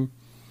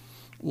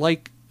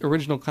 Like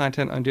original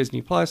content on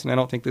Disney Plus, and I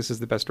don't think this is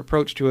the best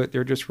approach to it.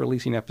 They're just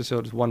releasing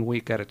episodes 1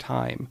 week at a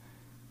time,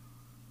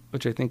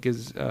 which I think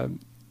is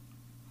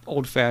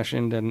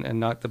old-fashioned and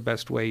not the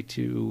best way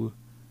to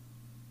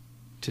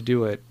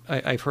do it.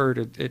 I've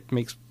heard it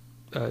makes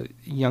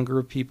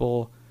younger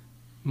people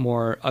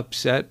more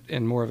upset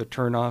and more of a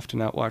turn-off to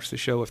not watch the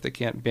show if they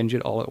can't binge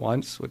it all at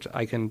once, which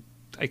I can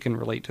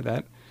relate to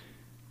that.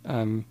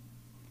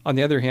 on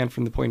the other hand,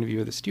 from the point of view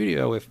of the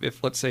studio,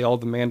 if let's say all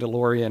the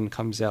Mandalorian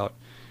comes out,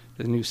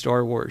 the new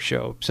Star Wars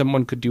show,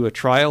 someone could do a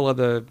trial of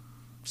the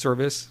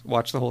service,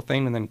 watch the whole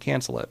thing, and then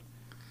cancel it.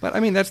 But I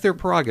mean, that's their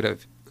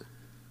prerogative.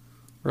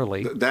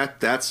 Really.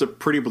 That's a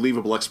pretty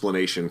believable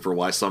explanation for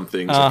why some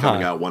things are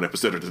coming out one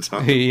episode at a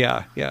time.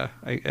 Yeah,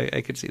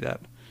 I could see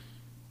that.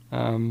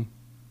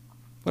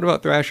 What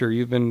about Thrasher?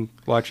 You've been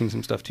watching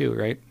some stuff too,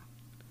 right?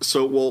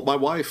 So, well, my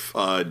wife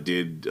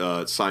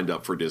signed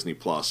up for Disney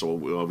Plus, so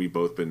we've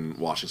both been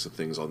watching some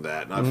things on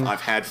that, and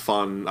I've had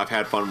fun. I've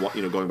had fun,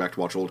 going back to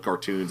watch old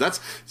cartoons. That's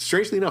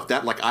strangely enough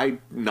that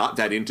I'm not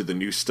that into the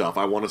new stuff.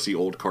 I want to see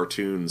old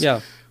cartoons.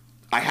 Yeah,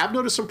 I have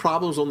noticed some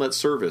problems on that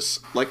service.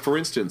 Like, for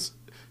instance,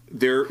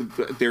 their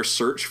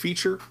search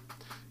feature.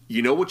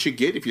 You know what you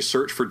get if you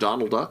search for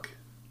Donald Duck?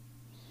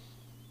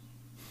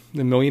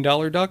 The $1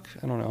 Million Duck?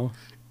 I don't know.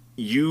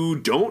 You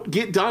don't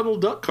get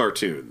Donald Duck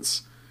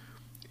cartoons.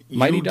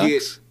 Mighty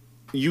Ducks?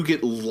 You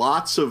get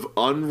lots of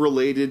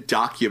unrelated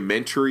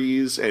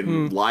documentaries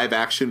and live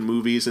action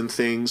movies and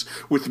things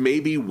with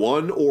maybe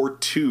 1 or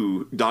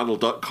 2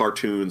 Donald Duck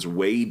cartoons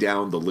way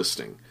down the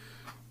listing.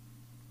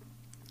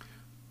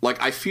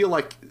 Like, I feel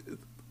like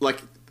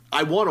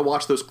I want to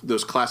watch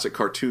those classic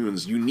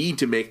cartoons. You need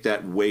to make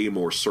that way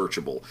more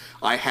searchable.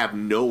 I have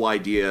no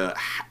idea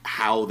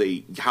how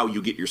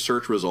you get your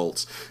search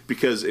results,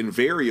 because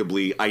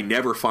invariably I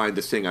never find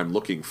the thing I'm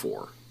looking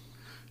for.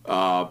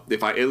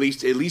 If I at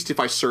least if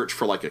I search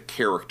for like a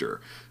character,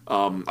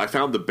 I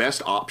found the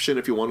best option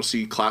if you want to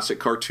see classic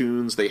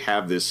cartoons. They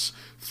have this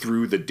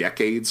Through the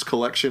Decades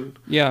collection,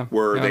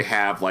 where they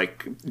have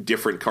like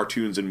different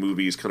cartoons and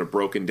movies kind of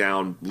broken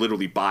down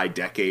literally by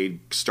decade,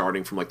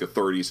 starting from like the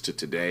 30s to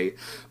today.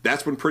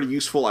 That's been pretty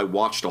useful. I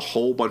watched a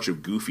whole bunch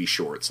of Goofy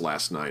shorts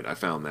last night. I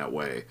found that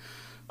way.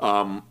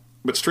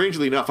 But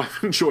strangely enough,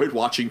 I've enjoyed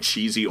watching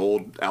cheesy,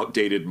 old,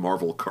 outdated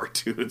Marvel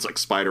cartoons like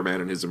Spider-Man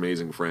and His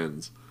Amazing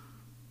Friends.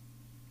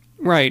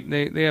 Right.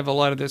 They have a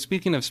lot of this.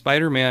 Speaking of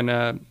Spider-Man,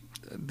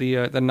 the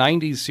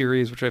 90s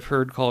series, which I've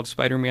heard called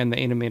Spider-Man the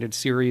Animated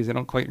Series, I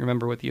don't quite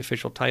remember what the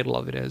official title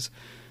of it is.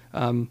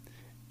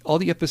 All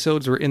the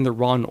episodes were in the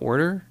wrong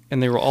order,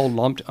 and they were all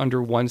lumped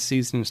under one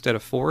season instead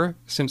of 4.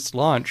 Since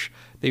launch,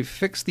 they've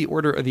fixed the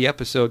order of the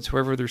episodes,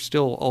 however, they're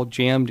still all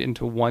jammed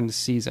into one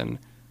season.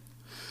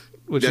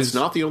 That's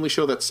not the only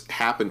show that's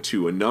happened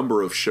to. A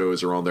number of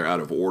shows are on there out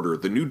of order.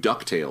 The new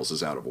DuckTales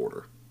is out of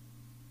order.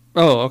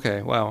 Oh,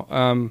 okay. Wow.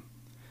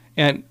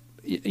 And,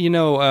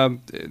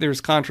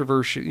 there's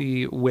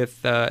controversy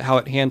with how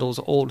it handles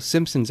old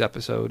Simpsons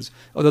episodes,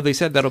 although they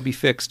said that'll be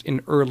fixed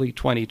in early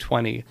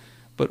 2020.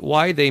 But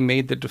why they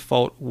made the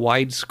default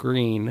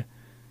widescreen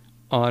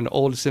on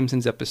old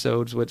Simpsons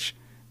episodes, which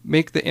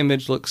make the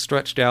image look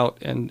stretched out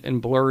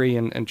and blurry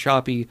and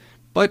choppy,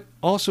 but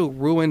also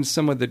ruin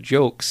some of the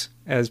jokes,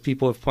 as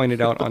people have pointed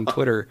out on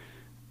Twitter,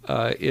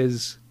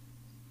 is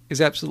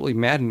absolutely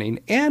maddening.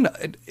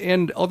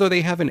 And although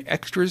they have an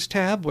extras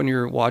tab when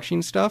you're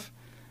watching stuff,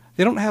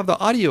 they don't have the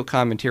audio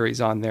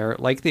commentaries on there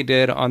like they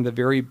did on the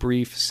very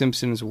brief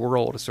Simpsons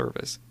World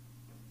service.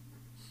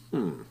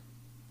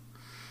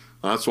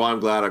 That's why I'm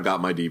glad I've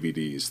got my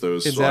DVDs.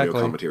 Those audio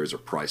commentaries are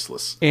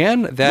priceless.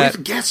 And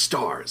with guest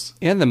stars.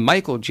 And the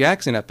Michael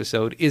Jackson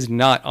episode is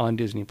not on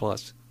Disney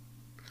Plus.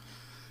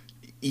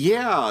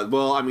 Yeah,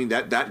 well, I mean,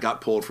 that got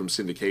pulled from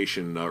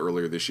syndication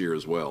earlier this year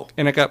as well.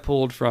 And it got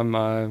pulled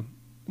from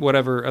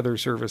whatever other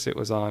service it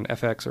was on,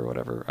 FX or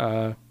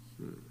whatever,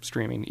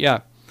 streaming.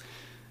 Yeah.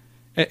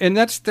 And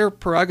that's their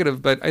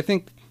prerogative, but I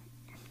think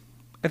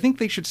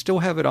they should still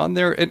have it on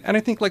there. And I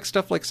think like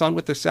stuff like Song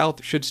with the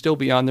South should still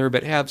be on there,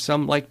 but have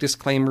some like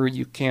disclaimer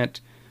you can't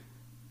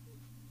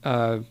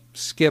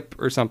skip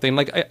or something.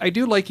 Like I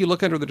do like you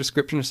look under the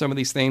description of some of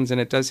these things, and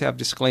it does have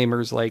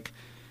disclaimers like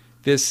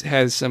this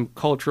has some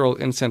cultural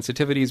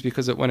insensitivities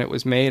because of when it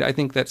was made. I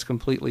think that's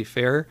completely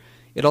fair.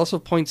 It also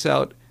points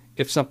out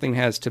if something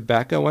has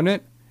tobacco in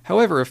it.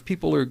 However, if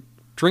people are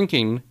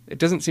drinking, it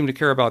doesn't seem to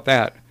care about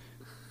that.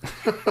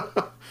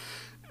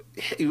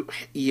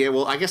 Yeah,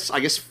 well, I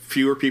guess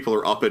fewer people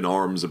are up in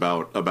arms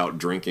about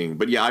drinking,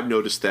 but yeah, I've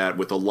noticed that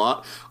with a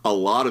lot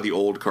of the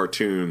old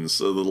cartoons,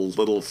 a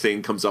little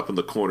thing comes up in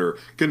the corner,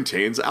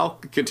 contains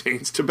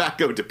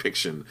tobacco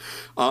depiction,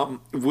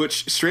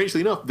 which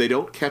strangely enough they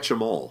don't catch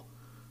them all.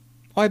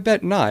 Oh, I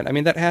bet not. I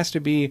mean, that has to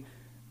be.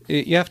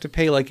 You have to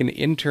pay like an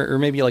intern, or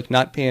maybe like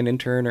not pay an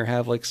intern, or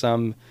have like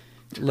some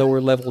lower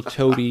level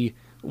toady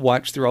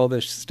watch through all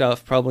this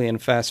stuff, probably in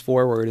fast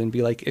forward, and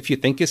be like, if you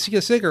think you see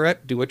a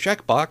cigarette, do a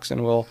checkbox,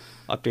 and we'll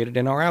update it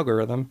in our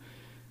algorithm.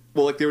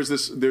 Well, like there's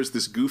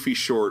this Goofy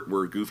short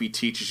where Goofy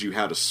teaches you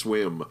how to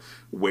swim,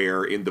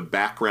 where in the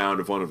background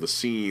of one of the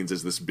scenes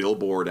is this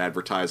billboard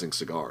advertising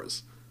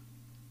cigars.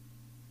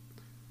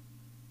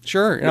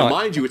 Sure. Now,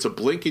 mind you, it's a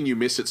blink and you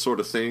miss it sort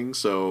of thing,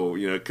 so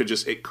it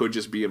could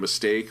just be a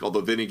mistake.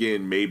 Although then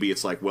again, maybe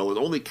it's like, well, it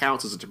only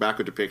counts as a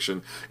tobacco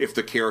depiction if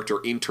the character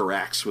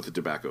interacts with the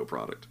tobacco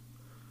product.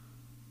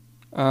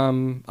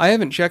 I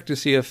haven't checked to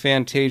see if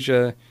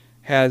Fantasia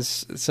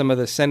has some of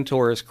the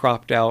centaurs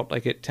cropped out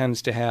like it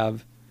tends to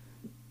have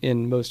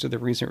in most of the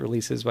recent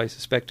releases, but I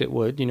suspect it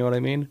would. You know what I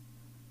mean?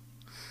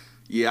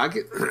 Yeah,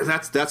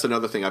 that's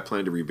another thing I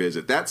plan to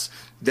revisit. That's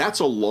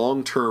a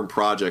long-term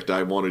project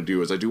I want to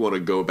do. Is I do want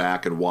to go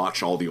back and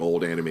watch all the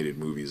old animated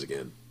movies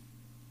again.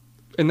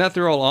 And that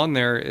they're all on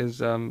there is,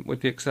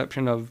 with the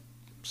exception of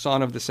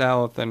Son of the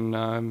South,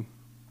 and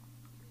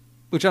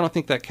which I don't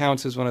think that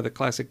counts as one of the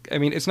classic. I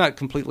mean, it's not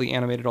completely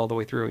animated all the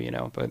way through,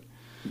 but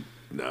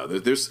no,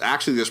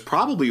 there's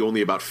probably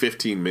only about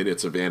 15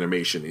 minutes of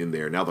animation in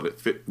there. Now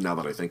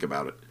that I think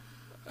about it.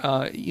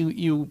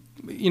 You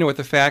with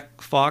the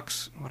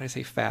Fox,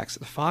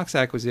 the Fox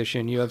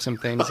acquisition, you have some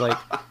things like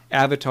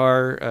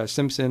Avatar,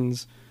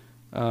 Simpsons,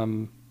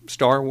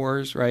 Star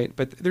Wars, right?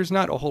 But there's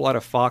not a whole lot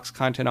of Fox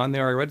content on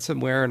there. I read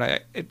somewhere,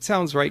 and it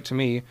sounds right to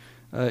me.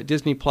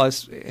 Disney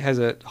Plus has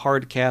a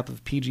hard cap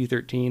of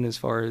PG-13 as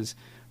far as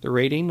the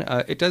rating.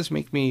 It does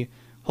make me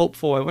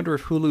hopeful. I wonder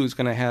if Hulu's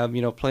going to have,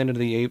 Planet of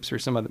the Apes or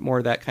more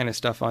of that kind of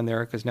stuff on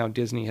there, because now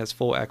Disney has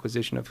full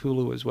acquisition of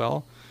Hulu as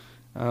well.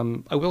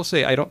 I will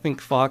say I don't think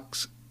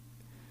Fox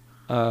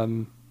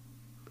and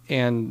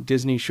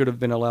Disney should have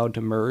been allowed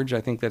to merge.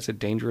 I think that's a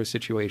dangerous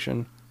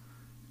situation.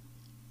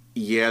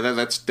 Yeah,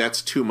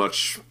 that's too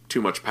much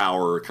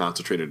power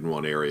concentrated in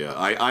one area.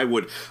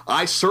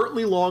 I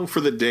certainly long for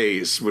the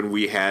days when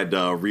we had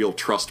real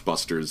trust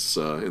busters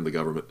in the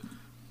government.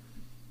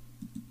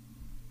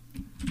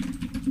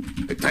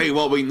 I tell you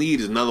what we need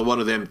is another one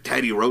of them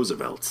Teddy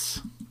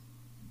Roosevelts.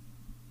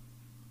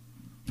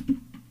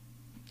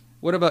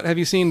 What about, have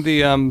you seen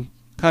the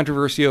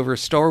controversy over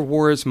Star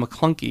Wars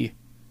McClunky?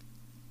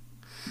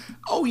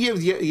 Oh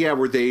yeah,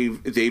 where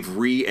they've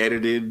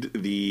re-edited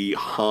the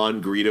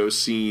Han Greedo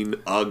scene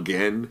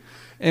again.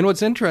 And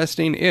what's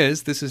interesting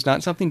is this is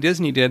not something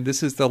Disney did.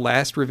 This is the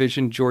last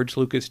revision George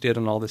Lucas did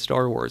on all the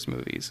Star Wars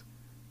movies.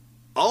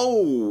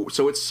 Oh,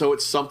 so it's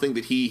something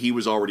that he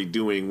was already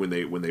doing when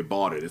they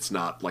bought it. It's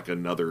not like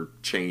another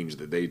change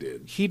that they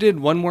did. He did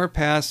one more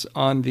pass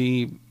on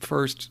the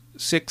first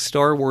 6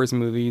 Star Wars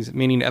movies,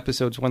 meaning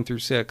episodes 1 through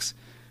 6,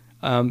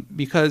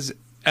 because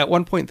at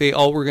one point they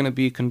all were going to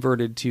be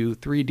converted to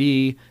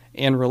 3D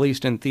and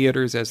released in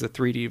theaters as the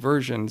 3D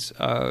versions.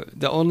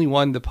 The only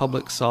one the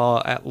public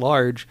saw at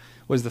large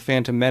was The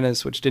Phantom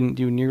Menace, which didn't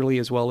do nearly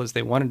as well as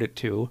they wanted it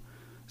to.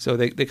 So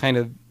they kind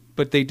of...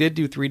 But they did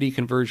do 3D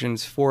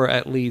conversions for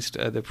at least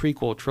the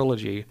prequel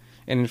trilogy,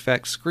 and in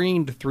fact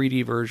screened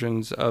 3D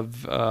versions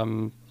of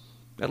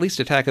at least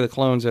Attack of the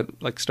Clones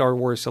at like Star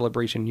Wars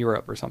Celebration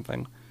Europe or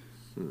something.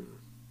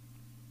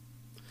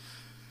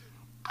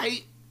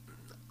 I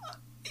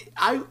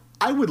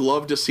would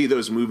love to see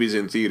those movies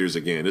in theaters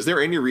again. Is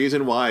there any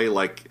reason why?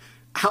 Like,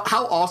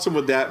 how awesome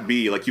would that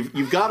be? Like,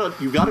 you've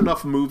got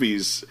enough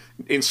movies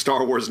in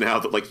Star Wars now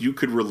that like you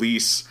could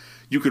re-release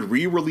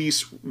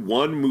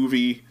one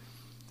movie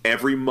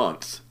every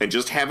month and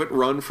just have it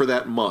run for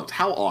that month.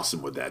 How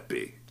awesome would that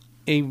be?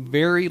 A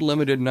very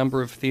limited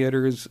number of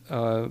theaters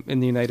in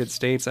the United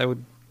States, I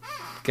would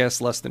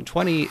guess less than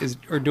 20,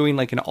 are doing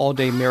like an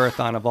all-day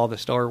marathon of all the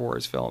Star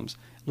Wars films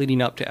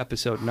leading up to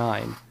Episode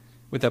 9,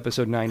 with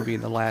Episode 9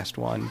 being the last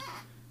one.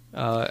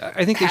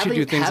 I think they should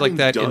do things like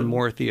that in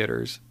more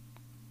theaters.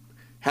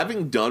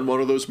 Having done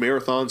one of those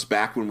marathons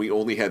back when we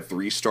only had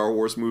 3 Star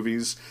Wars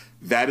movies,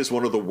 that is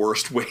one of the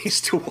worst ways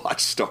to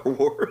watch Star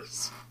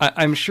Wars.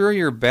 I'm sure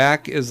your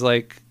back is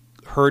like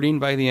hurting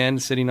by the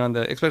end, sitting on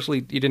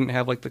especially you didn't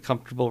have like the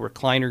comfortable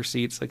recliner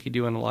seats like you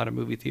do in a lot of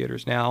movie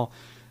theaters now.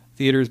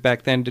 Theaters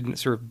back then didn't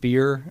serve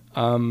beer.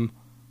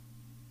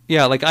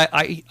 Yeah, like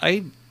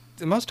I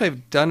the most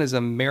I've done is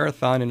a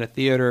marathon in a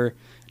theater,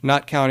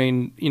 not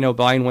counting,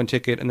 buying one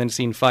ticket and then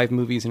seeing 5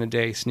 movies in a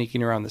day,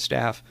 sneaking around the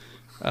staff.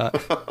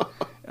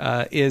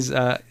 Is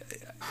at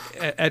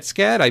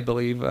SCAD, I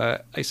believe,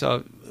 I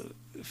saw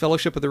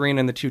Fellowship of the Ring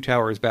and The Two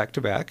Towers back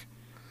to back,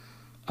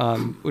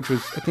 which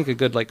was, I think, a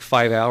good,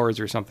 5 hours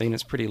or something.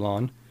 It's pretty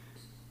long.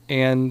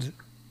 And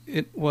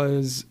it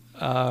was,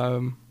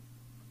 I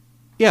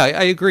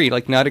agree,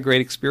 not a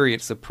great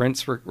experience. The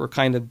prints were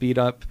kind of beat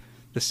up.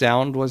 The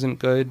sound wasn't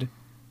good.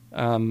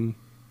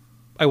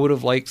 I would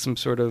have liked some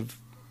sort of,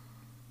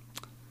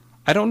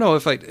 I don't know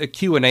if a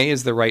Q&A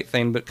is the right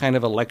thing, but kind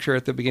of a lecture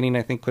at the beginning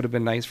I think could have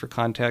been nice for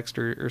context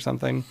or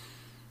something.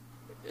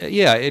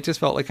 Yeah, it just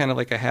felt like kind of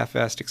like a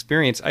half-assed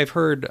experience. I've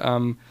heard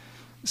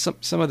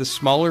some of the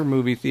smaller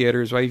movie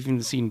theaters, I've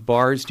even seen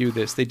bars do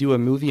this. They do a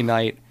movie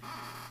night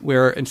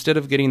where instead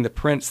of getting the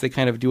prints, they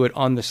kind of do it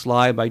on the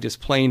sly by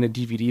just playing a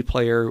DVD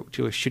player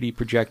to a shitty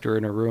projector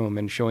in a room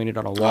and showing it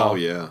on a wall. Oh,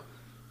 yeah.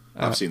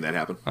 I've seen that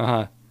happen.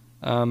 Uh-huh.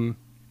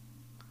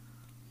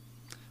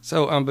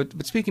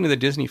 But speaking of the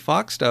Disney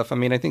Fox stuff, I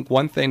mean, I think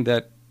one thing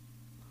that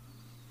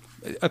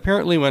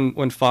apparently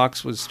when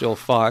Fox was still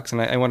Fox,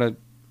 and I want to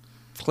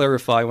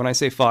clarify, when I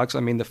say Fox, I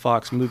mean the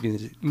Fox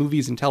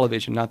movies and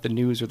television, not the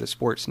news or the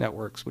sports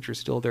networks, which are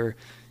still their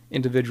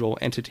individual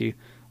entity.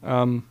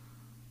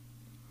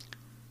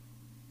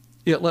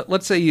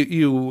 Let's say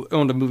you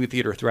owned a movie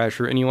theater,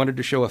 Thrasher, and you wanted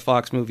to show a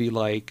Fox movie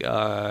like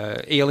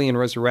Alien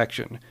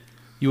Resurrection.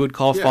 You would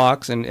call Yeah.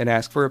 Fox and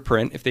ask for a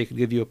print if they could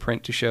give you a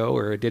print to show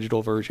or a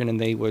digital version, and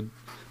they would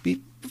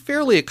be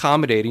fairly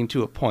accommodating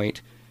to a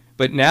point.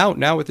 But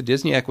now with the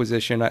Disney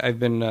acquisition, I've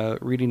been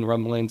reading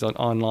rumblings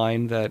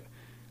online that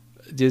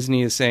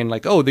Disney is saying,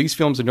 like, oh, these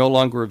films are no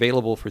longer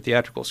available for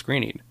theatrical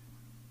screening.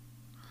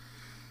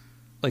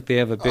 Like, they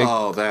have a big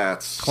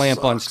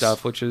clamp on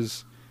stuff, which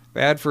is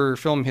bad for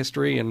film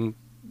history and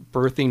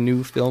birthing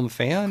new film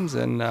fans.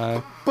 And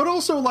But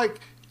also,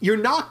 like, you're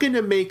not going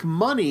to make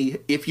money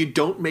if you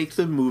don't make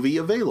the movie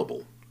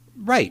available.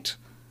 right.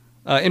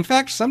 In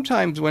fact,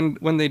 sometimes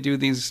when they do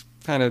these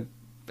kind of,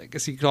 I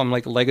guess you could call them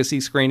like legacy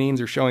screenings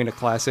or showing a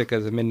classic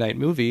as a midnight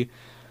movie,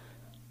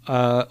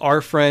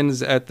 our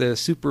friends at the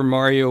Super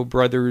Mario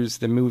Brothers,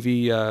 the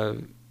movie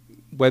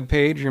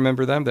webpage, you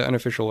remember them? The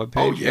unofficial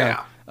webpage? Oh,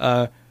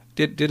 yeah.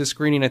 Did a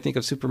screening, I think,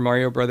 of Super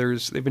Mario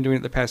Brothers. They've been doing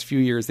it the past few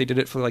years. They did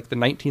it for like the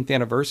 19th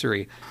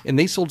anniversary, and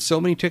they sold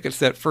so many tickets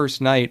that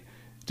first night.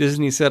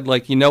 Disney said,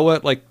 like, you know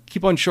what? Like,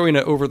 keep on showing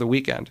it over the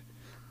weekend,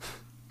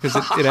 because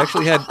it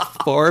actually had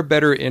far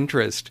better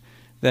interest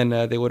than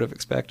they would have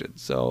expected.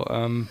 So,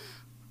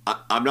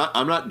 I'm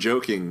not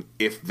joking.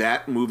 If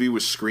that movie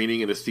was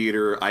screening in a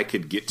theater I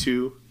could get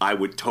to, I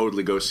would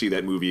totally go see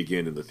that movie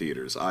again in the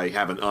theaters. I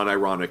have an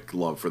unironic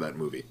love for that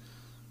movie.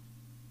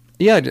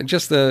 yeah,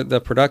 just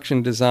the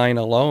production design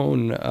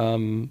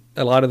alone.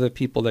 A lot of the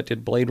people that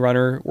did Blade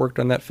Runner worked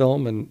on that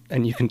film,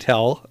 and you can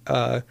tell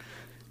that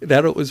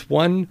it was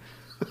one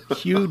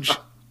huge.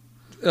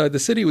 The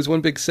city was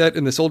one big set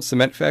in this old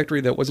cement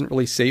factory that wasn't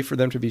really safe for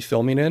them to be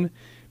filming in.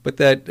 But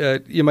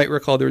that you might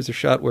recall there was a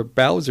shot where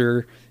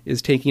Bowser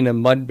is taking a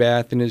mud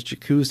bath in his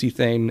jacuzzi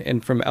thing,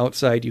 and from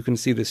outside you can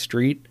see the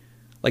street.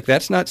 Like,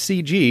 that's not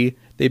CG.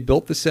 They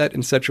built the set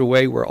in such a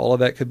way where all of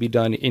that could be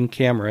done in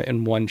camera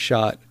in one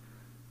shot.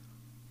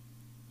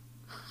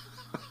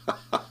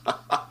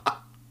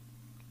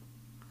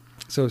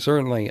 So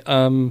certainly,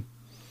 God,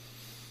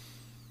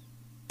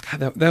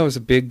 that was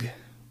a big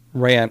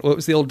rant. What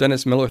was the old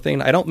Dennis Miller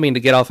thing? I don't mean to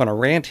get off on a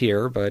rant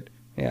here, but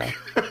yeah.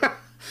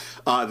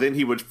 Then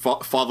he would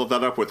follow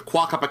that up with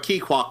quack-a-pa-key,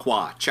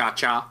 quack-qua,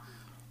 cha-cha.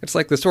 It's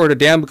like the sword of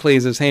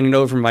Damocles is hanging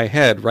over my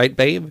head, right,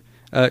 babe?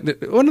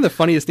 One of the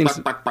funniest things,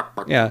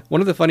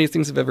 one of the funniest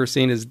things I've ever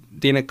seen is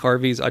Dana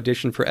Carvey's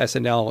audition for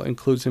SNL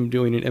includes him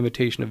doing an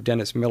imitation of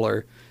Dennis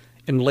Miller.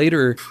 And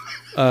later,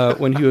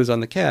 when he was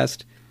on the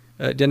cast,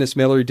 Dennis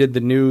Miller did the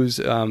news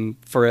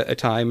for a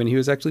time, and he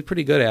was actually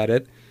pretty good at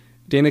it.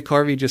 Dana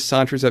Carvey just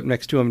saunters up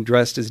next to him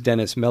dressed as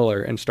Dennis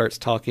Miller and starts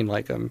talking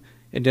like him.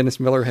 And Dennis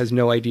Miller has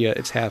no idea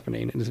it's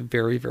happening. And it's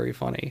very, very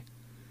funny.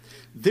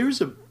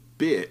 There's a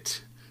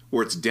bit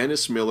where it's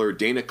Dennis Miller,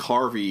 Dana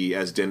Carvey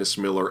as Dennis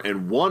Miller,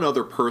 and one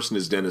other person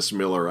is Dennis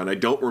Miller, and I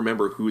don't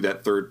remember who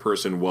that third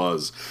person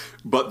was,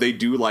 but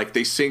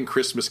they sing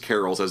Christmas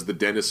carols as the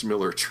Dennis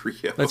Miller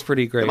trio. That's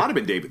pretty great. It might have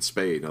been David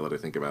Spade, now that I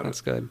think about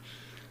That's it. That's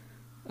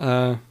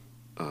good.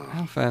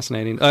 How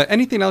fascinating.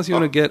 Anything else you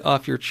want to get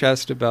off your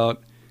chest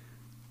about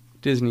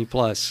Disney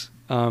Plus?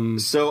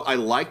 So I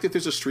like that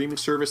there's a streaming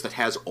service that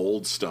has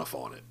old stuff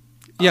on it.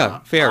 Yeah,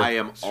 fair. I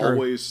am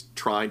always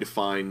trying to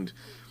find,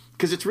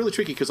 because it's really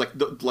tricky, because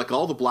like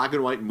all the black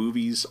and white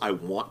movies I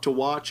want to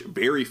watch,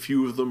 very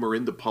few of them are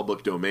in the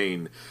public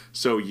domain,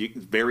 so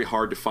very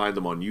hard to find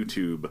them on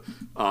YouTube.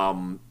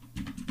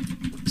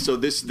 So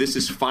this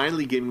is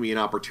finally giving me an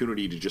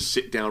opportunity to just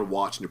sit down,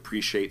 watch, and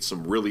appreciate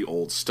some really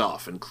old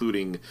stuff,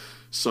 including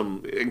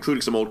some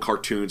old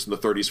cartoons in the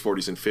 30s,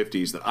 40s, and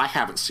 50s that I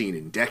haven't seen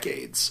in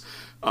decades.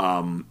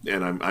 And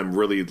I'm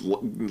really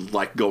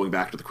like going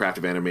back to the craft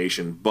of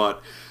animation,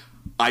 but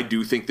I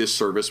do think this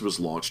service was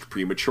launched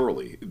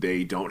prematurely.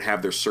 They don't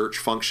have their search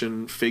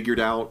function figured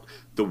out.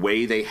 The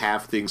way they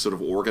have things sort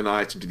of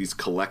organized into these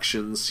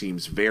collections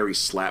seems very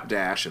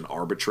slapdash and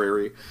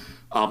arbitrary.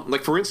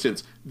 Like, for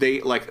instance, they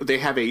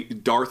have a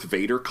Darth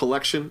Vader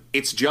collection.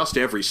 It's just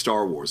every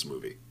Star Wars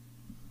movie.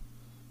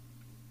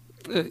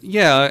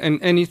 Yeah,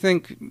 and you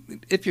think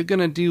if you're going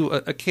to do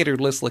a catered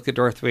list like a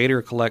Darth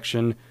Vader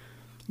collection,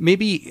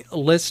 maybe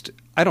list,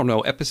 I don't know,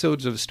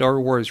 episodes of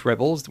Star Wars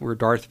Rebels where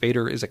Darth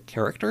Vader is a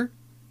character?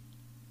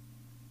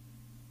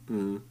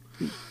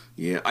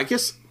 Yeah, I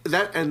guess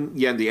that, and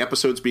the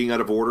episodes being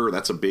out of order,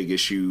 that's a big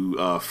issue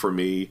for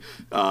me.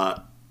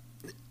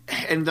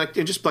 And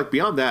just like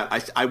beyond that,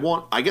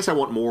 I guess I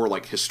want more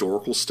like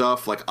historical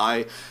stuff. Like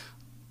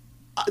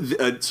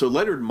so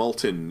Leonard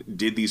Maltin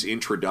did these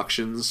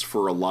introductions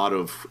for a lot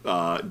of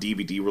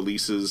DVD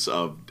releases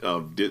of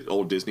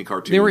old Disney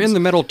cartoons. They were in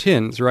the metal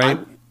tins, right?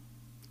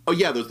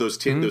 Those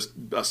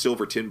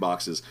silver tin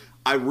boxes.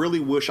 I really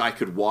wish I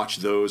could watch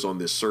those on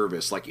this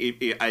service. Like,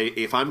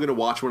 if I'm going to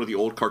watch one of the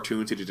old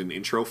cartoons he did an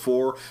intro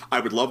for, I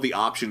would love the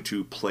option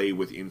to play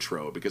with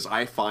intro, because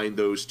I find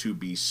those to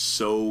be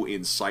so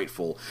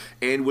insightful.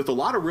 And with a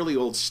lot of really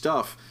old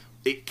stuff,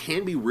 it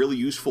can be really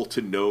useful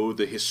to know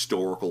the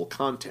historical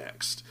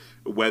context,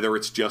 whether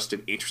it's just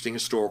an interesting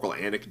historical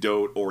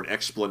anecdote or an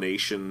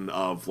explanation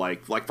of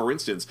like for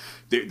instance,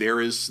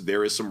 there is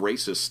some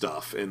racist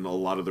stuff in a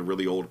lot of the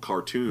really old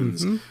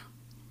cartoons. Mm-hmm.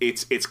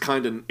 It's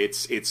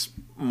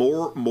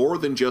more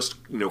than just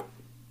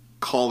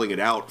calling it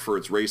out for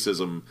its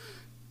racism,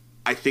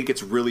 I think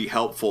it's really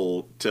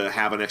helpful to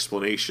have an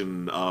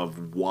explanation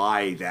of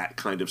why that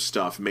kind of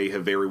stuff may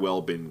have very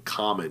well been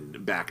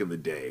common back in the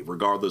day,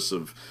 regardless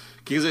of,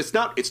 because it's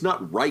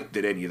not right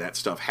that any of that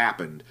stuff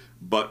happened,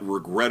 but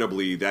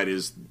regrettably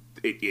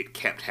it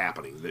kept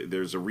happening.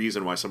 There's a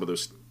reason why some of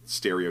those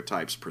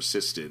stereotypes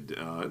persisted,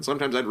 and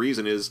sometimes that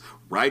reason is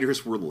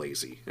writers were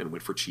lazy and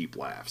went for cheap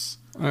laughs.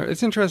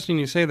 It's interesting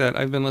you say that.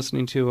 I've been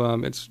listening to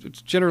it's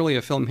generally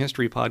a film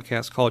history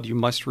podcast called You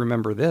Must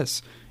Remember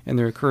This, and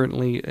they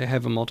currently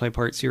have a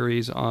multi-part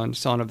series on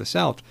Son of the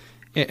South,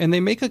 and they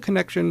make a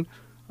connection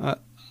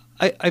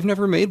I've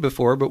never made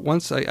before, but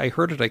once I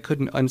heard it, I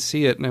couldn't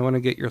unsee it, and I want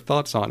to get your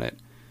thoughts on it.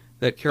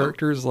 That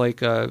characters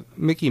like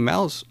Mickey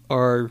Mouse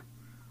are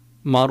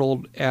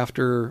modeled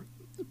after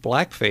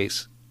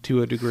blackface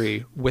to a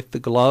degree, with the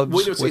gloves.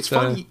 Well, it's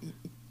funny.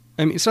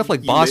 I mean, stuff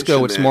like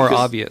Bosco, it's more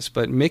obvious,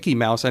 but Mickey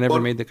Mouse, I never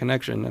made the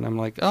connection, and I'm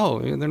like, oh,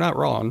 they're not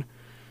wrong.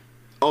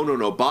 Oh,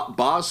 no.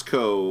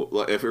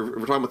 Bosco, if we're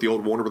talking about the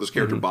old Warner Brothers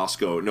character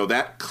Bosco, no,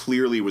 that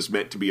clearly was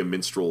meant to be a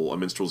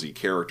minstrelsy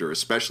character,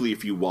 especially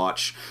if you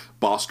watch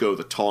Bosco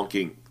the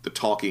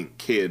Talking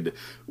Kid,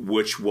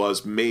 which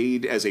was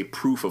made as a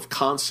proof of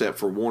concept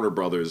for Warner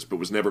Brothers, but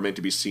was never meant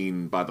to be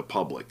seen by the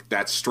public.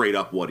 That's straight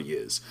up what he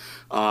is.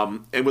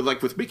 And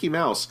with Mickey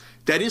Mouse,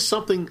 that is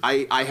something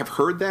I have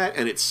heard that,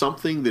 and it's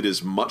something that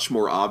is much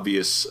more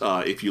obvious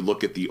if you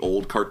look at the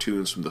old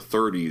cartoons from the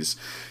 30s.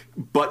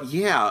 But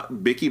yeah,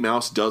 Mickey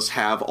Mouse does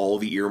have all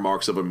the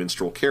earmarks of a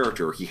minstrel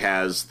character. He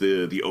has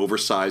the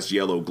oversized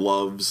yellow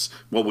gloves,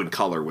 well, when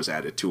color was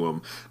added to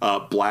him,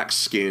 black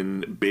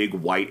skin, big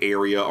white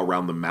area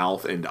around the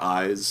mouth and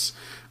eyes.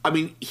 I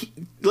mean,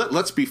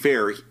 let's be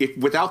fair.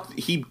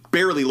 He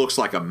barely looks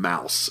like a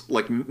mouse.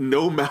 Like,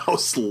 no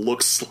mouse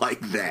looks like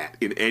that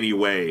in any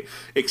way,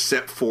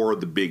 except for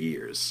the big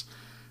ears.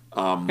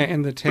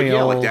 And the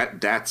tail. But yeah,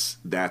 like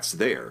that's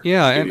there.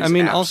 Yeah, and I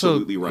mean,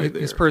 also right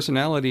his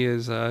personality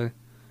is,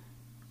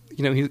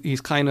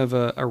 he's kind of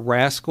a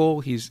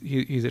rascal. He's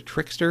a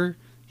trickster.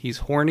 He's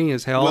horny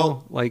as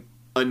hell. Well,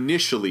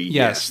 initially,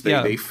 yes,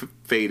 they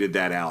faded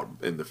that out,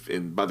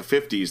 and by the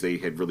 50s they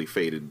had really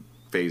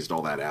phased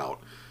all that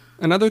out.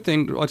 Another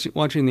thing,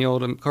 watching the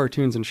old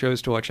cartoons and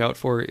shows to watch out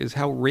for is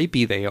how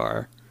rapey they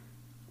are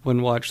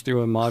when watched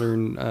through a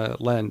modern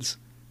lens.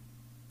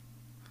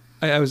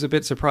 I was a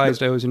bit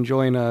surprised. I was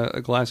enjoying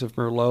a glass of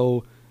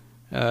Merlot,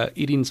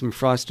 eating some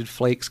Frosted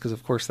Flakes, because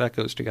of course that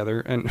goes together,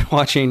 and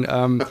watching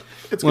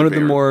one of the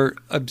more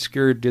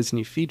obscure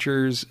Disney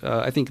features,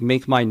 I think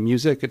Make Mine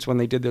Music. It's when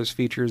they did those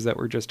features that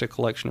were just a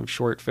collection of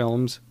short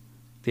films,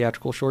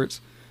 theatrical shorts,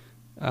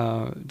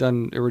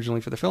 done originally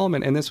for the film.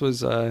 And this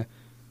was, the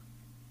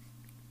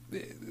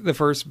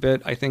first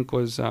bit, I think,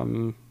 was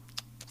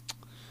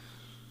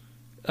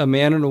a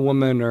man and a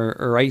woman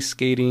are ice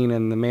skating,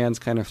 and the man's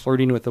kind of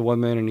flirting with the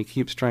woman, and he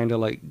keeps trying to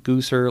like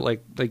goose her,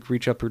 like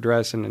reach up her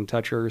dress and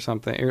touch her or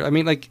something. I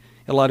mean, like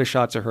a lot of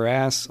shots of her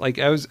ass. Like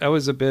I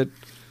was a bit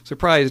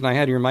surprised, and I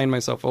had to remind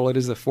myself, well, it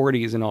is the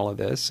 40s and all of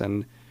this,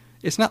 and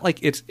it's not like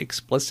it's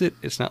explicit.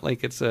 It's not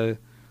like it's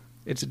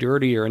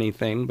dirty or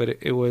anything, but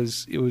it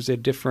was a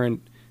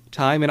different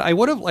time, and I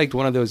would have liked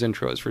one of those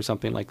intros for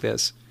something like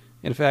this.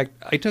 In fact,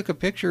 I took a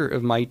picture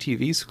of my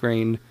TV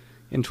screen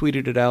and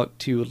tweeted it out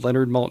to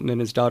Leonard Maltin and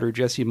his daughter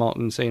Jessie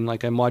Maltin, saying,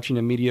 like, I'm watching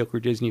a mediocre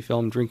Disney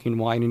film, drinking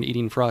wine and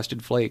eating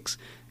Frosted Flakes.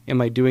 Am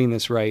I doing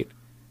this right?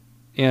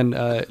 And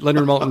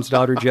Leonard Maltin's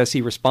daughter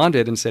Jessie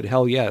responded and said,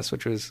 hell yes,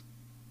 which was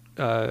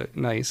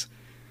nice.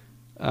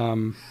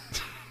 Well,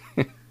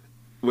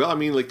 I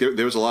mean, like,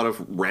 there was a lot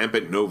of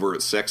rampant and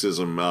overt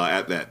sexism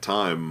at that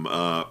time.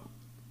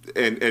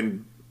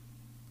 And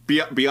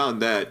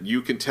beyond that,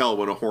 you can tell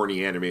when a horny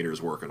animator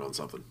is working on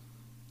something.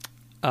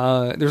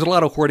 There's a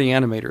lot of horny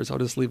animators. I'll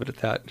just leave it at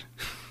that.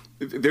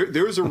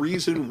 There's a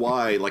reason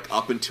why, like,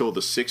 up until the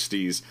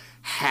 60s,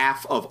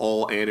 half of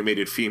all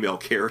animated female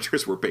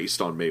characters were based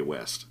on Mae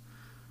West.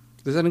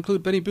 Does that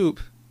include Betty Boop?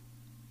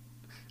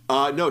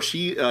 No,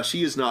 she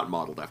is not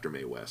modeled after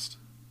Mae West.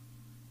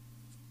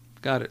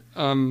 Got it.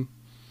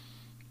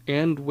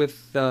 And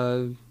with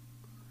I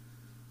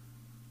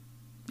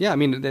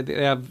mean,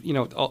 they have,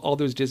 all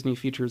those Disney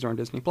features are on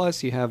Disney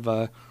Plus. You have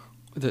the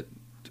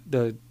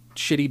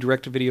shitty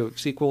direct-to-video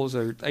sequels,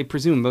 or I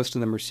presume most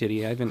of them are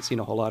shitty. I haven't seen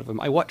a whole lot of them.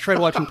 I tried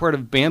watching part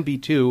of Bambi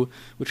 2,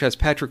 which has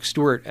Patrick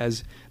Stewart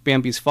as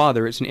Bambi's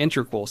father. It's an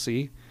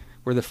intricacy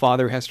where the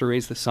father has to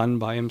raise the son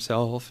by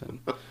himself.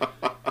 And...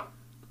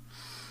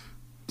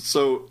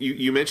 So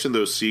you mentioned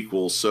those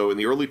sequels. So in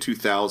the early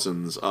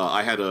 2000s,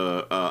 I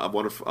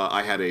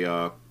had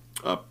a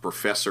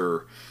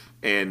professor,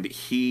 and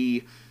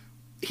he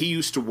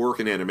used to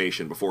work in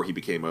animation before he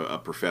became a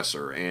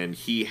professor, and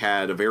he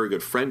had a very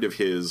good friend of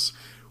his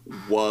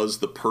was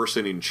the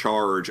person in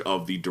charge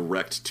of the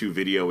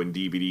direct-to-video and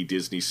DVD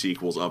Disney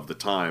sequels of the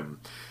time.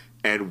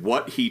 And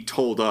what he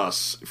told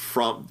us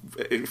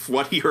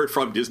what he heard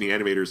from Disney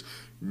animators,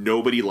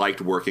 nobody liked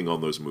working on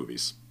those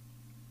movies.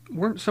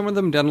 Weren't some of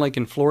them done like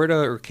in Florida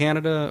or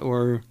Canada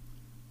or?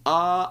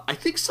 I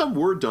think some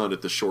were done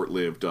at the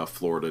short-lived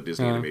Florida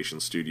Disney Animation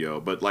Studio,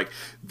 but like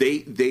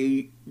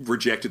they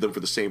rejected them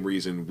for the same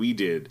reason we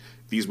did.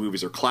 These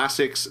movies are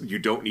classics. You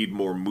don't need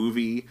more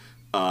movie.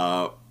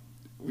 You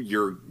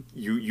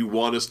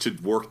want us to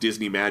work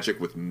Disney magic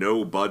with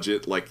no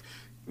budget. Like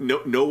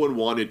no one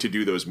wanted to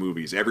do those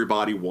movies.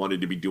 Everybody wanted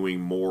to be doing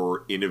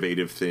more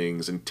innovative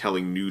things and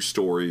telling new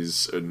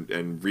stories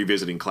and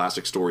revisiting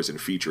classic stories in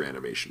feature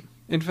animation.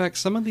 In fact,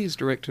 some of these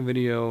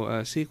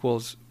direct-to-video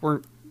sequels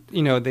weren't.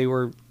 They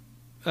were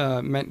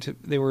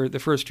they were the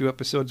first 2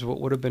 episodes of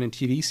what would have been a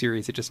TV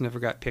series. It just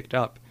never got picked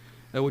up,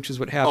 which is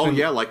what happened. Oh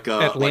yeah, like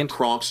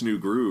Kronk's New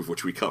Groove,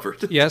 which we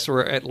covered. Yes, or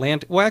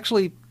Atlanta. Well,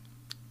 actually,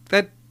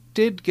 that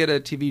did get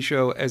a TV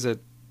show as a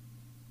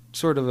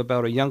sort of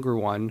about a younger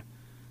one,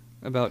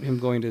 about him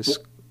going to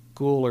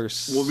school or.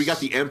 Well, we got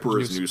the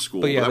Emperor's New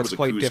School, but yeah, that was a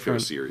quite Kuzco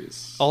different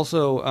series.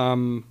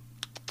 Also,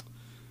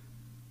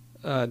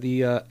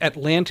 the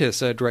Atlantis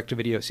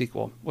direct-to-video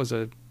sequel was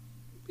It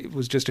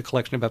was just a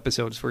collection of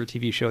episodes for a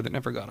TV show that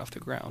never got off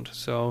the ground.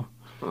 So,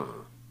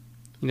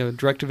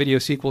 direct-to-video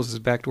sequels is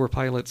backdoor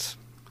pilots.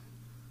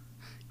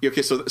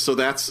 Okay, so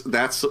that's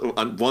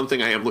one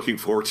thing I am looking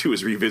forward to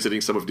is revisiting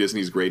some of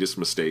Disney's greatest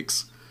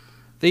mistakes.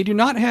 They do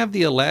not have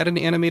the Aladdin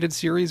animated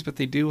series, but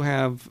they do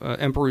have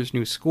Emperor's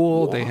New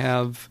School. Whoa. They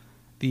have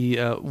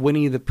the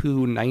Winnie the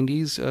Pooh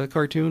 90s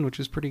cartoon,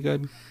 which is pretty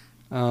good.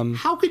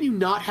 How can you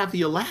not have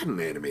the Aladdin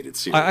animated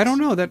series? I don't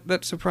know.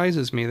 That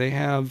surprises me. They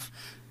have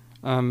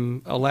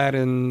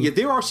Aladdin. Yeah,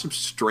 there are some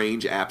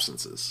strange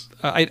absences.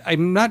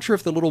 I'm not sure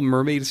if the Little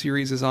Mermaid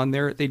series is on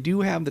there. They do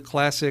have the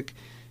classic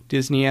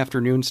Disney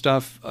afternoon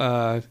stuff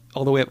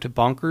all the way up to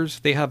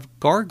Bonkers. They have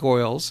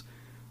Gargoyles,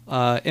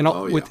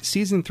 with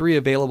season 3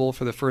 available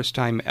for the first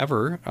time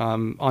ever.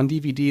 On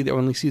DVD,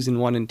 only season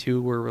 1 and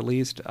 2 were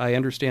released. I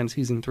understand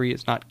season 3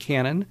 is not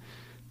canon,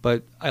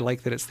 but I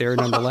like that it's there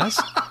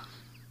nonetheless.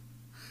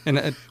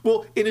 And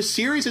well, in a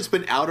series that's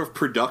been out of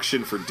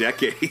production for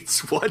decades,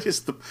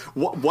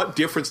 what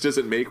difference does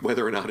it make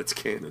whether or not it's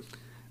canon?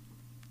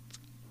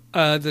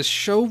 The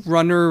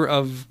showrunner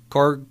of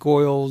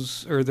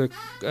Gargoyles, or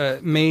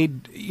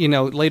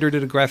later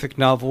did a graphic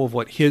novel of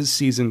what his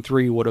season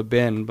 3 would have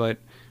been, but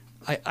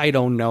I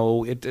don't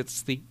know.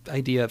 It's the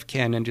idea of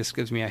canon just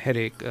gives me a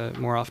headache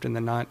more often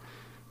than not.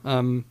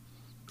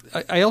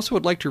 I also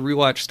would like to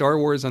rewatch Star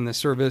Wars on the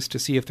service to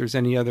see if there's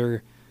any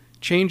other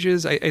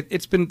changes.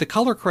 It's been the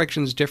color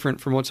correction's different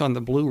from what's on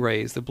the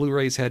Blu-rays. The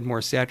Blu-rays had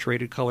more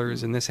saturated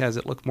colors, and this has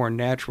it look more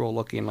natural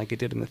looking, like it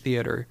did in the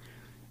theater,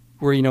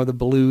 where the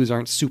blues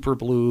aren't super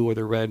blue, or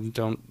the red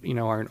aren't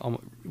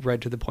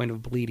red to the point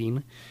of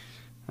bleeding.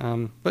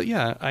 But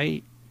yeah,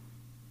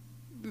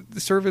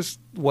 the service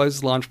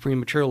was launched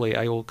prematurely.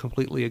 I will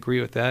completely agree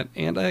with that,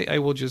 and I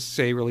will just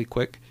say really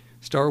quick,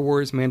 Star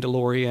Wars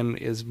Mandalorian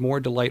is more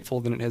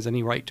delightful than it has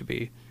any right to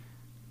be.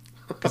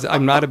 Because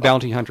I'm not a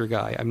bounty hunter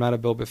guy. I'm not a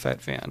Boba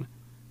Fett fan.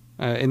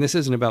 And this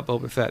isn't about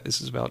Boba Fett. This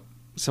is about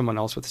someone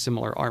else with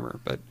similar armor.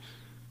 But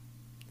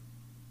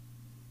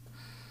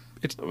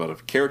it's about a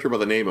character by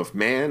the name of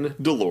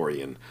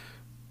Mandalorian.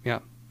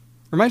 Yeah.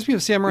 Reminds me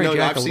of Samurai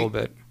Jack a little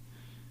bit.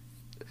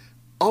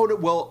 Oh, no,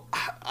 well,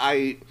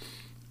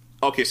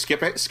 Okay,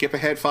 skip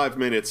ahead 5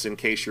 minutes in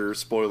case you're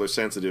spoiler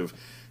sensitive.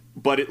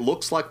 But it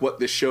looks like what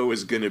this show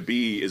is going to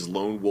be is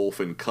Lone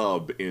Wolf and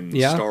Cub in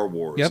Star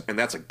Wars. Yep. And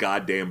that's a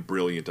goddamn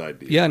brilliant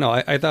idea. Yeah, no,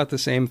 I thought the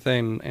same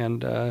thing.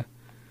 And I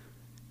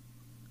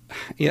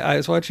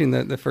was watching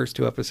the first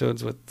 2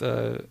 episodes with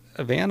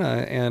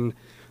Ivana, and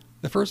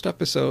the first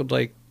episode,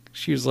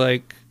 she was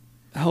like,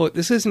 oh,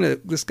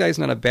 this guy's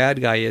not a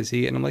bad guy, is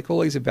he? And I'm like,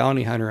 well, he's a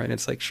bounty hunter. And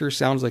it's like, sure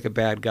sounds like a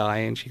bad guy.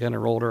 And she kind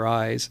of rolled her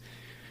eyes.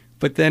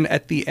 But then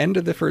at the end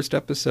of the first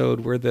episode,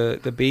 where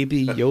the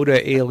baby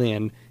Yoda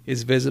alien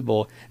is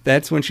visible,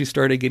 that's when she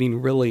started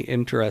getting really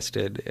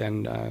interested.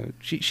 And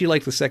she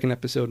liked the second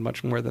episode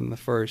much more than the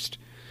first.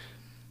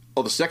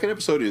 Oh, the second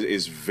episode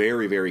is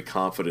very, very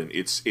confident.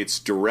 It's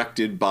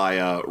directed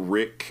by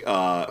Rick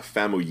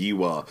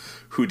Famuyiwa,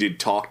 who did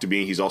Talk to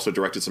Me. He's also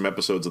directed some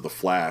episodes of The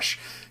Flash.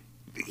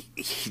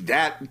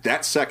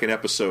 That second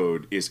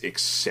episode is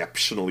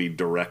exceptionally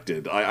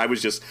directed. I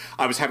was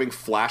having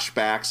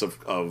flashbacks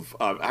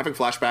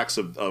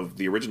of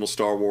the original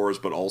Star Wars,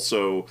 but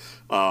also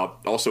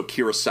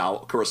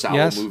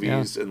Kurosawa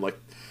movies, and like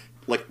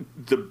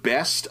the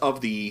best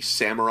of the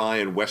samurai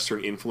and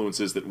Western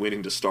influences that went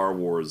into Star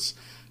Wars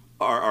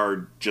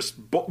are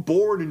just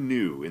born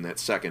anew in that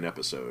second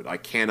episode. I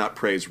cannot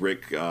praise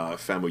Rick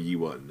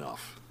Famuyiwa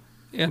enough.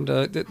 And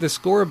the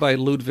score by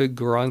Ludwig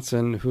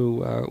Göransson,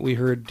 who we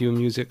heard do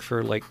music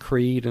for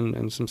Creed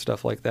and some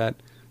stuff like that,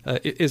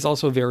 is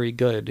also very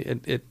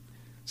good. It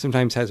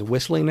sometimes has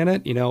whistling in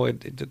it.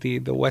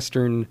 The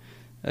Western,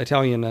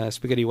 Italian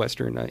spaghetti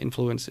Western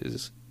influence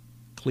is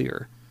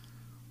clear.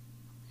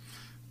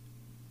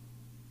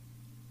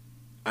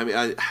 I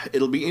mean,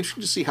 it'll be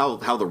interesting to see how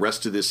the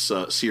rest of this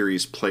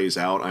series plays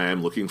out. I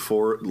am looking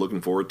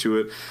forward to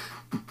it,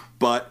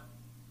 but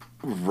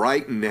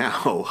Right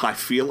now, I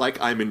feel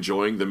like I'm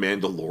enjoying The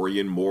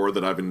Mandalorian more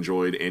than I've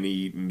enjoyed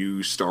any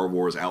new Star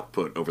Wars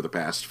output over the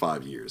past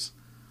 5 years.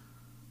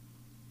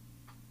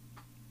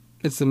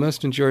 It's the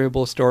most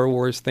enjoyable Star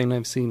Wars thing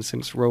I've seen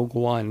since Rogue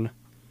One.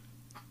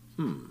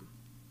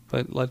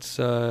 But let's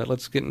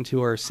get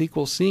into our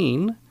sequel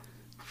scene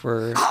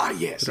for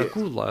Yes.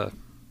 Dracula.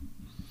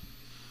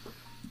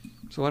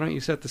 So why don't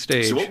you set the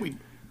stage?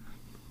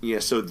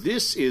 So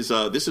this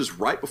is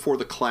right before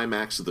the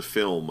climax of the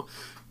film.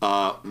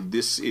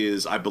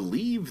 I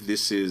believe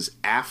this is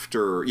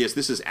after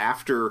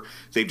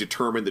they've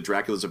determined that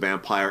Dracula's a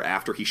vampire,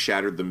 after he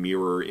shattered the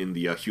mirror in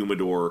the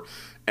humidor.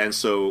 And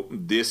so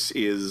this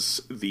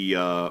is the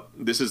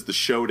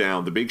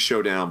showdown, the big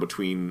showdown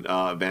between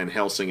Van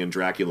Helsing and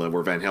Dracula,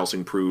 where Van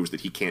Helsing proves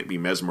that he can't be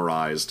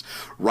mesmerized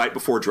right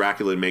before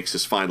Dracula makes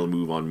his final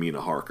move on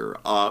Mina Harker.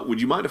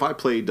 Would you mind if I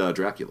played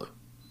Dracula?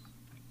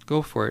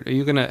 Go for it.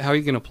 How are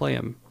you gonna play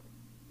him?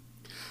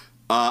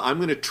 I'm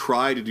going to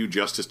try to do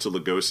justice to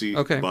Lugosi,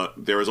 okay.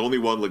 But there is only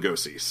one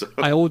Lugosi. So.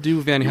 I will do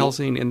Van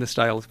Helsing in the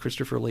style of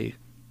Christopher Lee.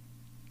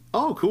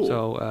 Oh, cool.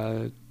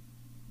 So,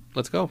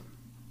 let's go.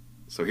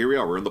 So here we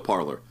are. We're in the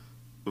parlor.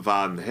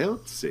 Van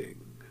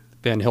Helsing.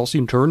 Van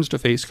Helsing turns to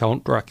face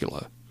Count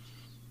Dracula.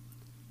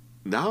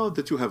 Now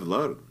that you have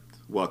learned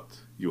what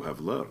you have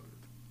learned,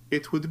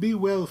 it would be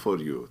well for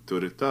you to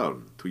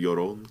return to your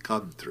own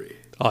country.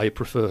 I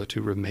prefer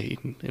to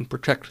remain and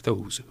protect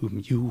those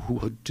whom you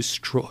would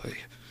destroy.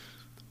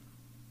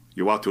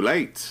 You are too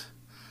late.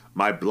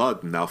 My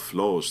blood now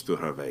flows through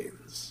her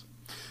veins.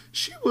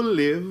 She will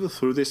live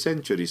through the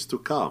centuries to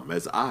come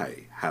as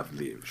I have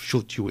lived.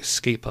 Should you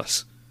escape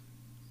us?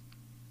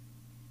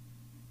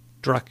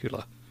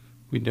 Dracula,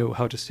 we know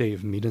how to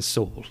save Mina's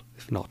soul,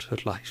 if not her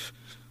life.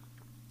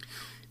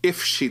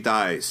 If she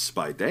dies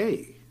by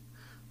day,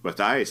 but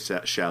I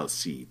shall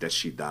see that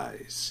she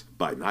dies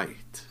by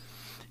night.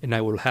 And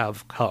I will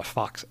have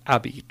Carfax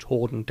Abbey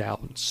torn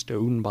down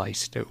stone by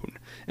stone,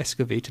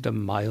 excavated a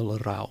mile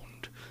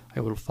around.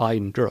 I will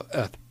find your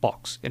earth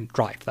box and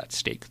drive that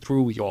stake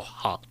through your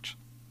heart.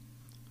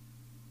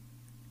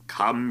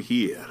 Come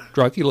here.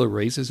 Dracula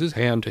raises his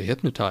hand to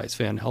hypnotize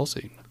Van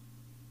Helsing.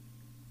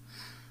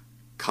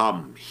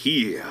 Come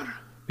here.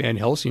 Van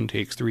Helsing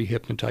takes 3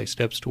 hypnotized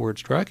steps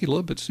towards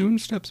Dracula, but soon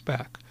steps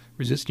back,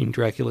 resisting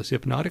Dracula's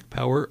hypnotic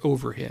power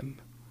over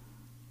him.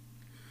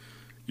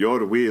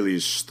 Your will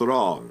is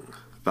strong,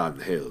 Van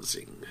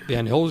Helsing.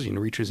 Van Helsing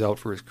reaches out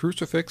for his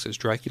crucifix as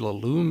Dracula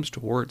looms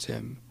towards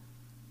him.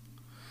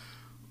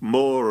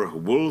 More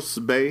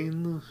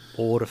Wolfsbane?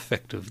 More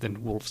effective than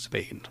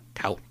Wolfsbane,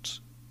 Count.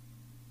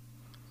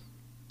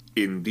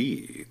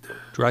 Indeed.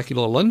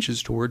 Dracula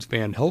lunges towards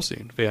Van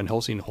Helsing. Van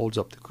Helsing holds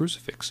up the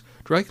crucifix.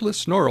 Dracula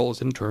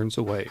snarls and turns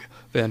away.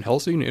 Van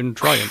Helsing, in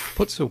triumph,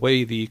 puts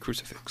away the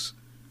crucifix.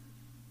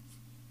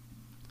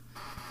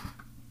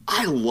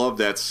 I love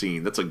that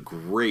scene. That's a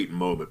great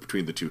moment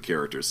between the two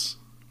characters.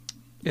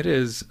 It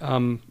is.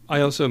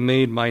 I also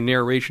made my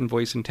narration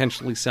voice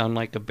intentionally sound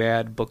like a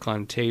bad book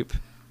on tape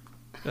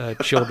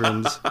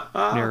children's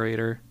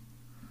narrator.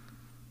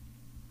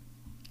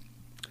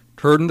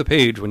 Turn the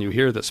page when you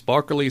hear the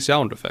sparkly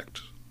sound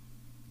effect.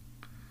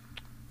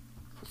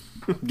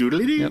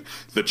 Doodly-dee. Yep.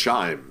 The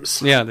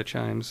chimes. Yeah, the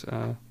chimes.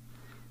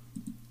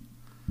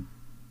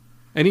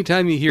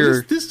 Anytime you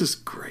hear... This is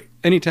great.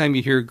 Anytime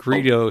you hear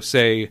Greedo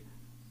say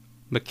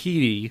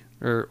McKeedy,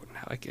 or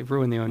I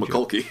ruined the own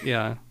joke. McCulkey.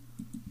 Yeah.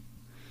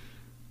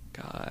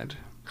 God.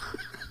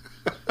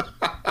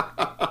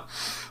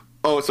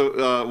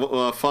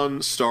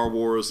 Fun Star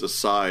Wars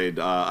aside,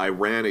 I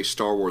ran a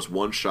Star Wars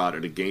one-shot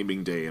at a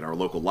gaming day in our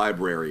local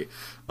library.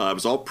 It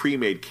was all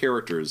pre-made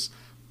characters.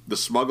 The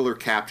smuggler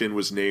captain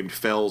was named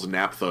Fells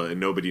Naphtha, and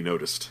nobody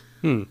noticed.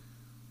 I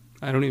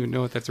don't even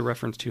know what that's a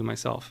reference to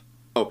myself.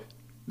 Oh,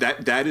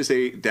 that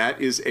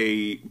is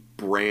a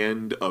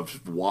brand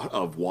of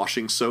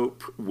washing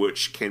soap,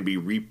 which can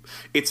be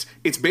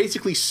it's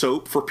basically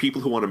soap for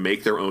people who want to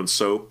make their own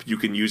soap. You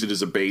can use it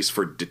as a base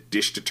for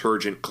dish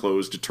detergent,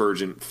 clothes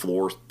detergent,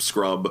 floor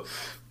scrub.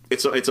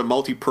 It's a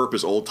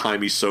multi-purpose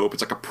old-timey soap.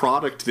 It's like a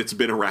product that's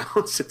been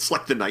around since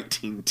like the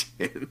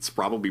 1910s,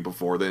 probably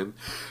before then.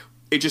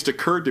 It just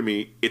occurred to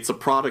me, it's a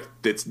product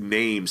that's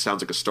name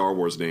sounds like a Star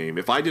Wars name.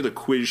 If I did a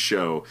quiz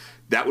show,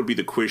 that would be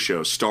the quiz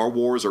show, Star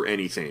Wars or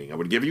anything. I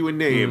would give you a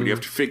name, and you have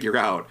to figure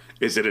out,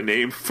 is it a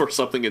name for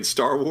something in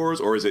Star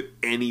Wars, or is it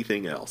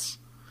anything else?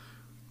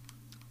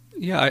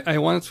 Yeah, I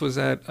once was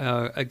at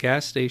a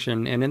gas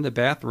station, and in the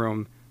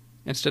bathroom,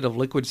 instead of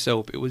liquid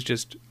soap, it was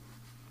just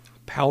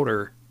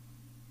powder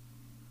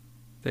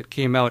that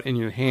came out in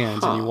your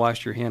hands, and you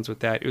washed your hands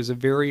with that. It was a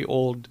very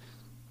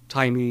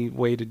old-timey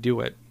way to do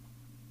it.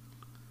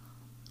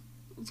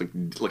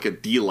 It's like a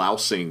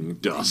delousing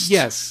dust.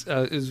 Yes,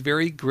 it was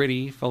very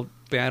gritty, felt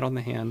bad on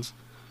the hands.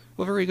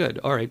 Well, very good.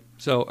 All right,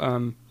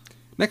 so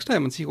next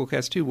time on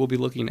Sequelcast 2, we'll be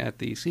looking at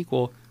the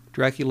sequel,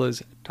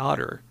 Dracula's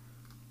Daughter.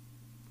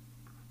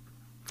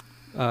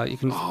 You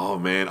can. Oh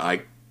man,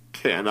 I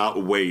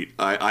cannot wait.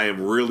 I am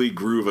really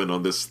grooving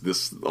on this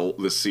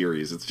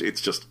series.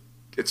 It's just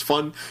it's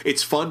fun.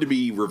 It's fun to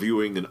be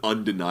reviewing an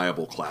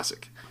undeniable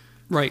classic.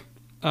 Right.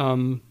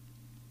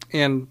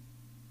 And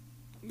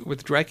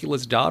with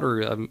Dracula's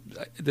Daughter,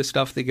 the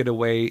stuff they get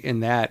away in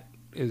that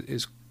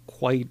is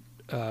quite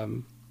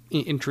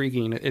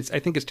intriguing. I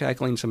think it's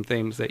tackling some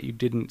themes that you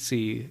didn't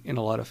see in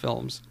a lot of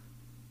films.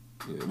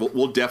 Yeah,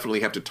 we'll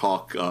definitely have to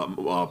talk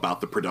about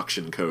the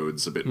production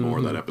codes a bit more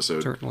in that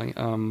episode. Certainly.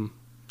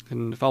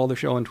 And follow the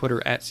show on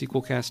Twitter at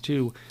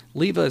SequelCast2.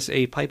 Leave us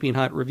a piping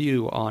hot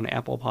review on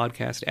Apple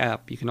Podcast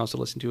app. You can also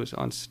listen to us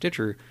on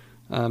Stitcher.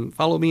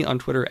 Follow me on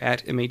Twitter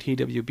at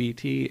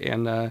MATWBT,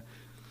 and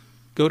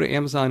go to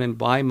Amazon and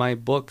buy my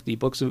book, The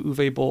Books of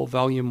Uwe Boll,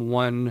 Volume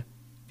 1,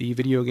 The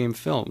Video Game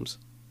Films.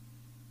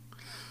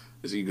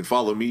 So you can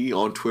follow me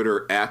on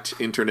Twitter at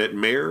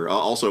InternetMayor.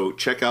 Also,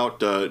 check out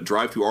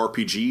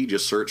DriveThruRPG.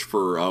 Just search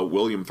for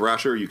William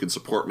Thrasher. You can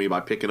support me by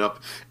picking up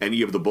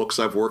any of the books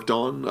I've worked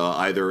on,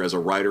 either as a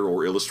writer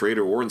or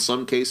illustrator, or in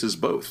some cases,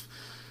 both.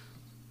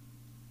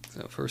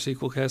 So for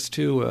Sequelcast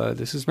 2,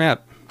 this is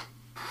Matt.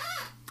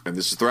 And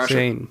this is Thrasher.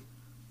 Shane.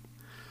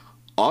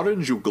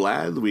 Aren't you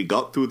glad we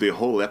got through the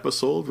whole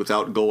episode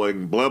without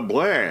going blah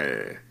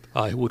blah?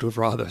 I would have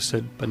rather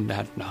said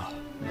banana.